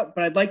talked about,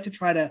 but I'd like to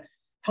try to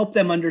help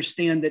them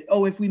understand that,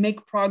 if we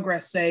make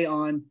progress, say,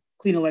 on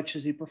Clean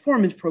Electricity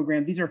Performance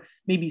Program, these are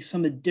maybe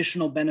some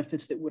additional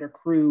benefits that would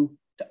accrue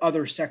to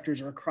other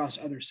sectors or across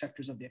other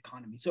sectors of the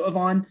economy. So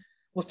Yvonne,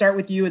 we'll start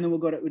with you and then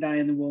we'll go to Uday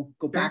and then we'll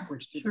go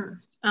backwards to the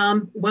list.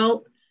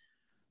 Well,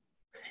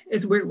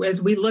 as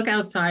we look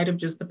outside of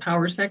just the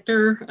power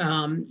sector,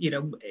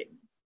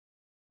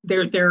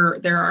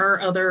 there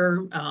are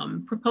other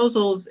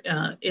proposals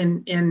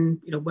in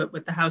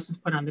what the House has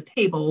put on the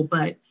table,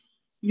 but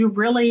you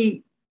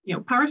really,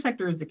 power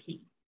sector is the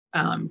key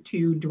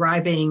to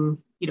driving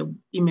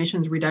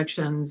emissions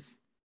reductions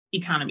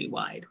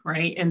economy-wide,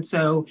 right? And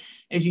so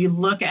as you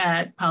look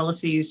at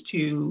policies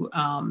to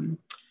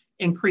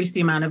increase the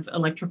amount of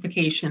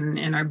electrification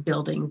in our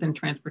buildings and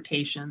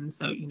transportation,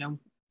 so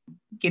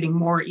getting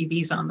more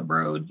EVs on the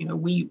road,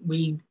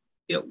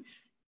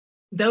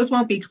 those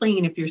won't be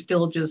clean if you're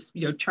still just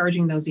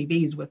charging those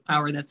EVs with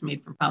power that's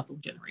made from fossil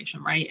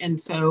generation, right? And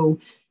so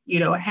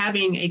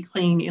having a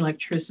clean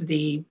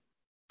electricity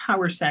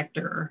power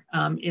sector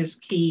is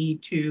key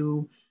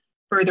to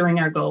furthering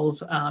our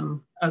goals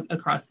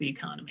across the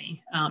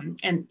economy.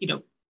 And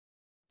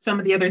some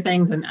of the other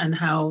things and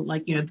how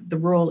the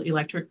rural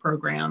electric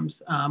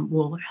programs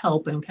will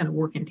help and kind of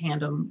work in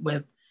tandem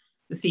with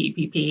the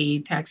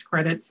CEPP tax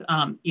credits.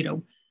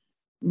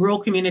 Rural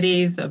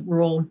communities,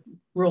 rural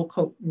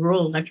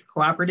electric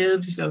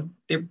cooperatives,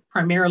 they're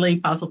primarily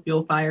fossil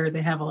fuel fired.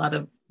 They have a lot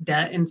of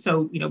debt, and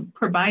so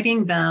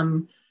providing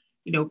them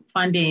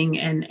funding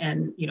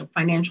and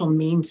financial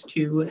means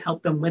to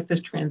help them with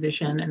this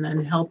transition, and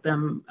then help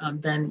them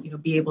then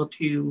be able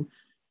to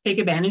take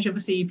advantage of a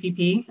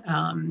CEPP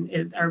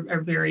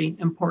are very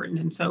important.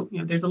 And so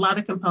there's a lot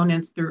of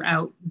components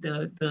throughout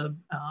the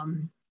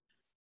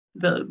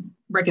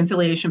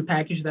reconciliation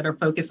package that are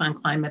focused on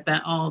climate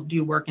that all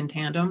do work in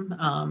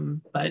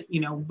tandem. But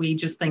we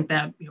just think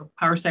that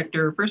power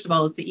sector, first of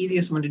all, it's the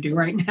easiest one to do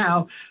right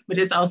now, but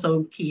it's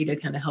also key to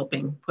kind of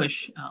helping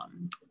push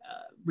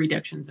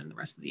reductions in the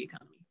rest of the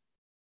economy.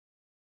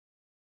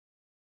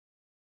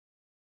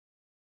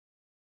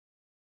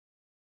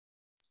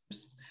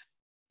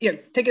 Yeah,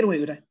 take it away,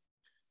 Uday.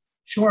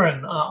 Sure,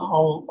 and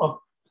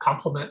I'll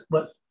complement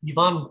what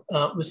Yvonne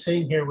was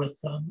saying here with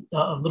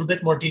a little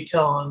bit more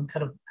detail on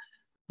kind of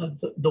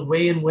the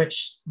way in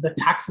which the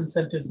tax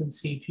incentives and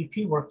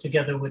CEPP work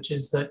together, which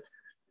is that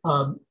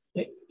the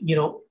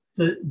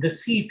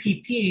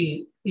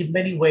CEPP in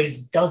many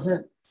ways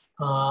doesn't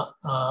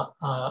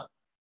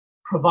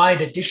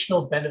provide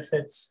additional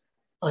benefits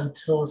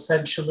until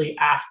essentially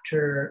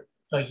after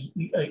a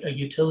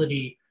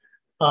utility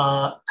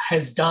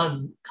has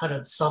done kind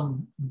of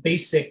some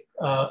basic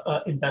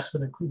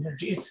investment in clean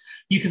energy.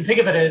 You can think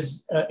of it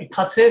as it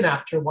cuts in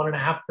after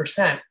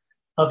 1.5%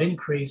 of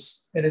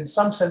increase. And in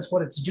some sense,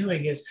 what it's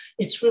doing is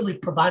it's really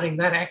providing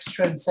that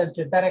extra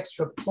incentive, that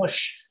extra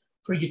push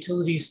for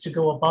utilities to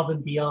go above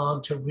and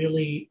beyond to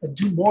really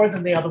do more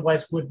than they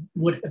otherwise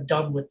would have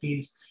done with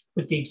the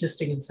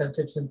existing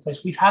incentives in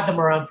place. We've had them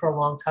around for a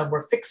long time.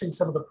 We're fixing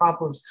some of the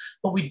problems,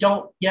 but we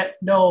don't yet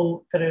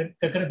know that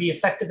they're going to be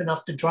effective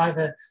enough to drive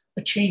a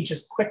change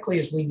as quickly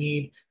as we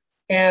need.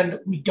 And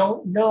we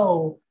don't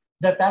know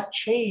that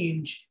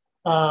change,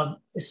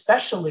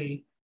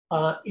 especially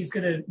is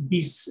going to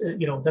be,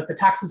 that the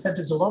tax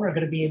incentives alone are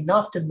going to be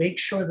enough to make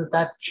sure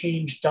that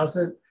change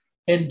doesn't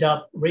end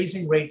up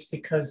raising rates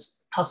because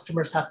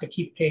customers have to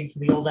keep paying for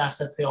the old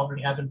assets they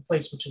already have in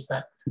place, which is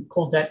that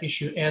coal debt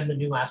issue and the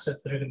new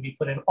assets that are going to be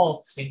put in all at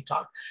the same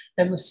time.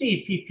 And the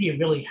CEPP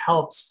really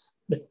helps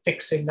with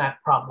fixing that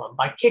problem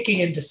by kicking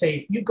in to say,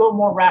 if you go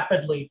more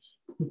rapidly,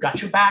 we've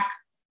got your back.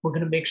 We're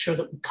going to make sure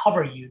that we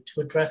cover you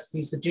to address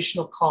these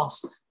additional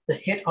costs that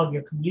hit on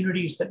your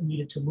communities that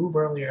needed to move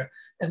earlier.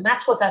 And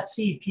that's what that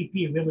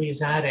CEPP really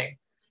is adding.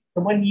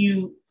 And when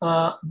you,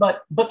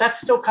 but that's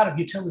still kind of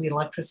utility and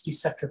electricity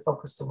sector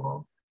focused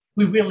alone.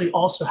 We really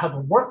also have a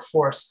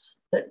workforce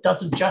that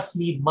doesn't just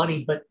need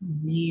money, but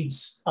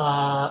needs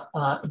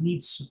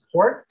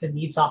support and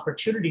needs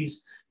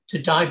opportunities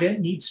to dive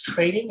in, needs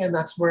training. And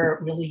that's where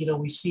really,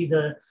 we see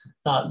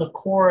the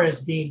core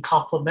as being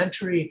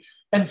complementary.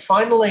 And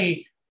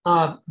finally,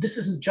 this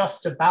isn't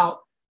just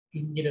about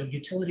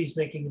utilities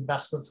making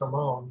investments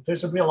alone.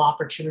 There's a real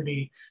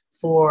opportunity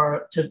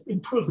to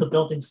improve the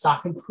building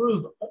stock,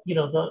 improve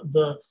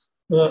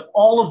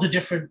all of the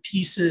different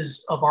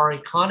pieces of our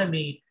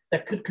economy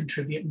that could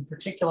contribute. In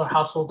particular,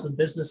 households and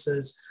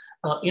businesses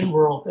in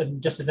rural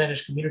and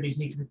disadvantaged communities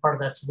need to be part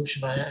of that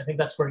solution. I think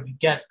that's where you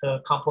get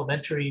the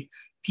complementary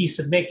piece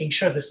of making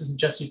sure this isn't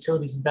just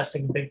utilities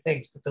investing in big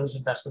things, but those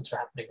investments are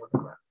happening on the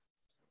ground.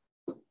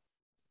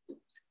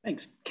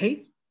 Thanks.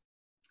 Kate?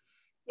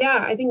 Yeah,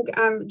 I think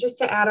just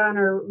to add on,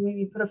 or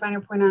maybe put a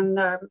finer point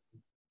on,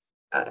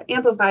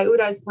 amplify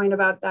Udai's point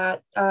about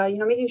that,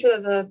 making sure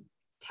that the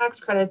tax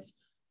credits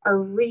are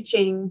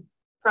reaching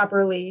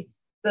properly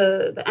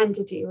the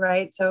entity,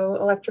 right? So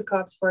electric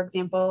co-ops, for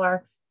example,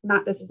 are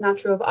not, this is not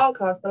true of all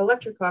co-ops, but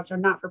electric co-ops are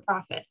not for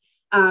profit.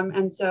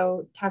 And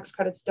so tax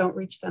credits don't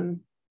reach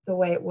them the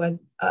way it would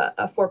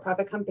a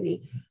for-profit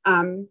company.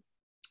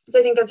 So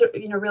I think that's,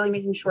 really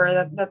making sure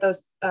that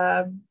those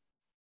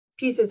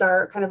pieces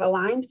are kind of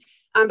aligned.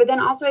 But then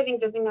also, I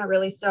think the thing that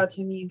really stood out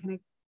to me and kind of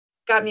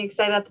got me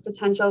excited at the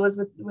potential was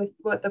with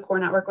what the core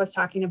network was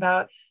talking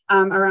about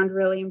around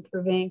really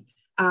improving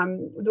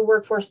the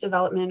workforce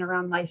development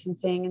around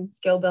licensing and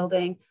skill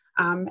building.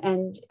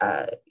 I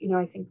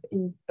think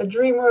in a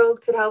dream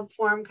world could help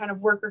form kind of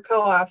worker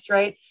co-ops,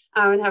 right?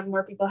 And have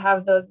more people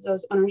have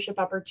those ownership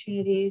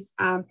opportunities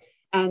and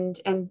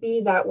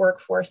be that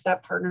workforce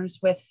that partners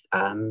with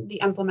the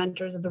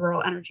implementers of the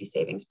Rural Energy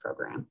Savings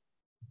Program.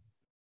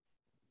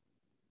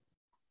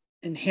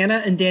 And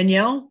Hannah and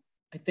Danielle,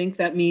 I think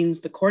that means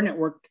the core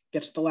network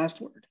gets the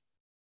last word.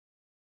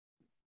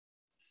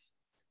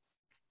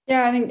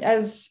 Yeah, I think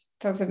as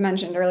folks have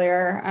mentioned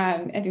earlier,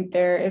 I think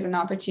there is an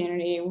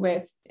opportunity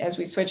as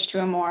we switch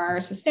to a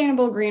more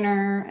sustainable,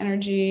 greener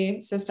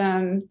energy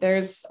system,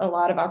 there's a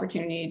lot of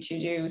opportunity to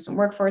do some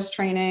workforce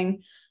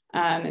training.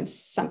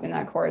 It's something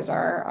that cores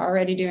are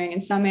already doing in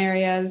some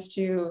areas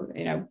to,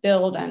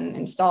 build and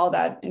install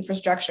that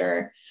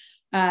infrastructure.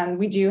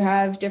 We do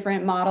have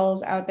different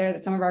models out there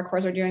that some of our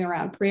cores are doing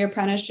around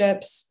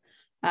pre-apprenticeships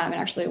and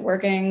actually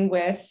working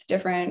with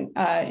different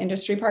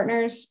industry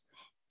partners.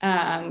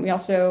 We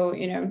also,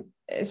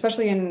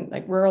 especially in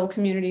like rural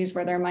communities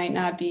where there might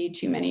not be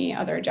too many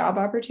other job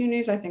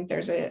opportunities, I think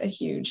there's a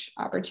huge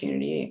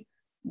opportunity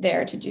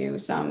there to do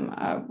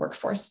some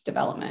workforce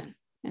development.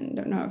 And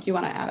I don't know if you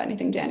want to add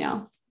anything,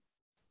 Danielle.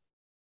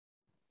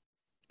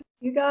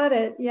 You got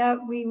it. Yeah,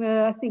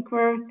 I think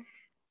we're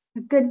a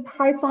good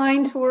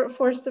pipeline to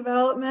workforce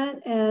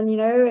development, and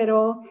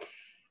I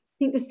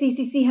think the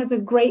CCC has a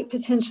great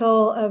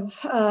potential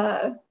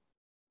of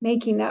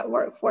making that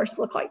workforce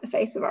look like the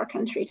face of our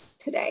country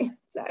today.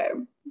 So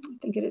I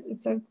think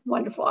it's a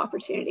wonderful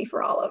opportunity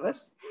for all of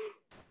us.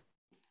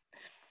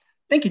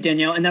 Thank you,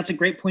 Danielle. And that's a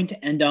great point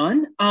to end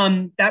on.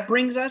 That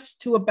brings us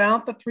to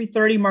about the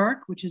 3:30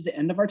 mark, which is the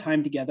end of our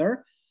time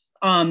together.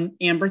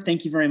 Amber,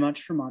 thank you very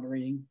much for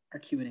moderating our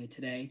Q&A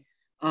today.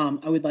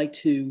 I would like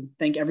to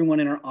thank everyone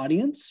in our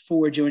audience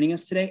for joining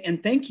us today.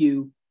 And thank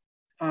you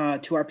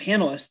to our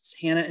panelists,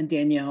 Hannah and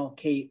Danielle,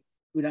 Kate,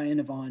 Udai, and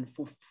Yvonne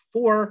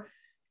for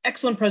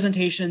excellent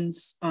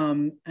presentations.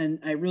 And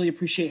I really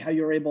appreciate how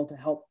you're able to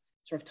help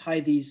sort of tie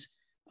these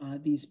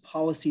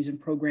policies and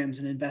programs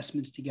and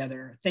investments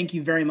together. Thank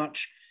you very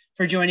much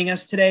for joining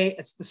us today.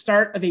 It's the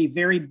start of a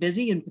very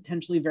busy and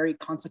potentially very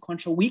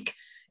consequential week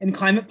in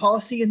climate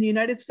policy in the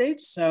United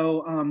States.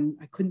 So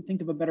I couldn't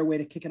think of a better way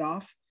to kick it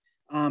off.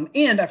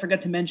 And I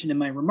forgot to mention in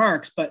my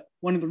remarks, but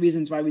one of the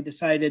reasons why we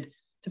decided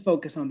to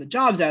focus on the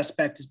jobs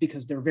aspect is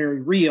because they're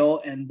very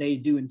real and they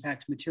do in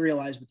fact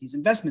materialize with these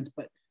investments.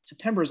 But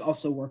September is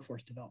also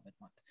Workforce Development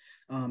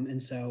Month.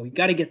 And so we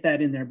got to get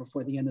that in there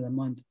before the end of the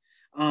month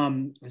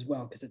as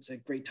well, because it's a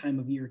great time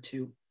of year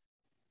to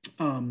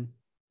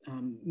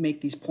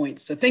make these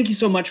points. So thank you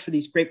so much for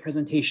these great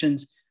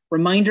presentations.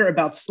 Reminder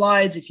about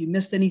slides, if you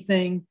missed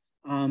anything,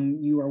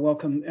 you are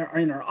welcome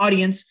in our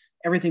audience.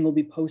 Everything will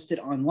be posted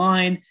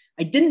online.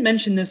 I didn't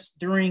mention this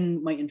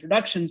during my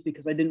introductions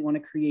because I didn't want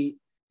to create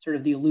sort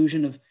of the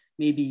illusion of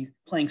maybe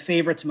playing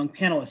favorites among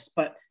panelists,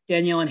 but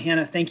Danielle and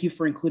Hannah, thank you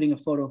for including a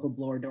photo of a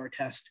blower door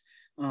test.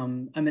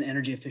 I'm an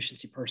energy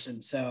efficiency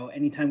person, so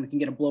anytime we can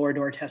get a blower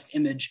door test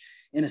image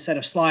in a set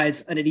of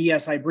slides at an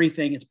ESI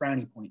briefing, it's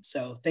brownie points.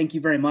 So thank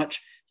you very much.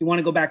 If you want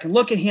to go back and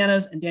look at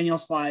Hannah's and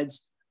Danielle's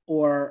slides,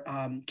 or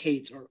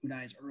Kate's or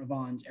Udai's or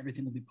Yvonne's,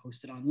 everything will be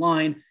posted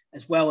online,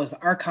 as well as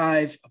the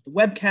archive of the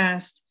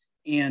webcast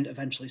and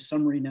eventually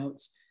summary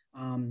notes.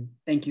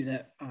 Thank you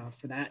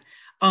for that.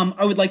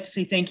 I would like to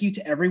say thank you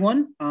to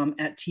everyone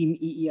at Team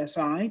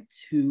EESI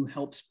who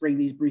helps bring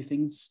these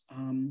briefings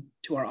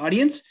to our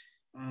audience.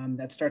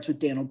 That starts with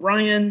Dan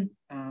O'Brien.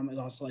 I'd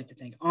also like to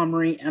thank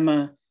Omri,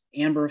 Emma,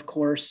 Amber, of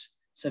course,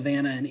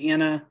 Savannah and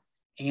Anna.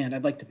 And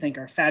I'd like to thank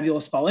our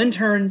fabulous fall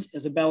interns,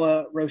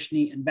 Isabella,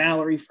 Roshni, and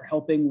Valerie, for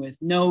helping with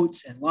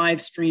notes and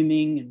live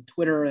streaming and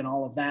Twitter and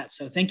all of that.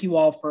 So thank you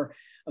all for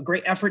a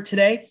great effort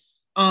today.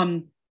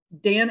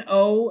 Dan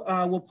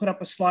O will put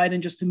up a slide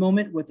in just a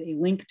moment with a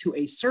link to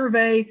a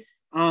survey.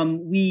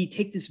 We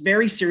take this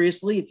very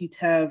seriously.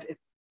 If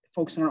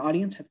folks in our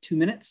audience have 2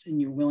 minutes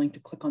and you're willing to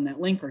click on that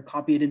link or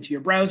copy it into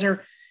your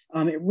browser,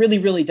 it really,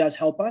 really does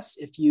help us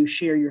if you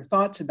share your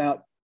thoughts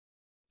about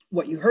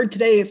what you heard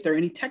today, if there are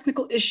any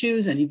technical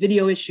issues, any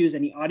video issues,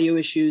 any audio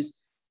issues,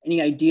 any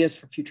ideas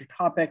for future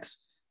topics,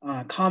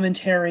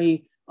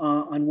 commentary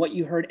on what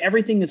you heard.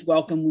 Everything is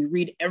welcome. We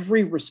read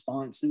every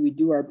response and we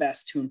do our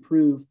best to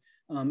improve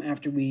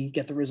after we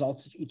get the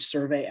results of each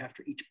survey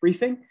after each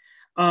briefing.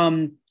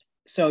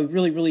 So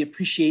really, really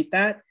appreciate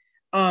that.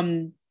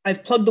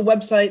 I've plugged the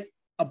website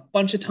a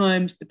bunch of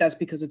times, but that's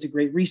because it's a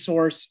great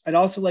resource. I'd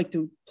also like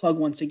to plug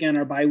once again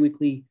our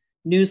biweekly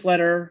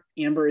newsletter.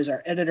 Amber is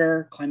our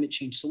editor, Climate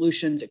Change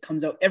Solutions. It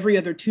comes out every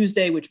other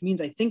Tuesday, which means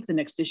I think the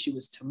next issue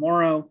is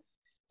tomorrow.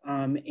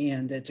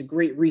 And it's a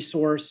great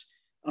resource.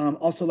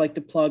 Also like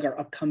to plug our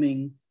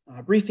upcoming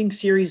briefing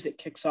series that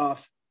kicks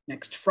off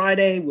next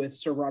Friday with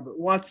Sir Robert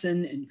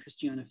Watson and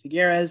Christiana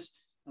Figueres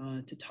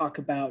to talk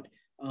about,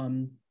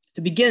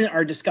 to begin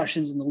our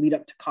discussions in the lead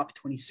up to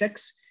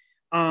COP26.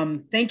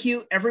 Thank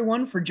you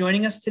everyone for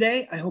joining us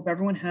today. I hope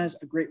everyone has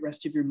a great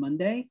rest of your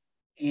Monday,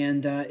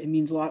 and it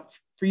means a lot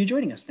for you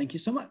joining us. Thank you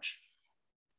so much.